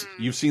seen this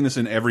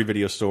in every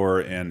video store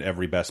and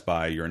every Best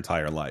Buy your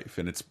entire life,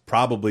 and it's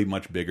probably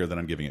much bigger than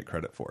I'm giving it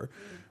credit for.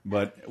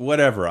 But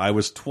whatever, I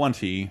was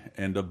 20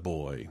 and a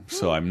boy,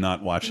 so I'm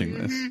not watching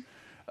this.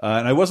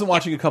 And I wasn't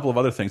watching a couple of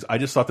other things. I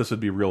just thought this would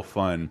be real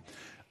fun.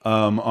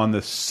 On the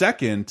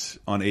 2nd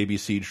on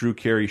ABC, Drew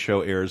Carey show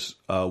airs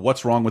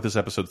What's Wrong with This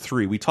Episode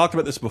 3. We talked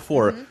about this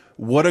before.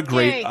 What a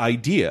great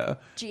idea.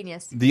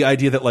 Genius. The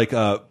idea that like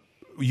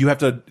you have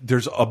to,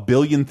 there's a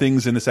billion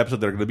things in this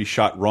episode that are going to be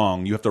shot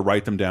wrong. You have to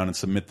write them down and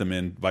submit them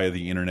in via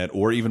the internet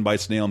or even by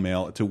snail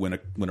mail to win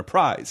a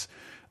prize.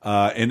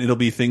 And it'll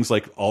be things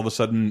like all of a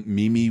sudden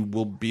Mimi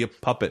will be a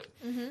puppet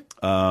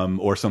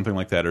or something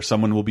like that, or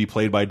someone will be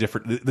played by a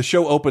different. The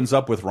show opens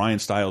up with Ryan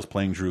Stiles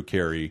playing Drew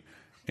Carey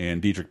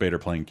and Diedrich Bader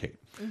playing Kate.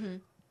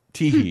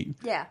 Teehee.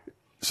 Yeah.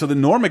 So the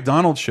Norm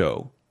Macdonald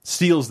show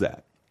steals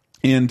that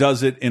and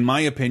does it, in my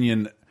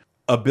opinion,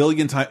 a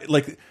billion times.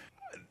 Like,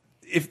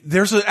 if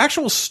there's an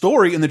actual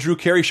story in the Drew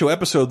Carey show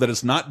episode that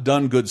is not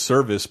done good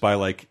service by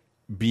like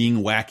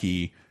being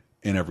wacky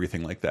and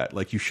everything like that.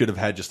 Like you should have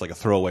had just like a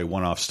throwaway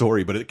one-off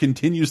story, but it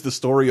continues the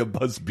story of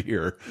Buzz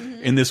Beer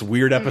in this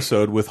weird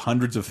episode with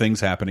hundreds of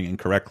things happening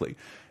incorrectly.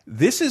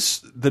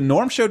 The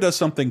Norm show does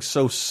something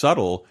so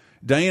subtle.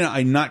 Diana,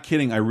 I'm not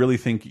kidding. I really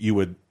think you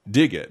would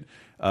dig it.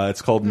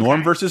 It's called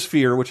Norm versus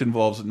Fear, which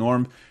involves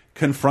Norm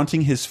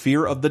confronting his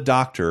fear of the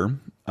doctor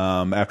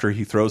after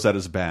he throws at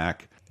his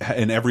back.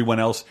 And everyone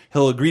else,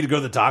 he'll agree to go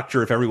to the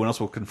doctor if everyone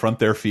else will confront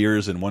their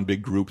fears in one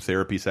big group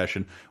therapy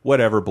session.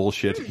 Whatever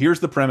bullshit.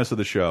 Here's the premise of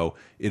the show.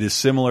 It is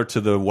similar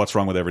to the What's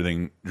Wrong with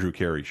Everything Drew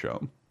Carey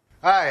show.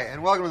 Hi,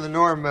 and welcome to the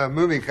Norm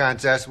Movie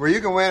Contest, where you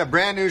can win a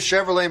brand new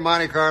Chevrolet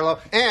Monte Carlo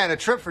and a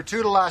trip for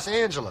two to Los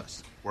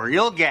Angeles. Where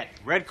you'll get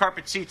red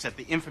carpet seats at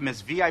the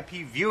infamous VIP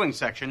viewing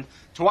section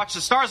to watch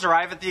the stars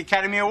arrive at the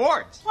Academy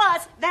Awards.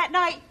 Plus, that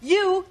night,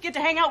 you get to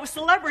hang out with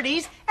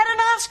celebrities at an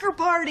Oscar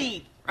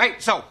party.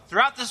 Right, so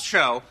throughout this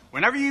show,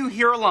 whenever you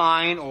hear a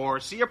line or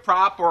see a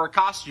prop or a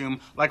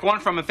costume, like one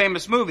from a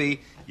famous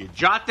movie, you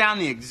jot down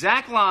the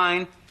exact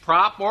line,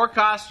 prop, or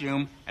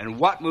costume, and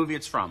what movie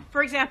it's from.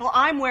 For example,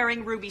 I'm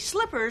wearing ruby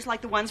slippers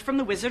like the ones from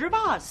The Wizard of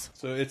Oz.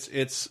 So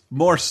it's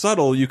more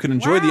subtle. You can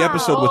enjoy the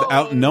episode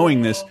without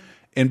knowing this.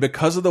 And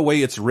because of the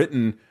way it's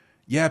written,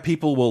 yeah,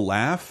 people will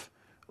laugh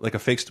like a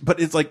fake,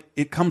 but it's like,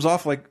 it comes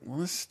off like, well,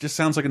 this just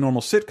sounds like a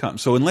normal sitcom.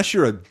 So unless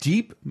you're a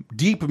deep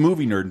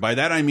movie nerd, by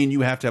that I mean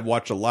you have to have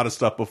watched a lot of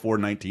stuff before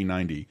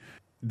 1990.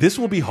 This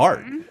will be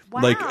hard.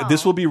 Wow. Like,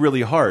 this will be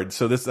really hard.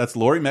 So that's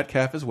Laurie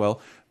Metcalf as well.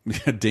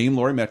 Dame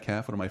Laurie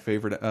Metcalf, one of my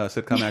favorite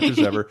sitcom actors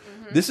ever.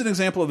 This is an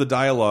example of the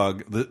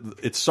dialogue.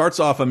 It starts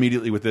off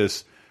immediately with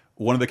this,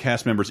 one of the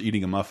cast members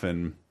eating a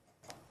muffin.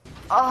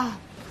 Oh.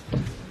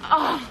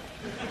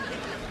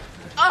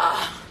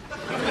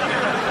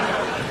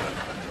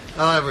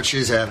 I'll have what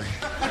she's having.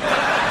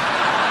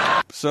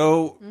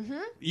 So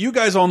you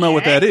guys all know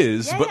what that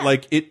is, but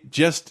like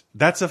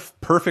that's a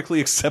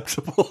perfectly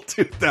acceptable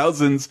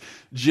 2000s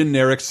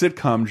generic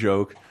sitcom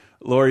joke.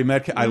 Laurie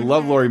Metcalf. I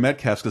love Laurie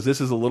Metcalf because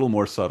this is a little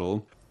more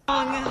subtle.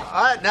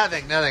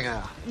 Nothing.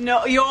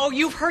 No,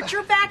 you've hurt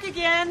your back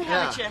again,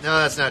 haven't you? No,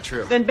 that's not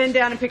true. Then bend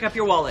down and pick up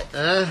your wallet.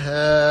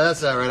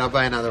 That's all right. I'll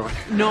buy another one.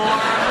 Norm,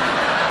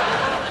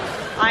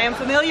 I am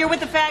familiar with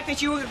the fact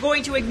that you are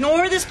going to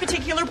ignore this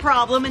particular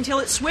problem until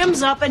it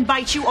swims up and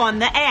bites you on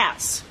the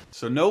ass.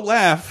 So no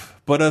laugh,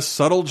 but a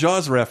subtle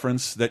Jaws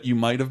reference that you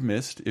might have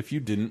missed if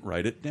you didn't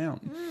write it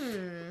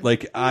down.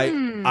 Like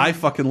I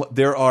fucking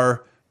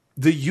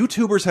the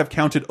YouTubers have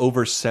counted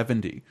over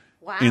 70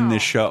 in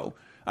this show.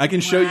 I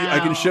can show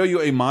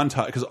you a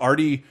montage because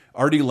Artie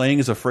Lang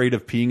is afraid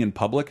of peeing in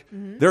public.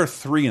 There are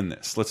 3 in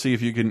this. Let's see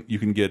if you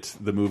can get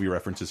the movie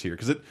references here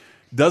because it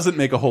doesn't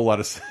make a whole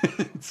lot of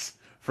sense.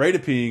 Afraid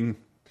of peeing.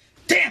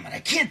 Damn it, I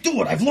can't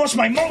do it. I've lost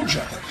my mojo.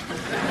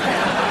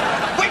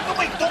 Wait,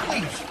 don't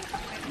leave.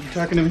 You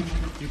talking to me?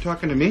 You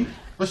talking to me?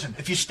 Listen,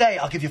 if you stay,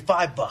 I'll give you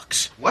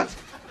 $5. What?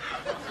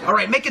 All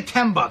right, make it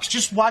 $10.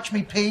 Just watch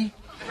me pee.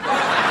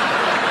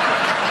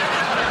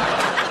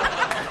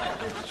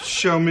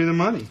 Show me the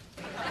money.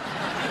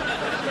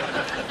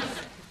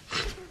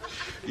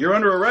 You're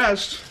under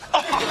arrest.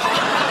 Come on,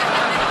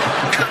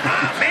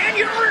 man,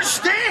 you don't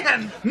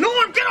understand.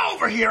 Norm, get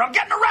over here. I'm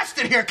getting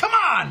arrested here. Come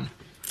on.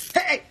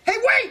 Hey,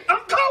 wait,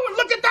 I'm going.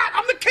 Look at that.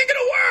 I'm the king of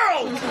the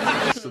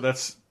world. So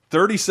that's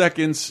 30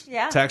 seconds.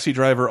 Yeah. Taxi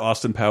Driver,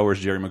 Austin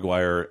Powers, Jerry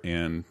Maguire,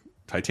 and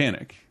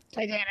Titanic.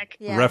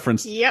 Yeah.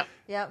 Reference. Yep.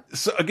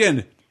 So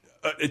again,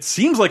 it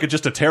seems like it's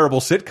just a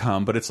terrible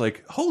sitcom, but it's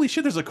like, holy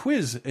shit, there's a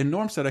quiz, and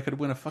Norm said I could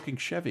win a fucking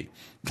Chevy.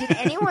 Did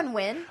anyone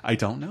win? I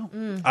don't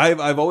know.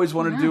 I've always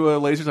wanted to do a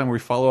laser time where we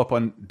follow up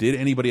on, did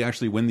anybody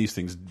actually win these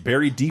things?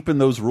 Buried deep in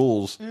those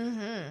rules,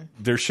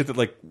 there's shit that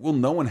like, well,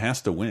 no one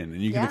has to win,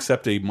 and you can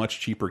accept a much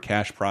cheaper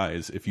cash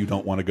prize if you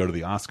don't want to go to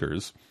the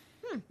Oscars,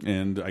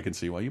 and I can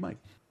see why you might.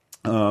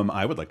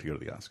 I would like to go to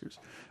the Oscars,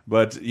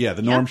 but yeah,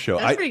 the Norm show.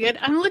 That's pretty good.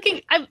 I'm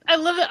looking. I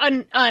love it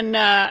on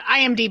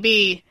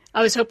IMDb.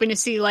 I was hoping to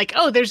see like,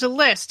 oh, there's a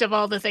list of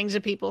all the things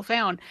that people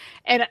found,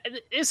 and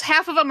is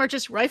half of them are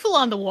just rifle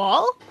on the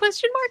wall? ?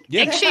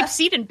 Egg-shaped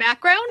seat and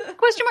background ?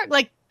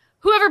 Like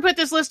whoever put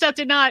this list up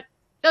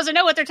doesn't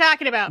know what they're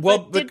talking about.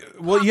 Well,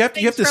 you have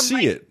to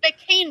see it. The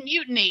Kane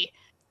Mutiny.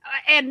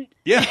 And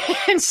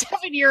and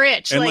 7-Year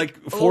Itch, and like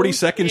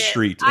 42nd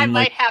Street. I and might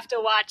like, have to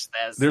watch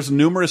this. There's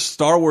numerous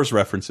Star Wars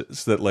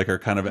references that like are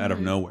kind of out of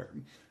nowhere.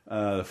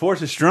 The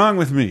Force is strong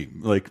with me,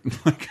 like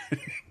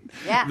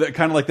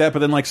kind of like that. But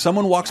then like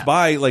someone walks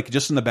by, like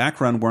just in the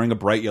background, wearing a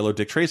bright yellow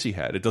Dick Tracy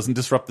hat. It doesn't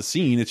disrupt the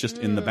scene. It's just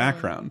in the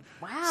background.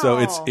 Wow. So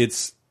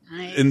it's.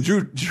 Nice. And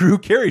Drew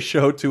Carey's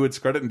show, to its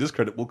credit and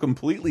discredit, will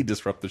completely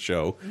disrupt the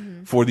show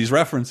for these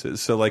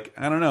references. So, like,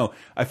 I don't know.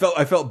 I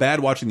felt bad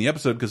watching the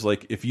episode because,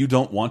 like, if you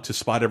don't want to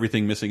spot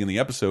everything missing in the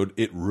episode,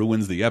 it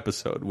ruins the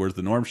episode. Whereas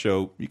the Norm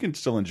show, you can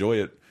still enjoy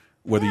it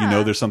whether you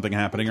know there's something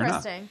happening or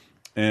not.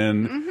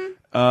 And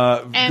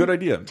good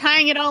idea.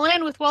 Tying it all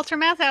in with Walter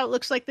Matthau, it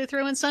looks like they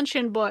threw in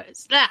Sunshine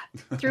Boys.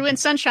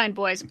 Sunshine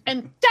Boys.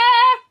 And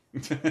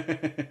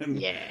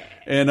yeah.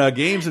 And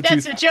games of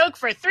That's a joke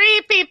for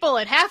 3 people,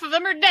 and half of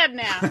them are dead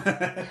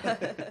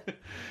now.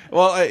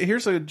 Well,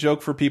 here's a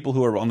joke for people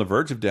who are on the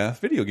verge of death.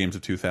 Video games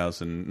of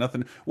 2000.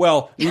 Nothing.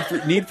 Well,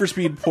 Need for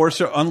Speed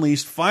Porsche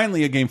Unleashed.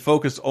 Finally, a game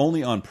focused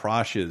only on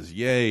Prosches.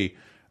 Yay.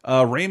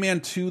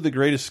 Rayman 2: The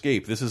Great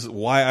Escape. This is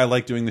why I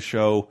like doing the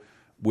show.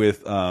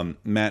 with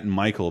Matt and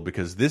Michael,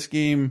 because this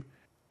game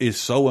is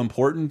so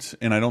important,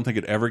 and I don't think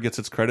it ever gets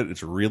its credit.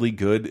 It's really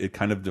good. It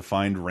kind of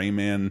defined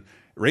Rayman.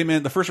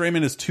 The first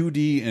Rayman is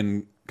 2D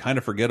and kind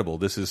of forgettable.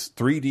 This is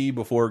 3D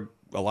before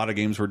a lot of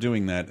games were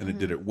doing that, and it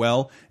did it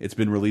well. It's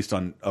been released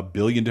on a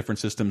billion different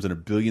systems in a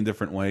billion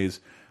different ways.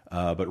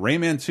 But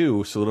Rayman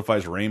 2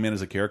 solidifies Rayman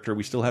as a character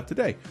we still have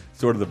today.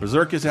 Sword of the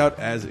Berserk is out,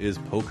 as is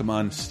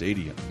Pokemon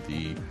Stadium,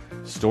 the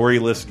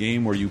storyless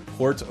game where you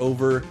port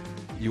over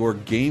your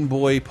Game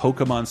Boy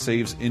Pokemon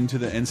saves into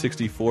the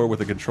N64 with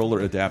a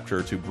controller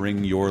adapter to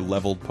bring your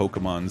leveled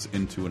Pokemons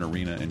into an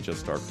arena and just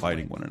start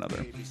fighting one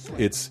another.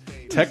 It's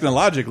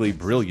technologically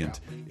brilliant.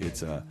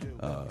 It's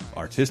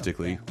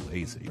artistically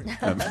lazy.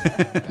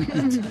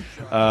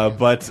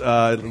 But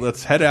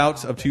let's head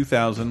out of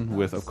 2000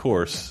 with, of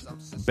course,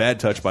 Bad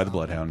Touch by the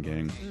Bloodhound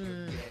Gang.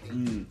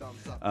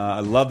 I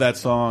love that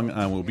song.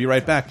 We'll be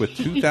right back with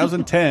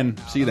 2010.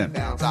 See you then.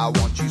 I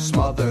want you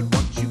smothered,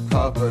 want you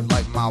covered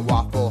like my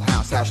Waffle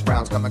House. Hash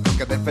browns coming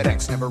quicker than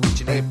FedEx, never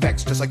reaching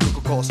apex. Just like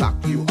Coca-Cola stock,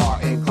 you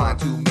are inclined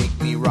to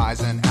make me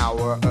rise an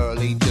hour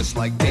early, just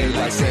like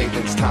daylight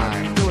savings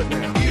time. Do it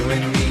now. You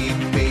and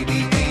me,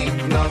 baby,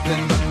 ain't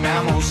nothing but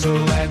mammals, so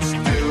let's do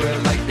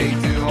it like they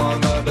do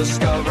on the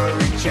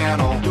Discovery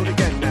Channel. Do it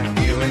again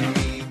now. You and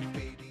me.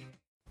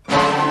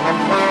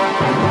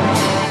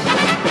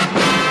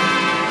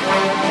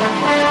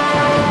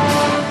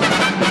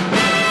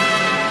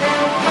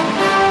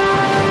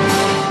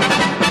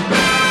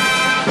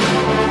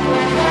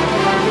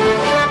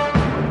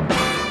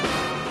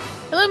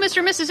 Mr.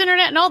 and Mrs.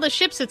 Internet and all the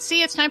ships at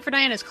sea. It's time for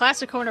Diana's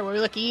Classic Corner, where we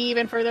look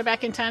even further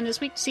back in time this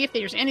week to see if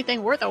there's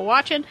anything worth a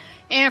watching.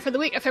 And for the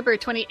week of February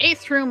 28th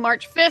through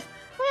March 5th,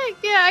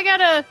 I got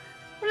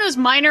one of those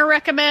minor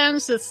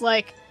recommends that's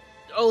like,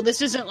 oh,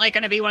 this isn't like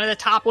going to be one of the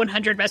top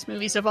 100 best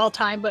movies of all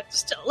time, but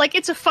still, like,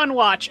 it's a fun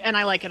watch, and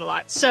I like it a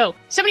lot. So,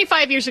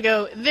 75 years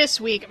ago this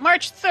week,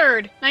 March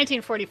 3rd,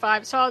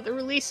 1945, saw the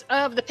release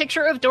of The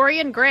Picture of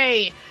Dorian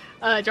Gray,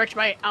 directed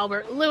by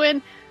Albert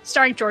Lewin,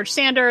 starring George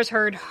Sanders,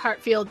 Herb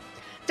Hartfield,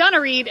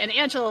 Donna Reed, and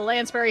Angela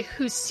Lansbury,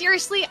 who's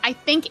seriously, I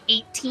think,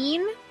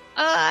 18.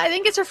 I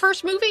think it's her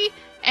first movie.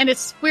 And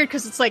it's weird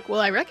because it's like, well,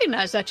 I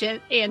recognize that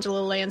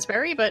Angela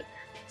Lansbury, but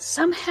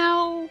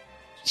somehow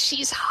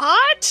she's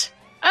hot?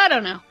 I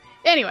don't know.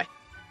 Anyway,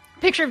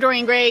 Picture of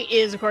Dorian Gray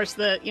is, of course,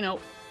 the,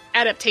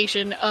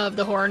 adaptation of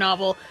the horror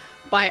novel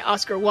by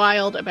Oscar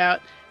Wilde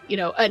about,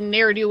 a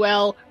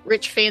ne'er-do-well,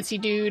 rich, fancy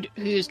dude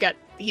he's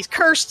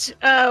cursed.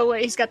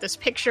 He's got this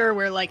picture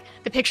where, like,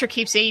 the picture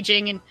keeps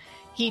aging and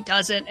he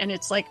doesn't, and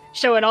it's like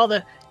showing all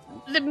the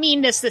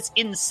meanness that's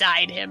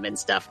inside him and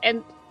stuff.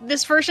 And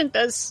this version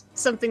does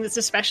something that's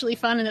especially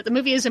fun, in that the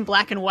movie is in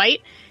black and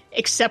white,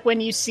 except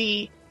when you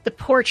see the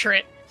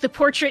portrait. The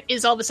portrait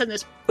is all of a sudden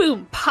this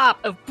boom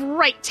pop of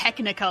bright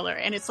Technicolor,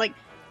 and it's like,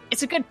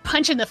 it's a good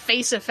punch in the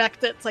face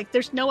effect that's like,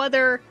 there's no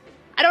other.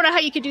 I don't know how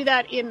you could do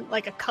that in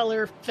like a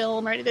color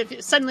film, or if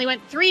it suddenly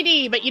went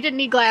 3D, but you didn't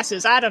need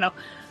glasses. I don't know.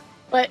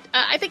 But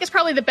I think it's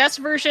probably the best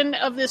version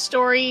of this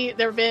story.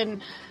 There have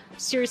been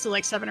seriously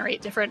like 7 or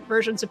 8 different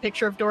versions of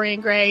Picture of Dorian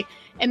Gray,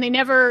 and they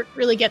never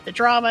really get the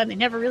drama, and they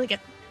never really get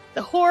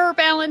the horror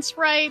balance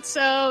right.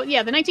 So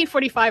yeah, the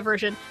 1945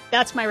 version,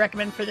 that's my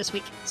recommend for this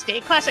week.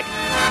 Stay classic.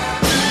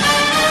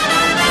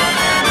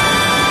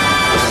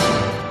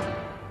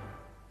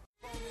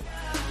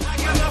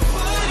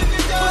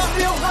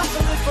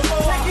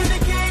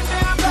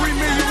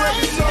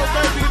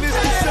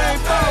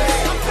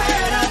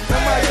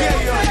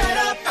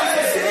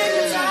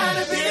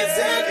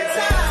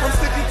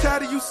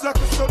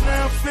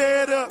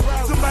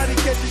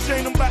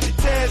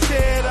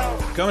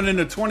 Coming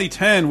into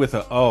 2010 with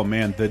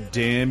the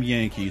damn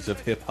Yankees of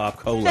hip-hop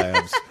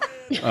collabs.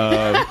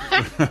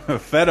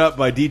 Fed Up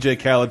by DJ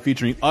Khaled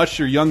featuring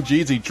Usher, Young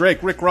Jeezy,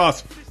 Drake, Rick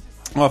Ross,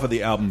 off of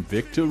the album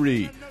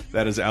Victory.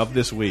 That is out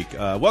this week.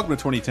 Welcome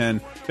to 2010,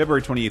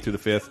 February 28th through the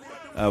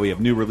 5th. We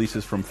have new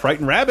releases from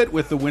Frightened Rabbit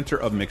with The Winter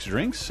of Mixed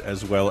Drinks,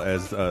 as well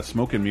as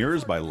Smoke and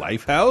Mirrors by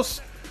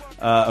Lifehouse,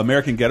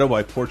 American Ghetto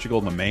by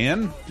Portugal the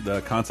Man,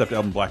 the concept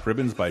album Black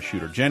Ribbons by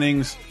Shooter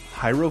Jennings,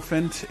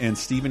 Hierophant and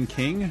Stephen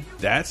King.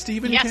 That's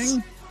Stephen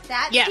King?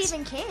 That's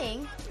Stephen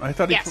King. I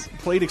thought he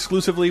played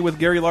exclusively with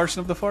Gary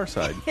Larson of The Far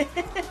Side.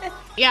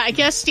 Yeah, I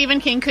guess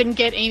Stephen King couldn't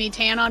get Amy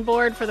Tan on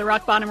board for the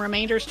Rock Bottom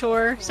Remainders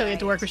tour, so he had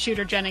to work with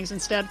Shooter Jennings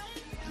instead.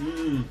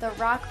 The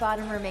Rock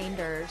Bottom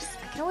Remainders.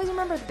 I can always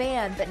remember the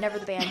band, but never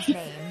the band's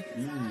name.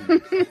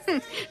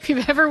 If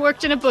you've ever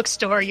worked in a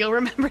bookstore, you'll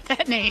remember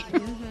that name.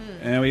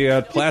 And we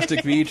got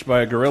Plastic Beach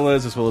by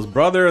Gorillaz, as well as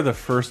Brother, the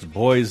first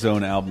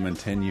Boyzone album in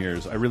 10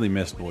 years. I really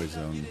missed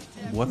Boyzone.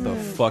 What the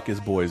fuck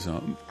is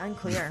Boyzone?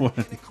 Unclear.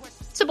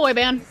 It's a boy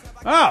band.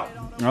 Oh,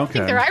 okay. I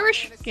think they're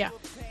Irish? Yeah.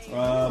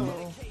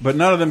 But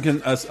none of them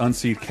can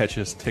unseat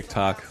Ketch's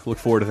TikTok. Look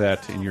forward to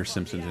that in your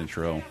Simpsons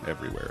intro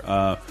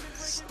everywhere.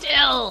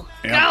 Still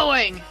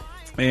going.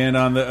 And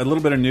on a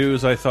little bit of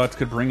news I thought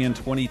could bring in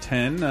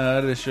 2010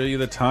 to show you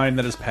the time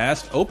that has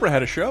passed. Oprah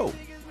had a show.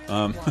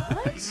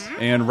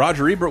 And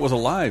Roger Ebert was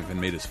alive and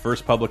made his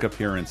first public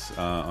appearance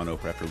on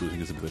Oprah after losing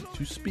his ability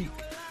to speak.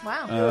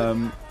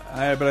 Wow. But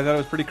I thought it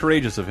was pretty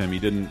courageous of him. He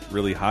didn't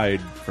really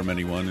hide from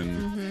anyone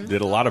and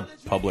did a lot of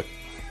public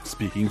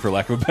speaking, for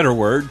lack of a better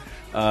word,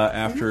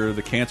 after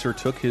the cancer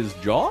took his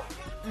jaw.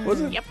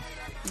 Was it? Yep.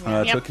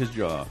 Took his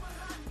jaw.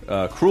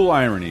 Cruel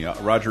irony.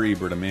 Roger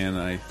Ebert, a man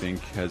I think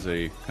has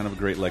a kind of a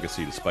great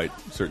legacy, despite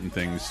certain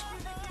things.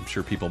 I'm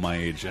sure people my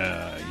age, he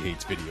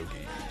hates video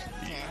games.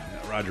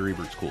 Yeah, Roger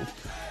Ebert's cool.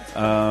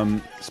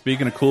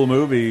 Speaking of cool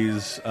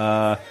movies,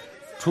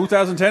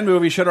 2010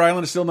 movie Shutter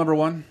Island is still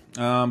 #1,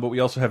 but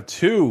we also have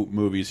 2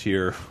 movies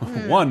here,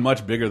 one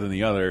much bigger than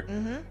the other.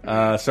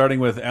 Starting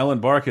with Alan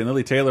Barkin,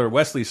 Lily Taylor,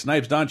 Wesley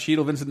Snipes, Don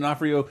Cheadle, Vincent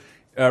D'Onofrio,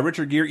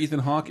 Richard Gere, Ethan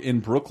Hawke in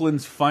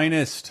Brooklyn's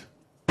Finest.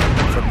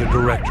 From the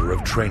director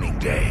of Training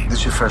Day. This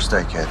is your first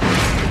day, kid.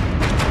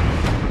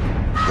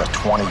 You got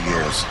 20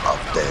 years of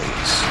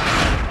days.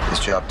 This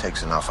job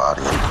takes enough out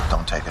of you.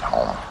 Don't take it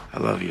home. I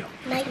love you.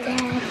 My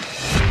dad.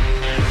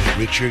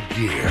 Richard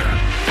Gere,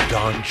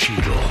 Don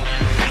Cheadle,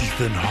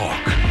 Ethan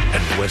Hawke,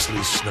 and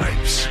Wesley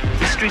Snipes.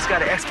 The street's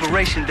got an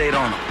expiration date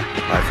on them.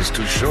 Life is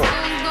too short.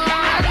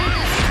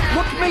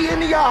 Look me in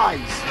the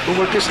eyes. We'll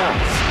work this out.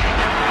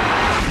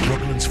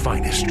 Brooklyn's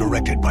Finest,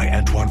 directed by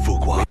Antoine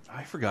Fuqua.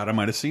 I forgot I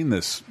might have seen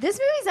this. This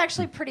movie's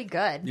actually pretty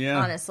good, Yeah.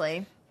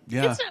 honestly.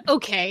 Yeah. It's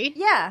okay.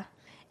 Yeah.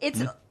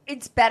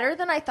 It's better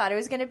than I thought it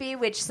was going to be,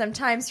 which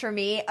sometimes for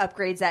me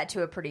upgrades that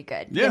to a pretty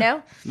good, Yeah. you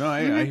know? No,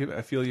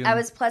 I feel you. I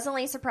was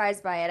pleasantly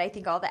surprised by it. I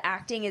think all the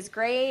acting is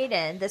great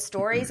and the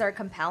stories are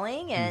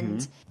compelling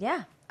and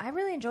yeah, I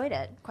really enjoyed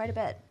it quite a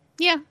bit.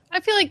 Yeah, I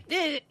feel like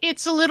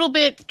it's a little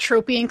bit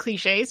tropey and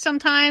cliche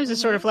sometimes.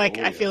 It's sort of like,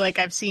 I feel like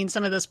I've seen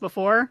some of this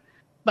before.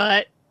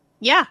 But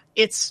yeah,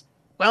 it's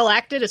well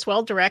acted, it's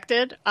well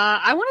directed.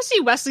 I want to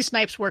see Wesley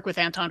Snipes work with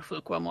Anton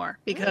Fuqua more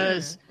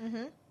because,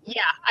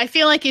 yeah, I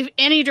feel like if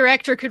any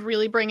director could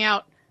really bring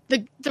out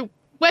the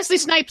Wesley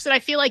Snipes that I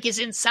feel like is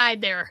inside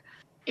there,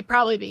 it'd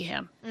probably be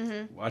him.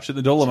 Watching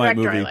the Dolomite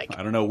Director I movie. like.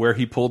 I don't know where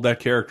he pulled that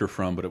character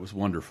from, but it was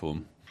wonderful.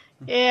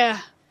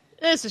 Yeah,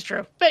 this is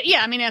true. But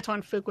yeah, I mean,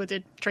 Antoine Fuqua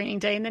did Training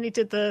Day, and then he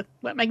did the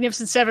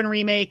Magnificent Seven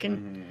remake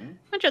and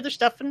a bunch of other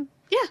stuff. And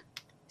yeah,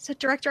 he's a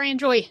director I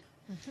enjoy.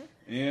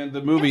 And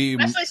the movie...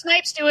 Wesley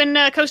Snipes doing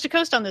Coast to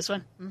Coast on this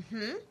one.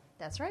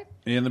 That's right.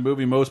 And the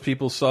movie most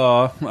people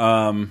saw,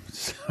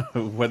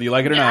 whether you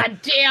like it or not.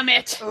 God damn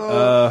it!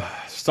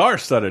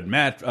 Star-studded.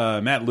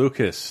 Matt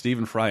Lucas,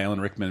 Stephen Fry, Alan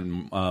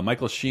Rickman,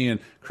 Michael Sheen,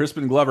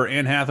 Crispin Glover,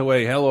 Anne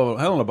Hathaway,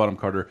 Helena Bonham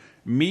Carter,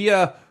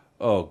 Mia...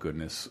 Oh,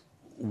 goodness.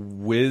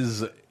 Someone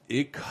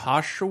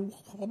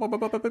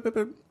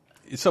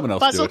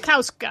else do it.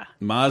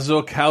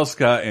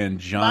 Mazurkowska and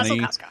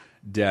Johnny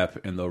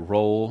Depp in the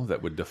role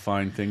that would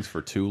define things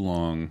for too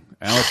long.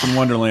 Alice in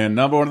Wonderland,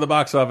 #1 at the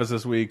box office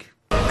this week.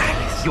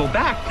 Alice, you're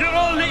back. You're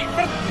all late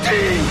for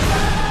tea.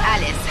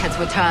 Alice has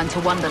returned to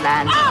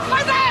Wonderland. Off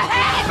with their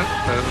head!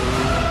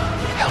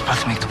 Help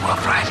us make the world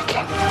right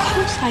again. Of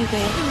course I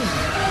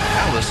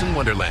will. Alice in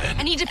Wonderland.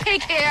 I need a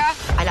pig here.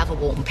 I love a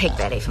warm pig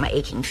belly for my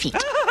aching feet.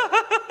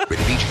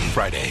 Rated PG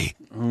Friday.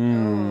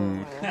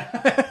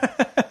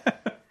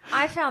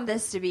 I found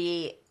this to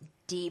be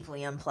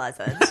deeply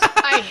unpleasant.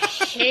 I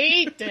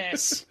hate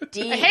this.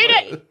 Deeply. I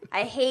hate it.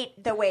 I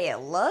hate the way it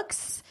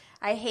looks.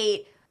 I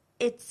hate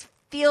it.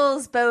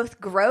 Feels both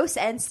gross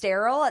and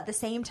sterile at the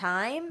same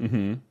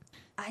time.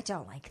 I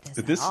don't like this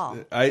at all.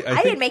 I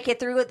didn't make it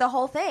through the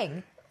whole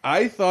thing.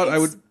 I thought I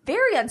would.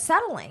 Very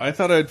unsettling. I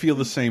thought I'd feel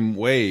the same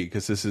way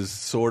because this is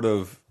sort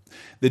of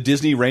the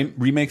Disney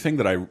remake thing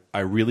that I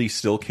really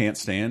still can't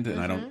stand,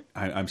 and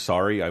I'm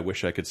sorry. I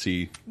wish I could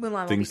see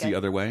Mulan things the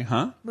other way,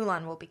 huh?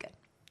 Mulan will be good.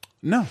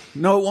 No, it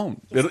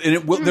won't.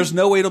 It will, there's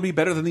no way it'll be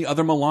better than the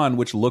other Mulan,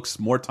 which looks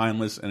more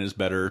timeless and is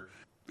better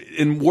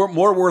and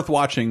more worth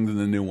watching than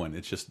the new one.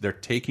 It's just they're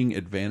taking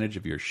advantage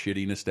of your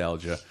shitty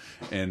nostalgia,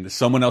 and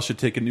someone else should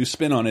take a new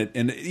spin on it.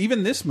 And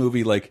even this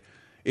movie, like,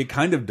 it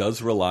kind of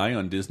does rely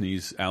on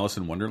Disney's Alice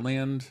in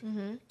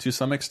Wonderland to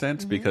some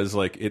extent because,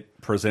 like,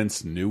 it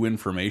presents new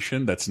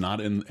information that's not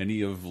in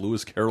any of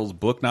Lewis Carroll's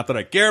book. Not that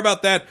I care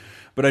about that,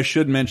 but I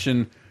should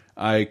mention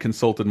I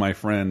consulted my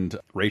friend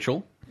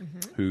Rachel,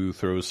 who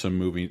throws some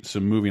movie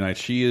nights.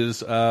 She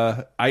is.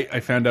 I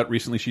found out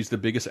recently she's the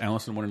biggest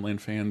Alice in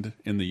Wonderland fan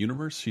in the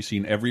universe. She's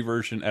seen every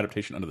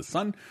adaptation under the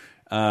sun,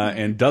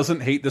 and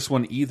doesn't hate this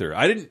one either.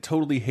 I didn't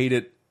totally hate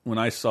it when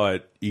I saw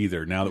it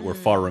either. Now that we're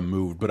far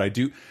removed, but I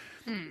do.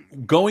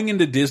 Going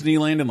into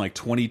Disneyland in like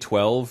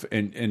 2012,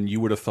 and you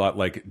would have thought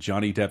like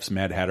Johnny Depp's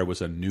Mad Hatter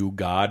was a new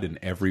god, and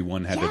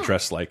everyone had to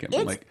dress like him.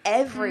 It's like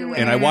everywhere.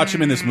 And I watch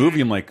him in this movie.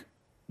 I'm like,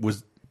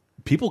 was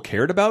people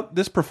cared about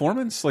this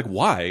performance? Like,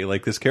 why?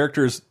 Like, this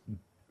character is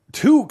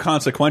too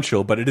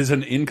consequential, but it is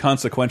an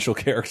inconsequential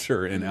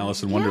character in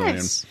Alice in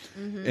Wonderland.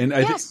 And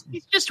I think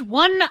he's just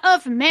one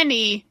of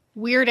many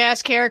weird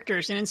ass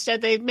characters, and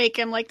instead they make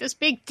him like this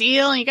big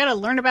deal, and you got to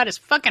learn about his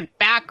fucking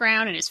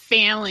background and his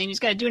family, and he's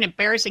got to do an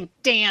embarrassing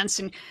dance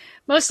and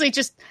mostly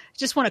just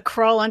want to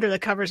crawl under the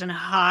covers and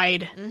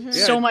hide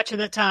so much of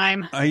the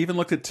time. I even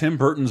looked at Tim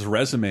Burton's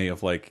resume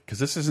of like, because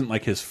this isn't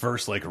like his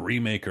first like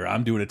remake or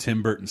I'm doing a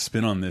Tim Burton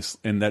spin on this,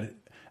 and that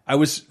I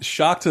was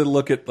shocked to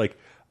look at like,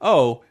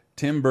 oh,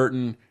 Tim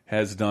Burton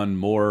has done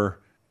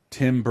more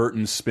Tim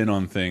Burton spin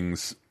on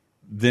things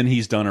than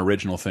he's done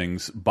original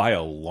things by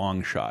a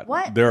long shot.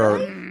 What?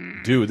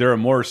 There are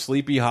more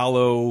Sleepy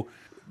Hollow,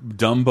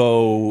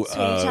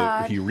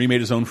 Dumbo. He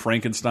remade his own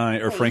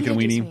Frankenstein or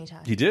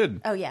Frankenweenie. He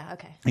did. Oh yeah,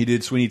 okay. He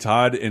did Sweeney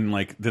Todd, and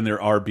like then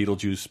there are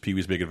Beetlejuice,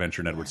 Pee-wee's Big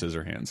Adventure, and Edward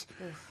Scissorhands.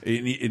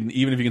 And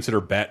even if you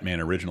consider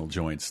Batman original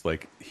joints,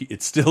 like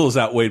it still is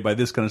outweighed by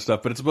this kind of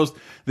stuff. But it's supposed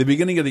the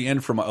beginning of the end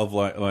of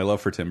my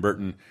love for Tim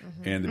Burton,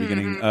 and the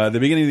beginning of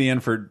the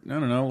end for I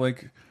don't know,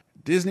 like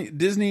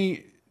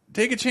Disney.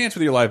 Take a chance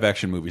with your live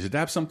action movies.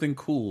 Adapt something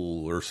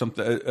cool or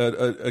something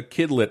a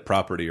kid-lit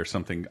property or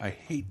something. I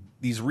hate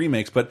these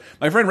remakes, but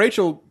my friend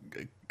Rachel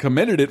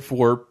commended it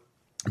for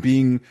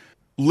being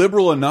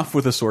liberal enough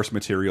with the source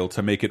material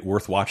to make it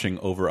worth watching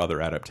over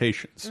other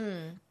adaptations.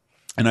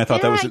 And I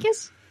thought that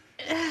was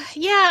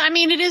I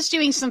mean, it is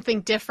doing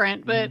something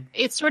different, but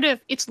it's Lord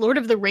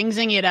of the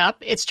Ringsing it up.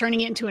 It's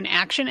turning it into an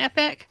action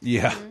epic.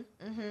 Yeah.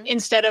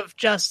 Instead of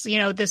just,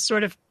 this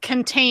sort of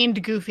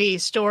contained, goofy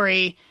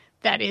story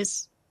that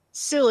is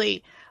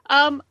silly.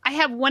 I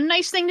have one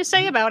nice thing to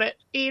say about it.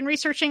 In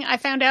researching, I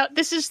found out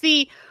this is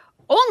the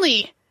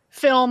only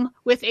film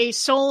with a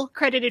sole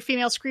credited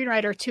female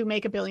screenwriter to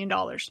make $1 billion.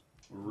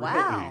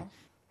 Wow.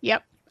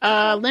 Yep.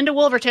 Linda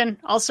Wolverton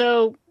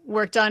also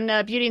worked on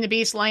Beauty and the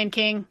Beast, Lion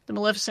King, the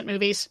Maleficent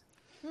movies.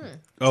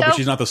 But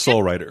she's not the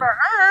sole writer. For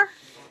her.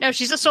 No,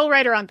 she's a sole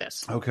writer on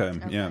this. Okay.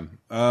 Yeah.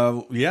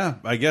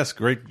 I guess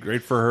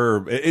great for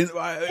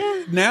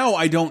her. Now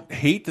I don't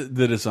hate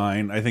the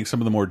design. I think some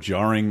of the more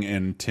jarring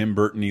and Tim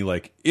Burton-y,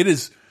 like it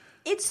is.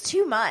 It's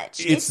too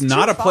much. It's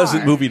not a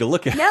pleasant movie to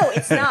look at. No,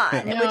 it's not.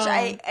 Which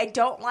I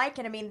don't like.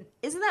 And I mean,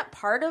 isn't that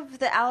part of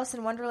the Alice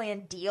in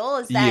Wonderland deal?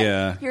 Is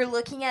that you're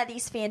looking at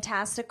these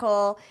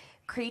fantastical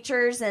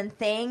creatures and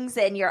things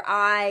and your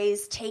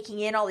eyes taking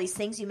in all these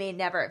things you may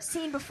never have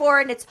seen before.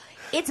 And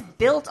it's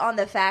built on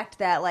the fact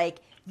that like,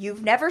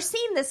 you've never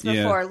seen this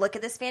before. Look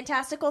at this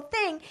fantastical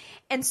thing.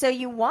 And so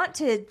you want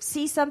to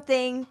see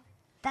something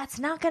that's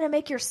not going to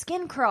make your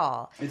skin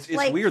crawl. It's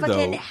like weird,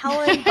 fucking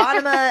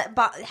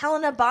though.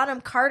 Helena Bonham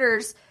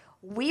Carter's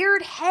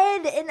weird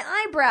head and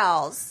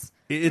eyebrows.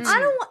 I don't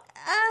want...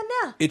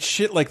 no. It's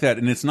shit like that,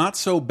 and it's not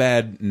so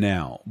bad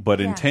now. But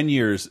in 10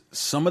 years,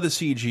 some of the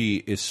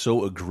CG is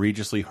so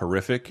egregiously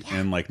horrific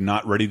and like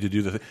not ready to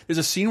do the thing. There's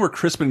a scene where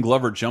Crispin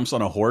Glover jumps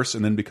on a horse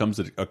and then becomes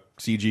a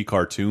CG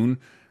cartoon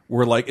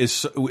where like is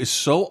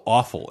so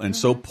awful and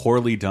so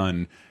poorly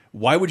done.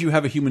 Why would you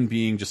have a human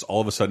being just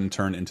all of a sudden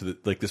turn into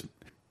this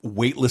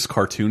weightless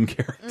cartoon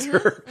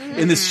character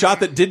in this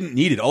shot that didn't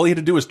need it? All he had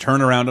to do was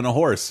turn around on a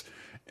horse.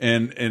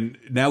 And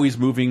now he's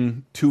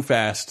moving too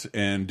fast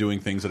and doing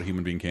things that a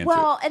human being can't do.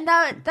 Well, and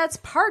that's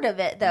part of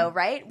it, though,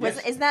 right?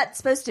 Isn't that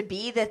supposed to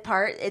be the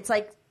part? It's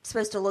like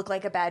supposed to look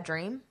like a bad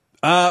dream.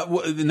 Well,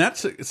 in that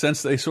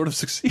sense, they sort of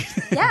succeed.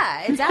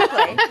 Yeah,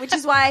 exactly. Which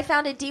is why I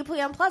found it deeply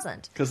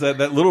unpleasant. Because that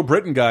Little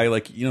Britain guy,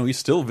 like he's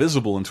still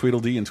visible in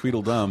Tweedledee and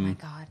Tweedledum. Oh my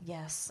god,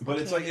 yes. But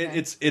it's like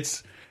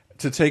it's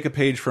to take a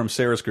page from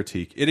Sarah's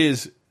critique. It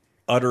is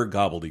utter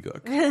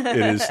gobbledygook. It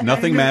is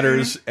nothing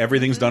matters.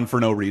 Everything's done for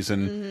no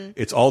reason.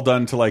 It's all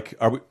done to like.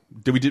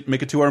 Did we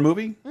make a 2-hour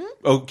movie?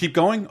 Oh, keep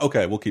going.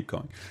 Okay, we'll keep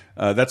going.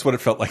 That's what it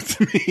felt like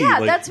to me. Yeah,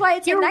 like, that's why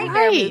it's a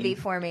nightmare movie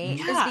for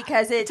me. Yeah. Is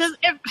because it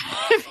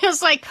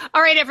feels like,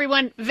 all right,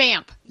 everyone,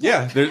 vamp.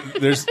 Yeah,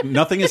 there's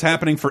nothing is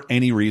happening for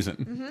any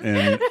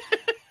reason,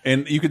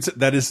 and you could say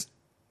that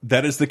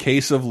is the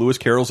case of Lewis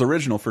Carroll's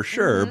original for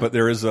sure. But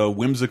there is a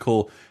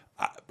whimsical,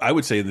 I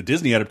would say, in the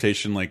Disney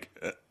adaptation, like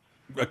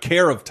a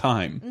care of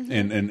time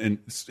and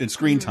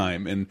screen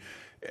time, and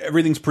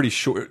everything's pretty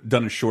short,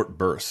 done in short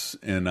bursts,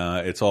 and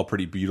it's all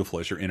pretty beautiful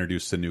as you're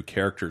introduced to new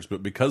characters.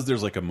 But because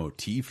there's like a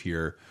motif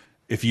here,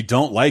 if you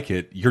don't like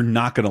it, you're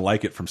not going to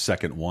like it from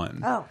second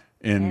one. Oh,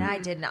 and I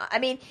did not. I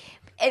mean,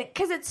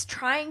 because it's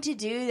trying to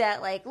do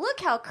that, like, look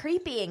how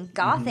creepy and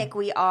gothic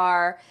we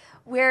are,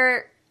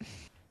 where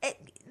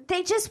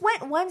they just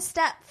went one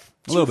step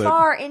too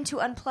far into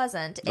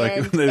unpleasant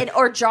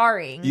or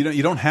jarring.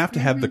 You don't have to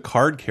have the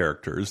card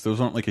characters;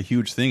 those aren't like a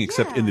huge thing.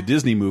 Except in the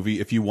Disney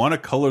movie, if you want to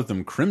color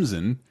them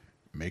crimson,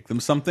 make them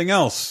something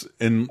else.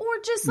 And or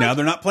just now like,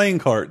 they're not playing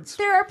cards.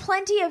 There are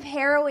plenty of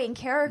harrowing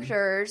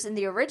characters in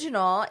the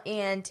original,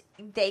 and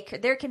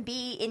there can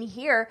be in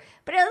here,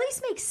 but at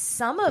least make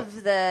some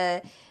of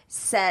the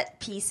set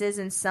pieces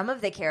and some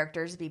of the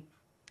characters be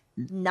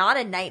not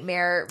a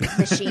nightmare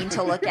machine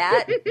to look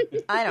at.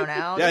 I don't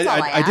know. That's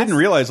all I didn't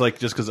realize, like,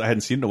 just because I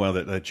hadn't seen it in a while,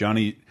 that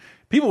Johnny...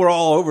 People were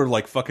all over,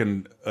 like,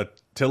 fucking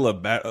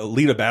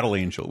Alita Battle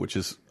Angel, which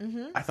is,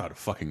 I thought, a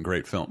fucking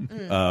great film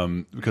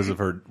because of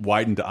her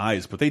widened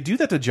eyes. But they do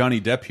that to Johnny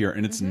Depp here,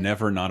 and it's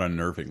never not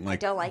unnerving.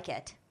 Like, I don't like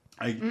it.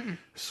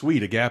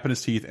 Sweet, a gap in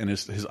his teeth, and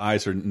his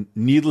eyes are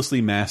needlessly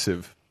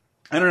massive.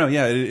 I don't know.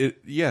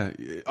 Yeah,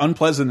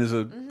 unpleasant is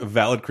a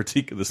valid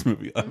critique of this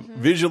movie.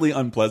 Visually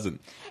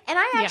unpleasant. And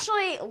I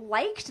actually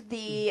liked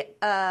the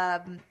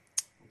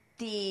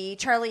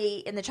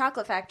Charlie in the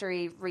Chocolate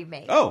Factory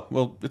remake. Oh,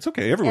 well, it's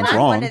okay. Everyone's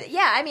wrong.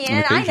 I mean,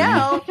 and I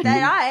know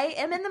that I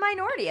am in the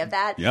minority of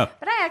that. Yeah.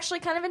 But I actually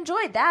kind of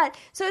enjoyed that.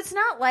 So it's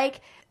not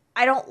like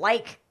I don't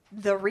like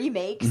the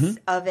remakes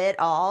of it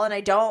all, and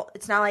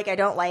it's not like I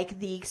don't like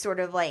the sort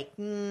of like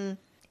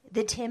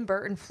the Tim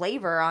Burton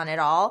flavor on it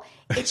all.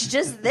 It's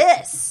just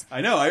this.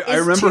 I know. I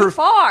remember too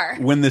far.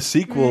 When the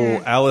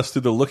sequel Alice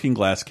Through the Looking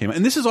Glass came out,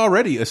 and this is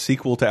already a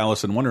sequel to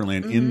Alice in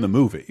Wonderland in the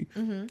movie.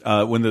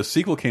 When the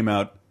sequel came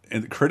out,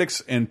 and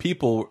critics and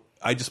people,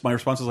 my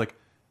response was like,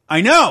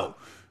 I know.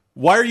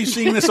 Why are you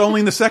seeing this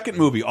only in the second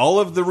movie? All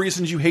of the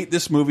reasons you hate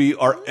this movie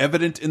are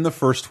evident in the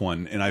first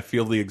one, and I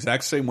feel the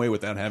exact same way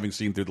without having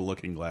seen Through the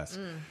Looking Glass.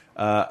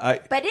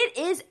 But it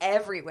is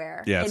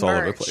everywhere. Yeah, it's in all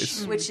merch, over the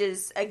place. which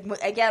is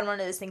again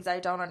one of those things I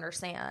don't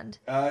understand.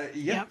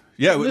 Yeah,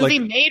 movie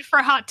made for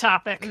Hot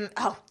Topic.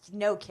 Oh,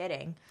 no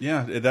kidding.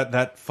 Yeah,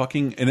 that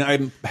fucking, and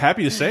I'm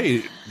happy to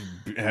say,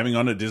 having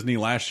gone to Disney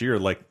last year,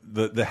 like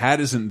the hat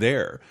isn't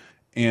there,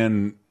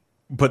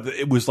 but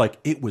it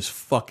was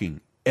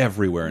fucking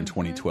everywhere in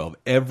 2012.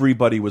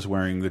 Everybody was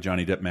wearing the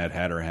Johnny Depp Mad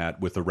Hatter hat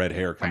with the red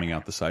hair coming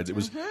out the sides. It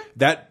was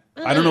that,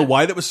 I don't know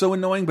why that was so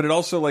annoying, but it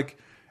also, like,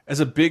 as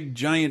a big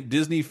giant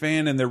Disney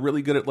fan, and they're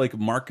really good at like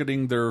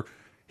marketing their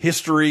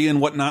history and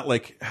whatnot,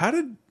 like how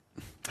did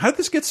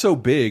this get so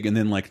big and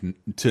then like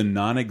to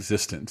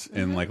non-existent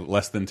in like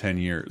less than 10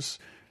 years?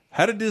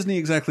 How did Disney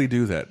exactly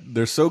do that?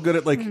 They're so good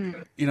at like,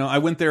 I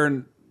went there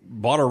and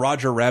bought a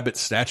Roger Rabbit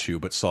statue,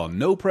 but saw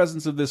no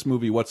presence of this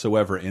movie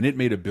whatsoever, and it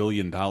made $1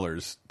 billion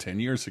 10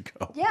 years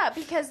ago. Yeah,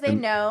 because they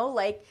know,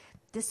 like,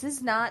 this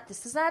does not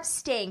have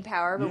staying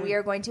power, but we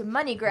are going to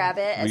money grab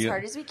it as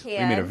hard as we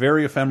can. We made a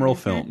very ephemeral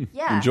film.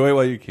 Yeah. Enjoy it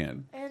while you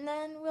can. And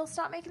then we'll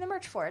stop making the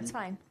merch for it. It's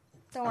fine.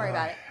 Don't worry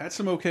about it. Had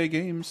some okay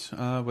games.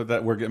 With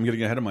that, I'm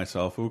getting ahead of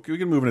myself. We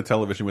can move into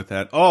television with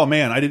that. Oh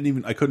man,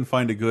 I couldn't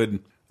find a good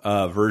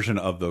version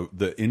of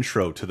the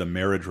intro to the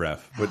marriage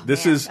ref. But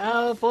this is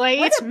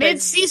it's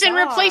mid-season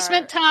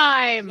replacement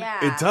time.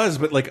 Yeah. It does,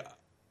 but like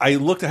I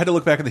had to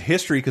look back at the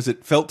history because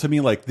it felt to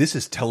me like this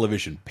is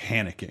television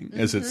panicking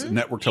as its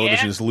network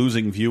television is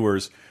losing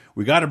viewers.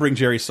 We got to bring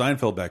Jerry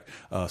Seinfeld back.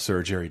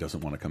 Sir, Jerry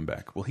doesn't want to come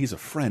back. Well, he's a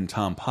friend,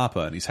 Tom Papa,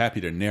 and he's happy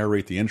to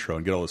narrate the intro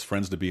and get all his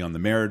friends to be on the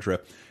marriage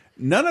rep.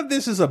 None of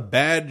this is a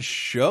bad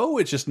show.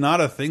 It's just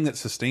not a thing that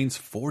sustains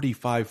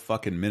 45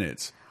 fucking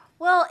minutes.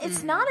 Well,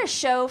 it's not a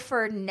show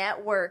for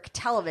network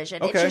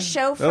television. Okay, it's a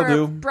show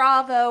for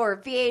Bravo or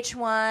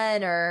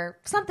VH1 or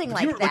something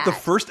like that. Like the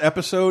first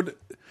episode,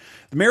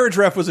 The Marriage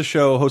Ref was a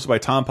show hosted by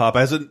Tom Papa.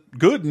 Has a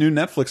good new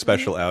Netflix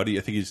special out. I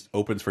think he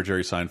opens for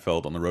Jerry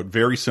Seinfeld on the road.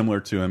 Very similar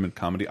to him in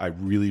comedy. I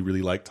really,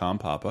 really like Tom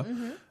Papa.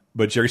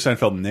 But Jerry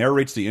Seinfeld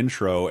narrates the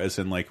intro as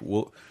in like,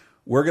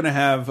 we're going to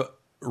have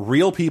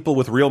real people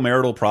with real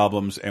marital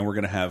problems, and we're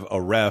going to have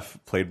a ref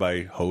played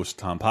by host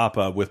Tom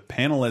Papa with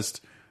panelists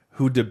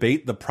who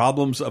debate the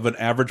problems of an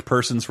average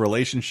person's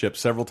relationship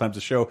several times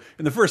a show.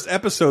 In the first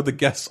episode, the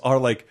guests are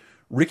like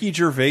Ricky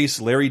Gervais,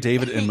 Larry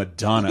David, and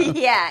Madonna.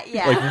 Yeah.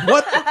 Like,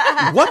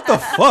 what the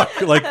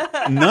fuck?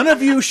 Like, none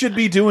of you should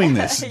be doing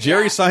this.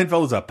 Jerry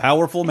Seinfeld is a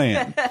powerful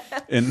man.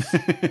 And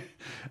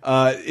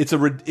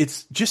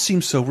it just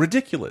seems so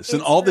ridiculous.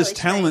 And all this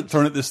talent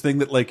thrown at this thing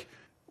that like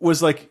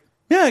was like,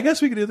 yeah, I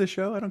guess we could do this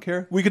show. I don't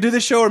care. We could do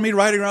this show or me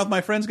riding around with my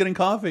friends getting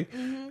coffee.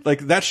 Like,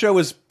 that show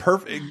is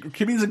perfect.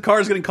 Comedians in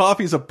cars getting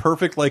coffee is a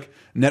perfect, like,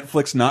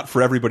 Netflix not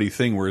for everybody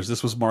thing, whereas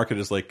this was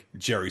marketed as, like,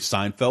 Jerry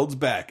Seinfeld's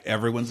back.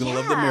 Everyone's going to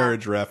love the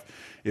marriage ref.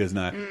 It is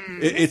not.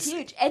 It's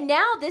huge. And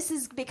now this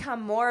has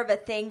become more of a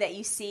thing that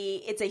you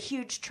see. It's a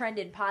huge trend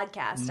in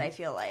podcasts, I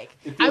feel like.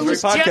 I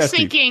was just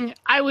thinking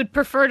I would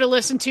prefer to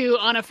listen to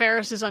Anna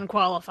Faris's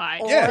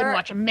Unqualified than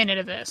watch a minute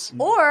of this.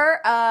 Or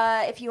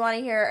if you want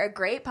to hear a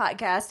great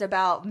podcast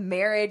about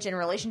marriage and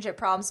relationship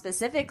problems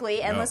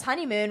specifically, Endless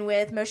Honeymoon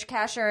with Moshe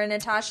Kasher and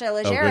Natasha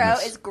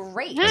Leggero is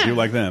great. I do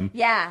like them.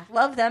 Yeah,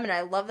 love them, and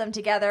I love them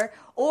together.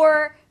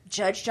 Or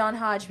Judge John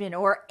Hodgman,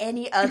 or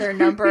any other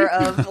number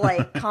of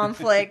like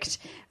conflict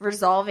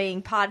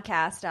resolving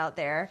podcast out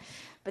there.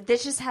 But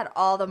this just had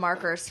all the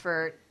markers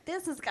for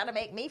this is going to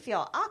make me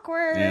feel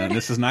awkward. Yeah, and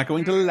this is not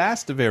going to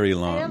last very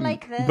long. I don't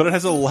like this. But it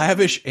has a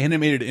lavish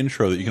animated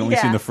intro that you can only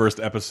see in the first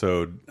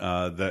episode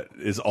that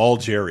is all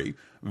Jerry.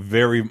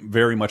 Very,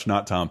 very much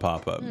not Tom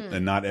Papa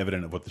and not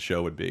evident of what the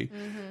show would be.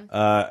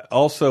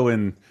 Also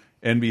in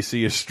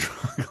NBC is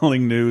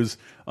struggling news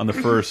on the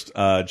first,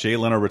 Jay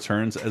Leno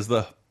returns as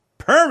the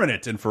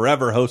permanent and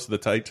forever host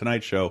of the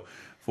Tonight Show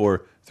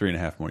for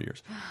 3.5 more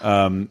years.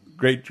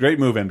 Great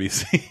move,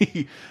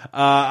 NBC.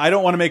 I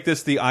don't want to make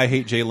this the I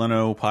Hate Jay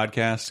Leno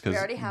podcast, we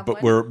already have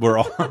but one.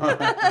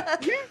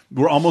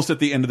 we're almost at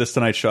the end of this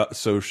Tonight Show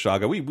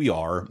saga. We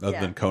are, other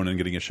than Conan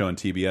getting a show on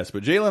TBS.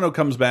 But Jay Leno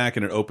comes back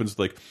and it opens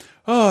like,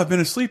 oh, I've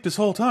been asleep this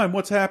whole time.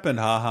 What's happened?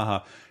 Ha ha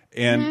ha.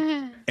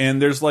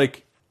 And there's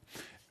like,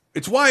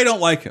 It's why I don't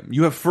like him.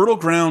 You have fertile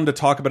ground to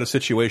talk about a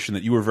situation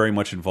that you were very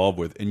much involved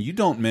with, and you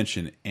don't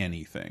mention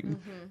anything.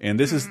 And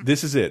this is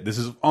it. This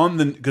is on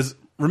the, because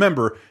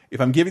remember,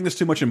 if I'm giving this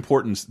too much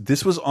importance,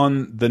 this was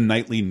on the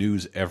nightly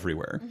news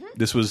everywhere.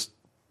 This was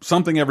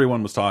something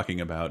everyone was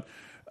talking about,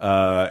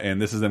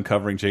 and this is them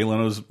covering Jay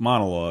Leno's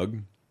monologue.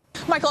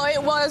 Michael,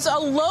 it was a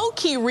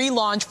low-key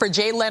relaunch for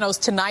Jay Leno's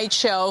Tonight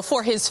Show.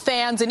 For his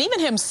fans and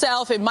even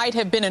himself, it might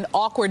have been an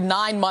awkward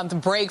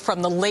 9-month break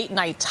from the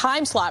late-night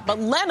time slot, but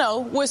Leno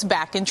was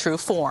back in true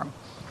form.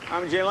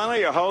 I'm Jay Leno,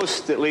 your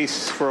host, at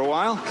least for a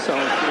while. So,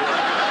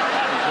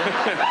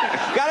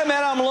 gotta admit,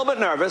 I'm a little bit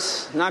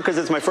nervous. Not because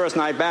it's my first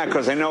night back,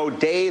 because I know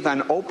Dave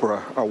and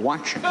Oprah are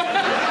watching.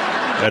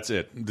 That's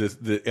it.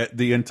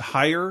 The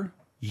entire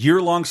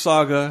year-long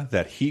saga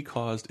that he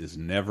caused is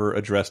never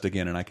addressed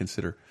again, and I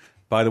consider...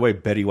 By the way,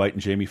 Betty White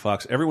and Jamie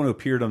Foxx, everyone who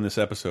appeared on this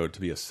episode to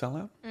be a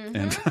sellout,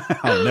 and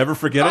I'll never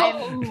forget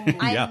it.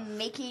 I'm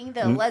making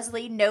the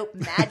Leslie Knope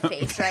mad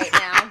face right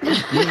now.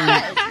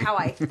 That is how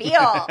I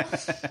feel.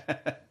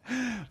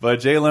 But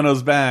Jay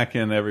Leno's back,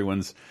 and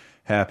everyone's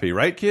happy,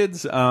 right,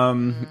 kids?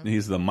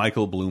 He's the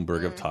Michael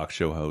Bloomberg of talk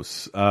show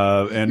hosts.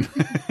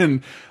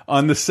 And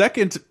on the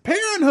second,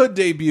 Parenthood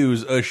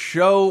debuts, a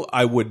show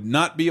I would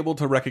not be able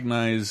to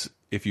recognize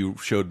if you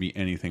showed me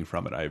anything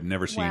from it. I've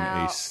never seen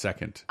a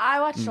second. I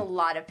watched a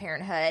lot of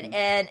Parenthood,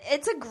 and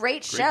it's a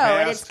great show,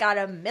 cast. and it's got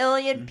a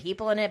million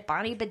people in it.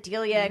 Bonnie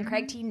Bedelia and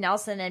Craig T.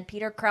 Nelson and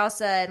Peter Krause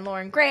and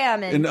Lauren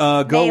Graham and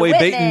Go Mae Away Whitman,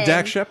 Bait and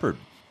Dak Shepard.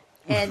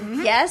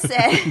 And yes,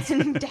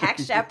 and Dak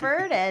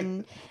Shepard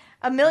and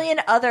a million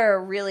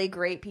other really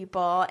great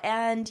people.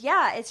 And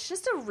yeah, it's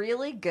just a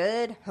really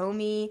good,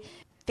 homey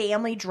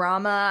family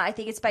drama. I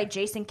think it's by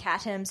Jason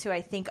Katims, who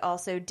I think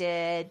also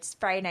did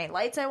Friday Night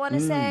Lights, I want to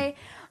say.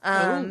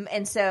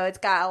 And so it's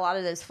got a lot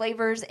of those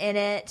flavors in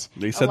it.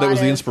 They said that was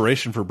the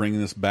inspiration for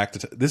bringing this back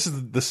to... This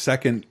is the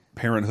second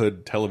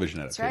Parenthood television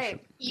adaptation. That's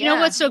right. You know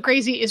what's so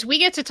crazy is we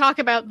get to talk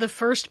about the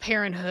first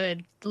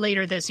Parenthood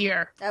later this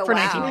year for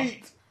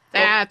 1990.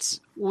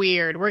 That's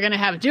weird. We're going to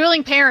have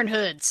dueling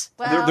Parenthoods.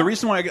 Well, The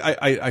reason why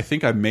I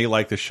think I may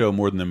like the show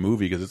more than the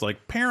movie, because it's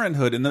like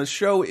Parenthood, and the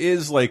show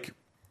is like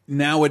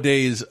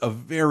nowadays a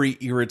very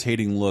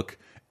irritating look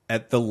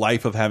at the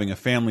life of having a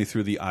family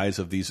through the eyes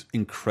of these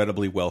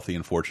incredibly wealthy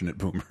and fortunate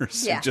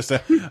boomers. Yeah. Just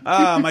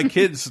my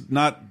kid's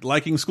not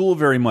liking school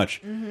very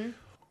much.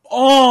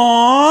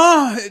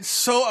 Oh, it's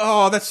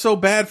so that's so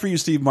bad for you,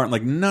 Steve Martin.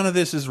 Like, none of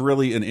this is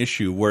really an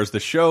issue, whereas the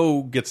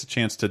show gets a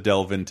chance to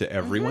delve into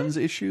everyone's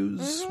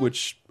issues,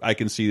 which I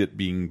can see it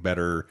being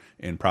better,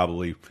 and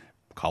probably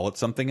call it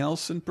something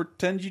else and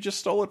pretend you just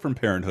stole it from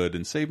Parenthood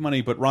and save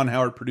money. But Ron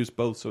Howard produced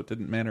both, so it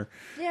didn't matter.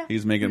 Yeah.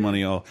 He's making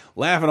money,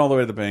 laughing all the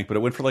way to the bank. But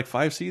it went for like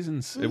 5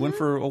 seasons. It went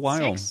for a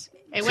while.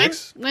 It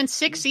went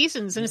 6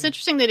 seasons, and it's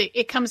interesting that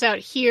it comes out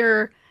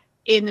here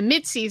in the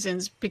mid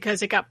seasons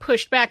because it got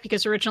pushed back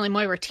because originally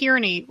Moira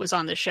Tierney was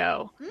on the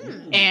show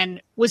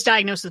and was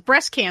diagnosed with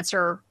breast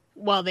cancer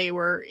while they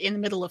were in the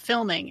middle of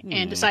filming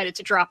and decided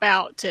to drop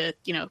out to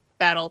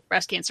battle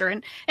breast cancer,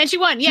 and she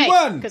won. Yay!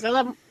 Because I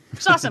love.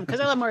 It's awesome because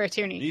I love Moira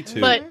Tierney. Me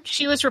too. But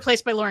she was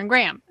replaced by Lauren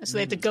Graham, so they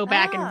had to go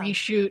back and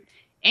reshoot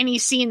any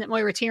scene that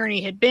Moira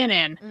Tierney had been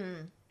in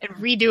and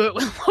redo it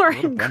with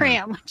Lauren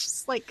Graham, which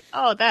is like,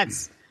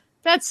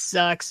 that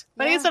sucks.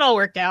 But I guess it all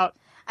worked out.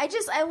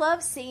 I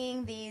love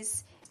seeing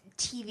these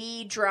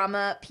TV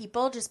drama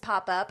people just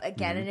pop up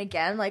again and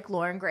again, like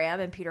Lauren Graham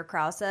and Peter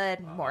Krause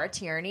and Moira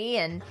Tierney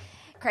and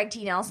Craig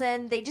T.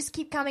 Nelson. They just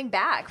keep coming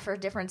back for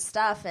different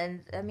stuff,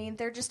 and I mean,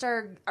 they're just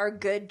our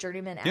good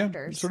journeyman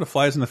actors. It sort of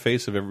flies in the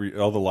face of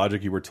all the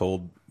logic you were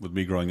told with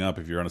me growing up.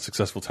 If you're on a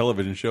successful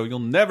television show, you'll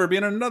never be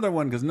in another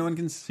one because no one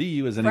can see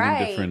you as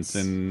anything different.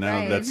 And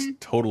now that's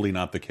totally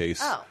not the case.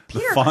 Oh,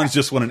 the Fonz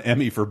just won an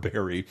Emmy for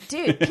Barry.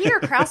 Dude, Peter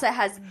Krause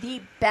has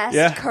the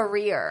best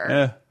career.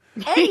 Yeah.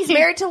 And he's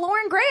married to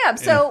Lauren Graham,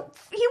 so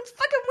he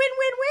fucking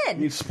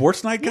win-win-win.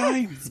 Sports night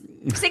guy?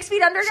 6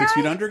 feet under guy? 6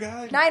 feet under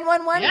guy?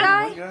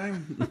 911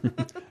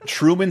 guy?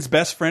 Truman's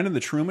best friend in the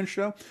Truman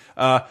Show.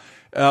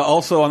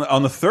 Also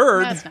on the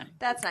third.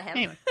 That's not him.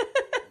 Anyway.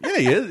 Yeah,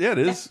 he is. Yeah, it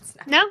is.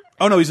 No?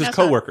 Oh, no, he's his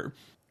coworker.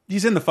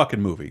 He's in the fucking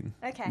movie.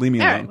 Okay. Leave me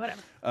alone. All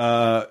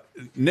right,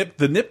 whatever.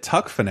 The Nip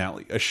Tuck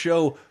finale, a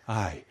show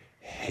I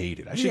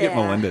hated. I should get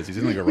Melendez. He's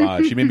in the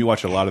garage. He made me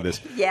watch a lot of this.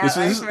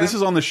 This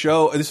is on the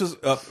show. This is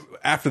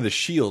after The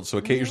Shield, so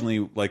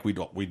occasionally like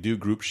we do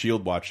group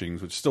Shield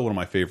watchings, which is still one of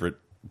my favorite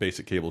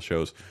basic cable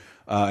shows.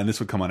 And this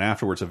would come on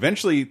afterwards.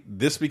 Eventually,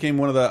 this became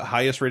one of the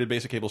highest rated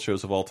basic cable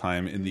shows of all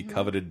time in the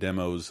coveted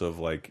demos of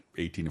like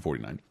 18 to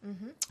 49.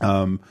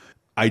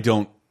 I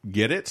don't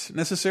get it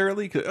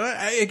necessarily.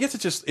 I guess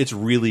it's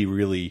really,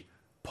 really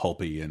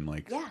pulpy and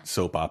like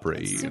soap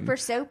opera-y. Super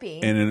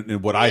soapy.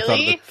 And what I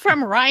thought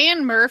from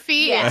Ryan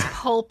Murphy, it's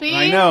pulpy.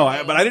 I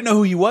know, but I didn't know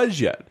who he was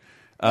yet.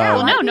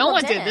 No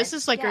one did. This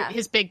is like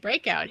his big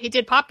breakout. He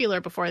did Popular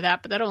before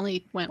that, but that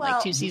only went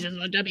like 2 seasons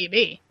on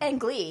WB. And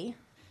Glee.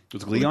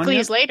 Was Glee on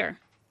Glee's later.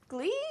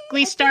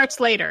 Glee starts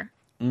later.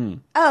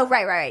 Oh,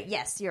 right.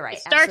 Yes, you're right.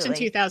 It starts in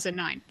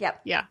 2009.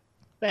 Yep. Yeah.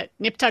 But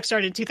Nip Tuck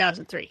started in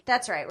 2003.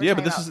 That's right. We're Yeah,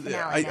 but talking this is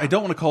about I finale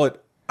don't want to call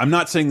it. I'm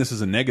not saying this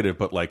is a negative,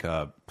 but like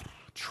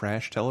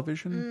trash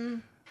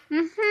television.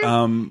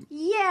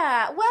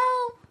 Yeah.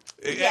 Well.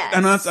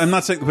 Yes. I'm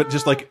not saying, but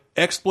just like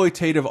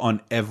exploitative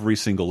on every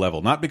single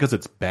level. Not because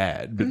it's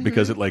bad, but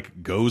because it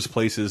like goes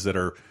places that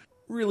are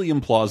really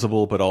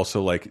implausible, but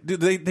also like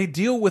they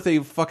deal with a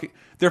fucking.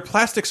 They're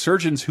plastic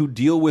surgeons who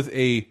deal with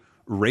a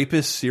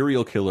rapist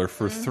serial killer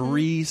for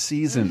 3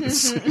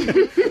 seasons.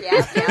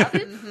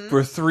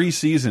 For 3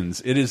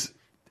 seasons, it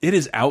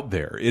is out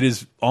there. It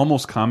is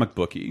almost comic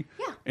booky.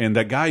 Yeah. And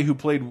that guy who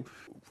played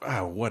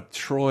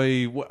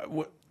Troy.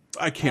 What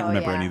I can't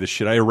remember any of this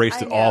shit. I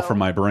erased it all from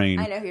my brain.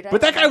 I know who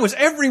but that guy was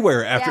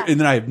everywhere after, and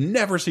then I have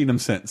never seen him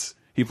since.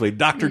 He played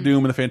Doctor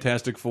Doom in the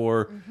Fantastic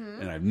Four,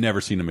 and I've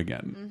never seen him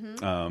again.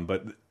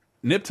 But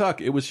Nip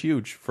Tuck, it was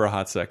huge for a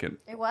hot second.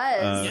 It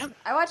was.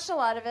 I watched a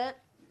lot of it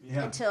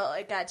until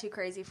it got too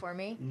crazy for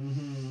me.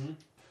 And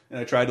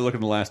I tried to look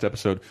at the last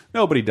episode.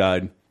 Nobody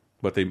died,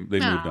 but they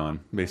moved on.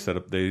 They set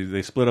up.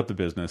 They split up the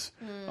business.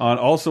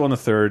 Also on the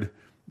third.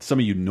 Some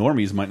of you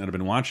normies might not have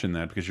been watching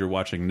that because you're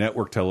watching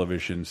network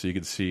television, so you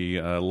could see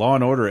Law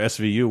and Order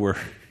SVU, where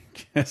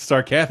guest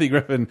star Kathy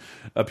Griffin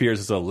appears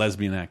as a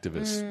lesbian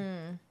activist.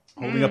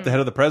 Holding up the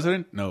head of the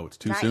president? No, it's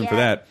too soon for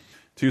that.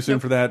 Too soon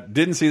for that.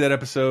 Didn't see that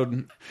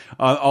episode.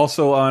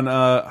 Also on,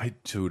 I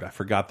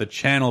forgot the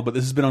channel, but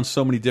this has been on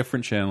so many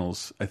different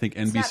channels. I think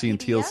NBC and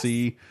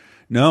TLC.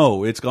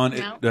 No, it's gone.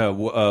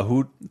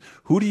 No.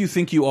 Who do you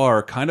think you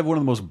are? Kind of one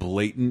of the most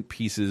blatant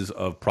pieces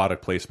of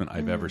product placement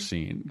I've ever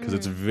seen, because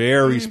it's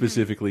very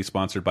specifically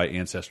sponsored by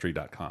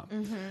Ancestry.com.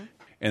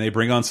 And they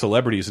bring on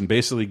celebrities and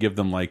basically give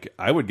them, like,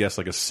 I would guess,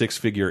 like a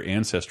 6-figure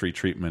Ancestry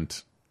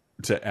treatment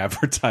to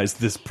advertise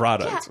this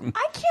product. Yeah,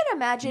 I can't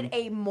imagine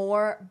a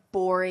more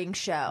boring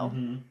show,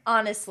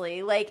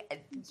 honestly.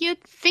 Like,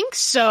 you'd think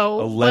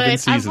so, 11 but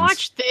seasons. I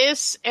watched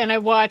this and I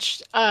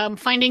watched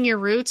Finding Your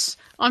Roots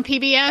on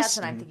PBS, That's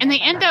what I'm thinking and they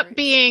about end up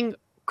being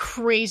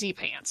crazy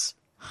pants.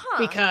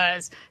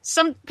 Because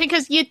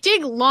you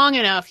dig long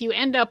enough, you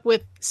end up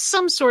with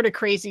some sort of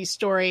crazy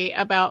story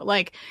about,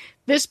 like,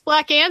 this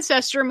black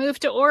ancestor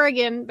moved to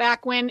Oregon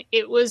back when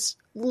it was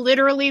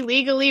literally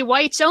legally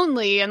whites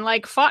only, and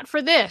like fought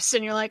for this,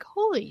 and you're like,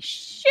 holy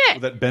shit.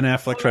 That Ben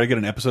Affleck tried to get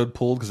an episode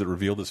pulled because it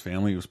revealed his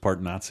family was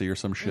part Nazi or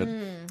some shit.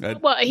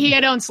 Well, he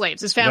had owned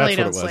slaves. His family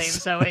had owned That's what it was.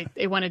 slaves, so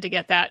they wanted to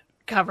get that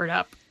covered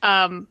up.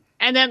 And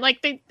then, like,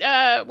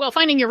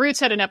 Finding Your Roots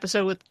had an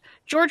episode with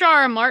George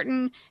R. R.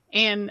 Martin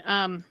and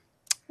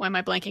why am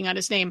I blanking on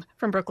his name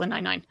from Brooklyn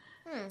Nine-Nine?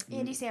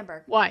 Andy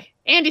Samberg. Why?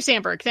 Andy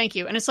Samberg, thank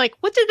you. And it's like,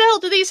 what the hell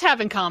do these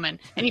have in common?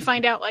 And you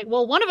find out, like,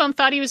 well, one of them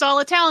thought he was all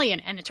Italian,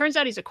 and it turns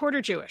out he's a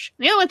quarter Jewish.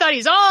 And the other one thought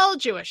he's all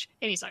Jewish,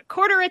 and he's a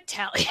quarter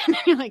Italian. And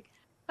you're like,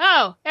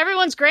 oh,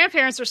 everyone's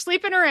grandparents are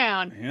sleeping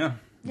around. Yeah.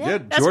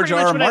 That's George pretty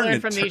much R. R. what I Martin.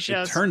 learned from these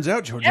shows. It turns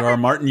out George R. R.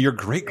 Martin, your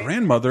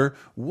great-grandmother,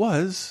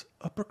 was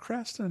a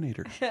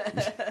procrastinator.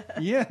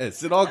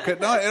 Yes, it all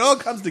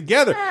comes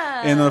together.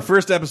 In the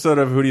first episode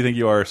of Who Do You Think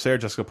You Are, Sarah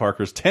Jessica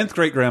Parker's 10th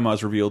great-grandma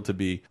is revealed to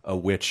be a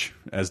witch,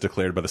 as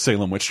declared by the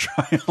Salem witch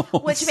trials.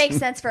 Which makes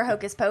sense for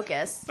Hocus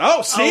Pocus.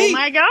 Oh, see? Oh,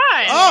 my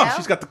God. Oh,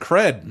 she's got the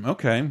cred.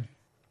 Okay.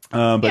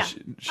 But yeah.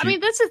 I mean,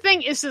 that's the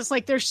thing, is just,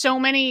 like, there's so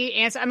many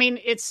answers. I mean,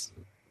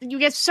 you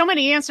get so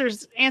many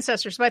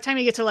ancestors. By the time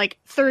you get to, like,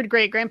 third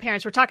great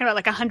grandparents, we're talking about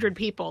like 100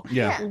 people.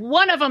 Yeah.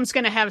 One of them's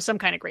going to have some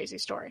kind of crazy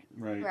story.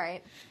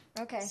 Right.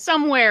 Okay.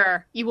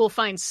 Somewhere you will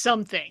find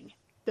something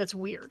that's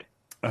weird.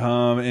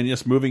 And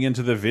just moving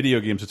into the video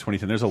games of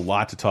 2010, there's a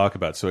lot to talk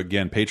about. So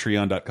again,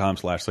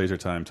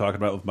 patreon.com/lasertime, talking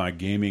about with my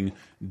gaming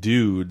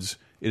dudes.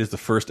 It is the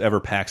first ever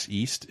PAX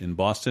East in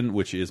Boston,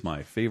 which is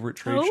my favorite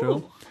trade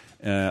show.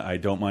 I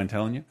don't mind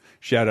telling you.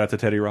 Shout out to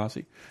Teddy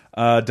Rossi.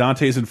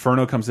 Dante's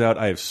Inferno comes out.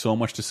 I have so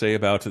much to say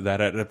about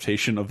that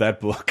adaptation of that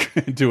book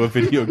into a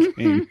video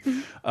game.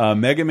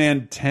 Mega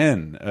Man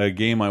 10, a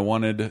game I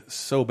wanted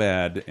so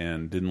bad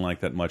and didn't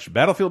like that much.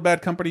 Battlefield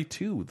Bad Company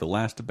 2, the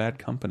last Bad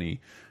Company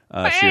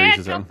series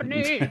is out.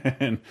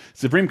 And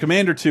Supreme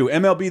Commander 2,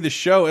 MLB The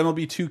Show,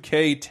 MLB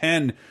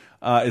 2K10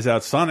 is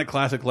out. Sonic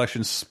Classic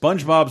Collection,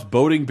 SpongeBob's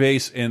Boating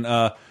Base, and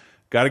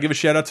got to give a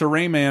shout out to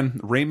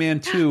Rayman.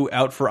 Rayman 2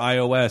 out for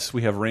iOS.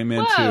 We have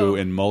Rayman 2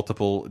 in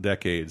multiple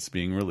decades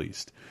being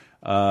released.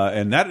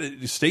 And that,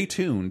 stay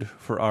tuned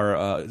for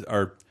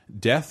our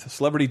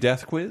celebrity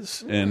death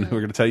quiz. And we're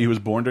going to tell you who was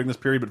born during this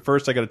period. But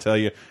first, I got to tell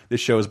you, this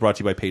show is brought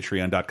to you by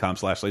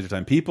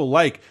patreon.com/lasertime. People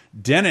like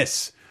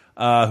Dennis,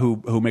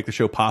 who make the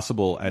show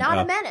possible. Not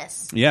a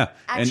menace. Yeah.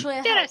 Actually,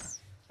 a Dennis.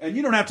 And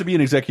you don't have to be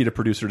an executive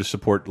producer to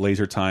support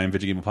Laser Time,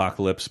 Video Game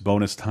Apocalypse,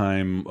 Bonus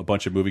Time, a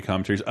bunch of movie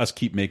commentaries, us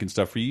keep making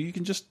stuff for you. You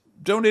can just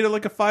donate at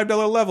like a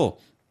 $5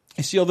 level.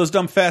 You see all those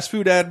dumb fast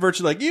food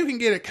adverts, like, you can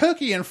get a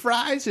cookie and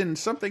fries and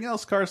something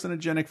else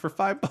carcinogenic for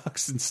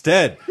 $5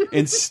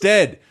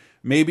 instead.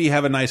 maybe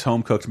have a nice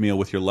home-cooked meal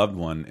with your loved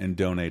one and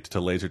donate to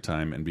Laser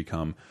Time and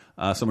become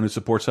someone who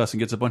supports us and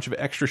gets a bunch of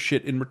extra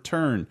shit in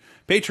return.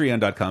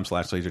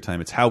 Patreon.com/LaserTime.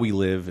 It's how we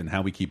live and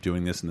how we keep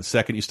doing this. And the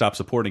second you stop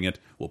supporting it,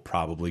 we'll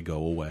probably go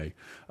away.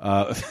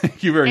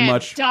 Thank you very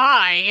much.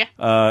 Die.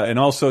 And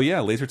also, yeah,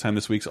 Laser Time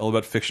this week's all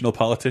about fictional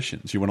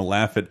politicians. You want to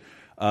laugh at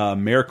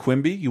Mayor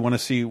Quimby? You want to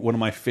see one of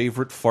my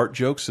favorite fart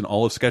jokes in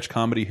all of sketch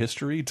comedy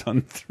history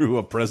done through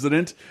a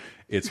president?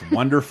 It's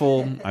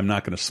wonderful. I'm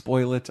not going to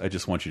spoil it. I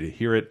just want you to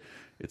hear it.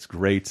 It's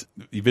great.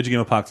 The Video Game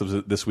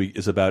Apocalypse this week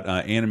is about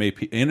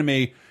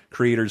anime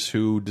creators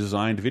who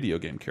designed video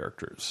game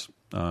characters.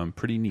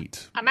 Pretty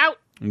neat. I'm out.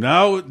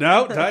 No,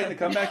 Diane,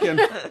 come back in.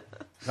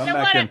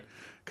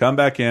 Come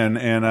back in.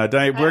 And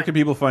Diane, where can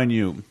people find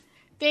you?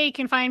 They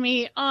can find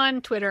me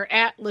on Twitter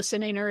at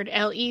ListenANerd,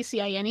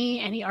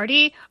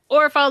 LeCineNerd,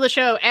 or follow the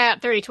show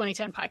at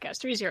 302010 Podcast,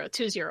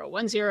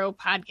 302010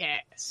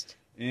 Podcast.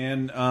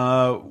 And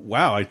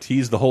wow, I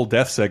teased the whole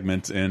death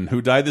segment. And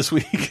who died this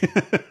week?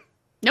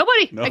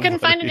 Nobody. I couldn't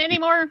find it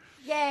anymore.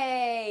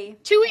 Yay!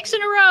 2 weeks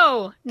in a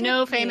row.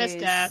 No famous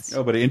deaths.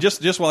 Nobody. And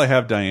just while I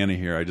have Diana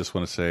here, I just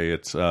want to say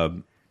it's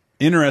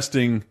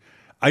interesting.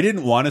 I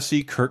didn't want to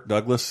see Kirk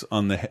Douglas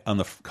on the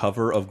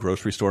cover of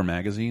grocery store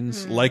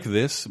magazines like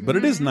this, but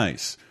it is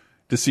nice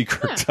to see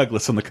Kirk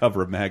Douglas on the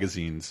cover of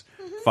magazines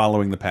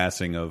following the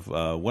passing of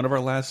one of our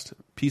last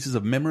pieces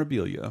of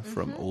memorabilia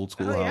from old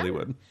school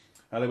Hollywood.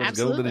 Hollywood's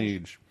golden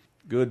age.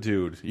 Good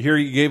dude. Here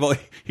he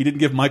didn't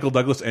give Michael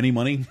Douglas any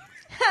money.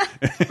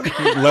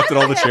 Left it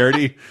all to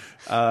charity.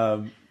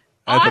 I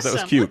thought that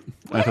was cute.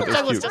 I thought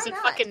that was Douglas cute. doesn't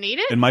fucking need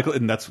it.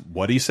 And that's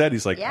what he said.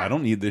 He's like, I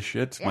don't need this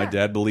shit. My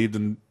dad believed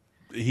in.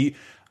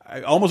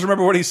 I almost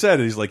remember what he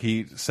said. He's like,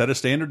 he set a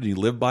standard and he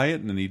lived by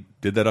it, and he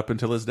did that up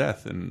until his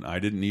death. And I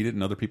didn't need it,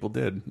 and other people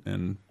did,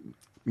 and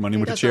money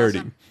went to charity.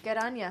 Awesome. Good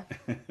on you.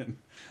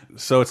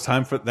 So it's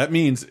time for the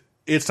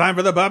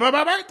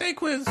birthday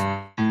quiz.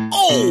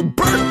 Oh,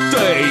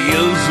 birthday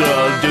is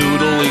a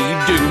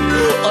doodly doo,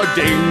 a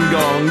ding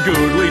dong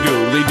doodly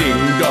doodly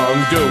ding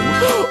dong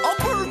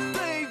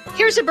doo.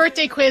 Here's a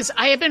birthday quiz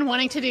I have been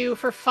wanting to do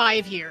for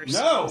 5 years.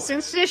 No.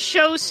 Since this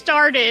show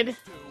started,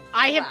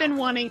 I have been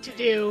wanting to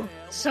do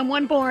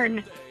someone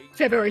born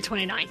February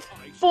 29th.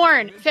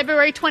 Born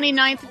February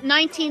 29th,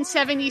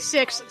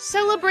 1976,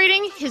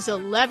 celebrating his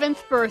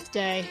 11th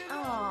birthday.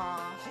 Aww.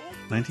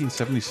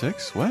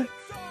 1976? What?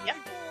 Yep.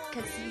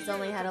 Because he's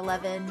only had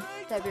 11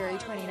 February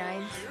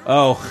 29th.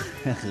 Oh.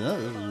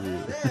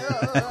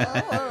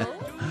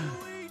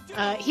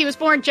 He was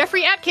born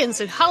Jeffrey Atkins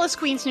in Hollis,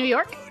 Queens, New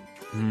York.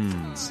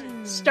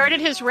 Started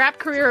his rap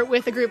career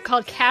with a group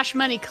called Cash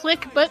Money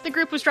Click, but the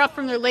group was dropped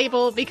from their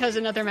label because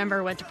another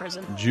member went to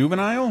prison.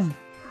 Juvenile?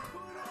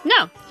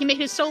 No, he made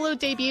his solo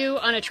debut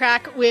on a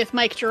track with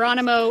Mike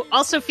Geronimo,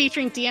 also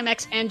featuring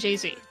DMX and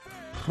Jay-Z.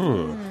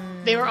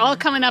 They were all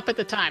coming up at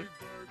the time.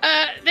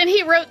 Then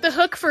he wrote the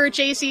hook for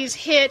Jay-Z's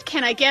hit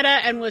Can I Getta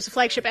and was a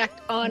flagship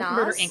act on Nas?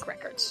 Murder Inc.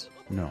 Records.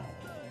 No.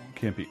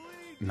 Can't be.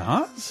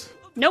 Nas?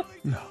 Nope.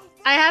 No.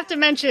 I have to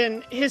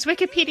mention, his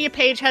Wikipedia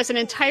page has an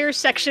entire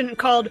section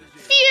called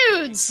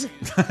Feuds!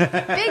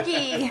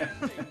 Biggie!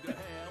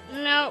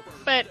 No,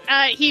 but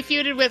he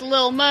feuded with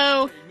Lil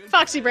Mo,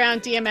 Foxy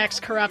Brown,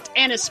 DMX, Corrupt,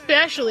 and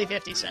especially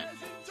 50 Cent.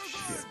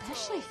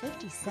 Especially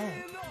 50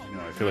 Cent. You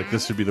know, I feel like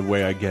this should be the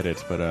way I get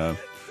it, but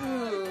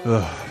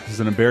this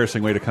is an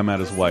embarrassing way to come out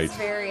as white. It's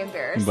very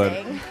embarrassing.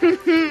 But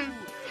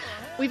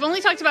We've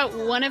only talked about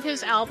one of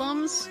his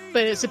albums,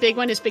 but it's a big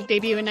one, his big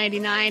debut in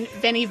 99,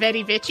 Veni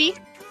Vedi Vici.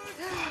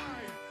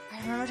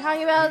 I remember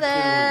talking about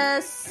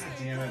this.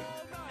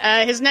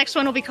 His next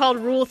one will be called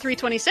Rule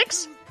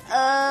 326.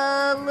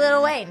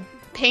 Lil Wayne.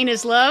 Pain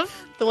is Love,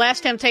 The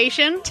Last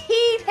Temptation.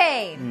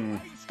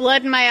 T-Pain.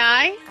 Blood in My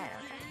Eye. I don't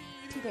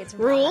know. T-Pain's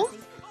from Rule.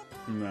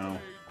 no.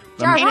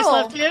 Ja Pain is Rule.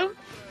 Love too.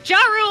 Ja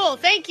Rule,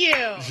 thank you.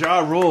 Ja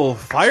Rule.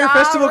 Fire Ja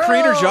Festival Rule.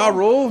 creator Ja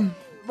Rule.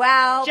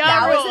 Wow, Ja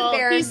that Rule. was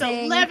embarrassing.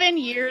 He's 11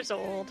 years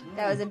old.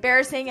 That was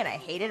embarrassing, and I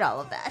hated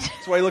all of that.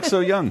 That's why he looks so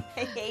young.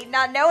 I hate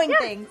not knowing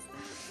things.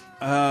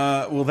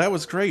 Well, that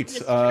was great.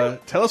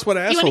 Tell us what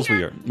assholes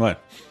we are. What?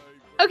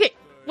 Okay,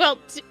 well,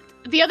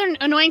 the other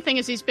annoying thing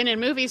is he's been in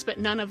movies, but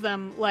none of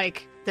them,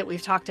 like, that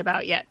we've talked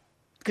about yet.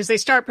 Because they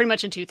start pretty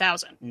much in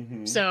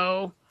 2000.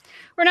 So,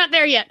 we're not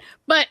there yet.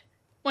 But,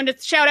 wanted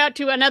to shout out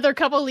to another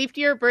couple leap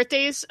year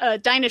birthdays.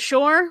 Dinah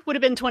Shore would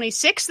have been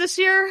 26 this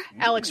year.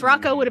 Alex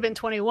Rocco would have been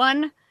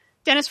 21.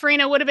 Dennis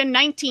Farina would have been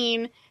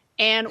 19.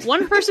 And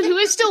one person who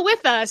is still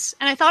with us,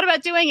 and I thought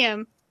about doing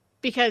him,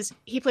 because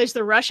he plays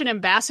the Russian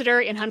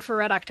ambassador in Hunt for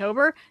Red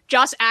October,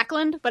 Joss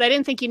Ackland, but I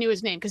didn't think you knew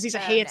his name, because he's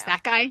it's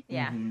that guy.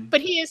 Yeah. But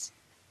he is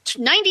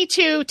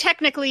 92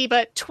 technically,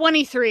 but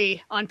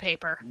 23 on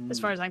paper, as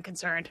far as I'm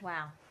concerned.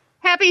 Wow.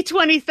 Happy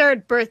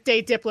 23rd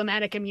birthday,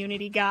 diplomatic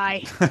immunity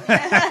guy.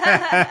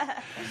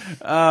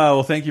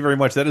 Well, thank you very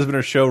much. That has been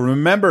our show.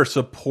 Remember,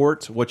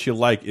 support what you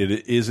like.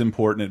 It is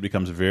important. It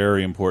becomes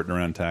very important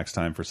around tax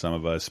time for some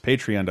of us.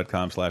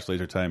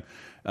 Patreon.com/LaserTime.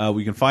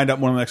 We can find out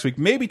more next week.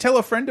 Maybe tell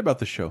a friend about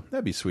the show.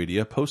 That'd be sweet of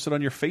you. Post it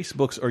on your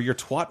Facebooks or your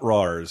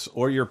Twat-rars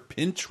or your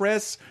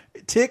Pinterest,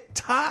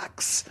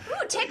 TikToks.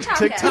 Ooh, TikTok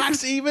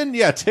TikToks even?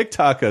 Yeah,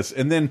 TikTok us.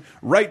 And then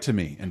write to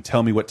me and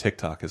tell me what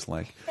TikTok is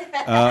like.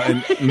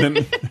 And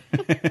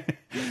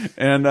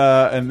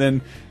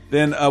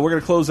then we're going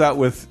to close out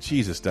with,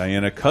 Jesus,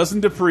 Diana, Cousin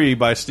Dupree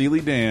by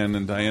Steely Dan.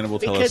 And Diana will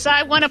tell us. Because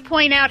I want to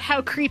point out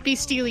how creepy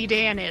Steely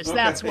Dan is.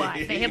 That's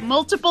why. They have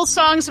multiple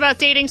songs about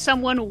dating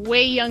someone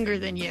way younger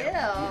than you.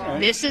 Ew.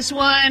 This is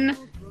one.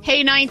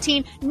 Hey,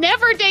 19.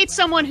 Never date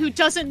someone who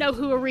doesn't know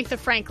who Aretha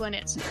Franklin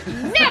is.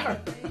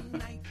 Never!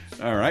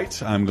 All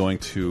right. I'm going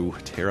to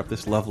tear up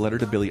this love letter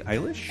to Billie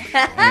Eilish.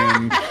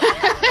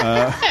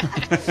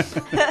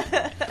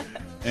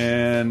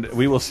 And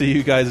we will see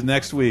you guys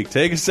next week.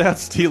 Take us out,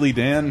 Steely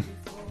Dan.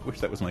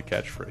 Wish that was my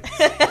catchphrase.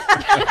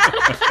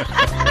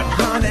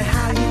 Honey,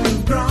 how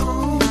you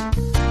grown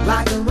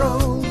like a rose.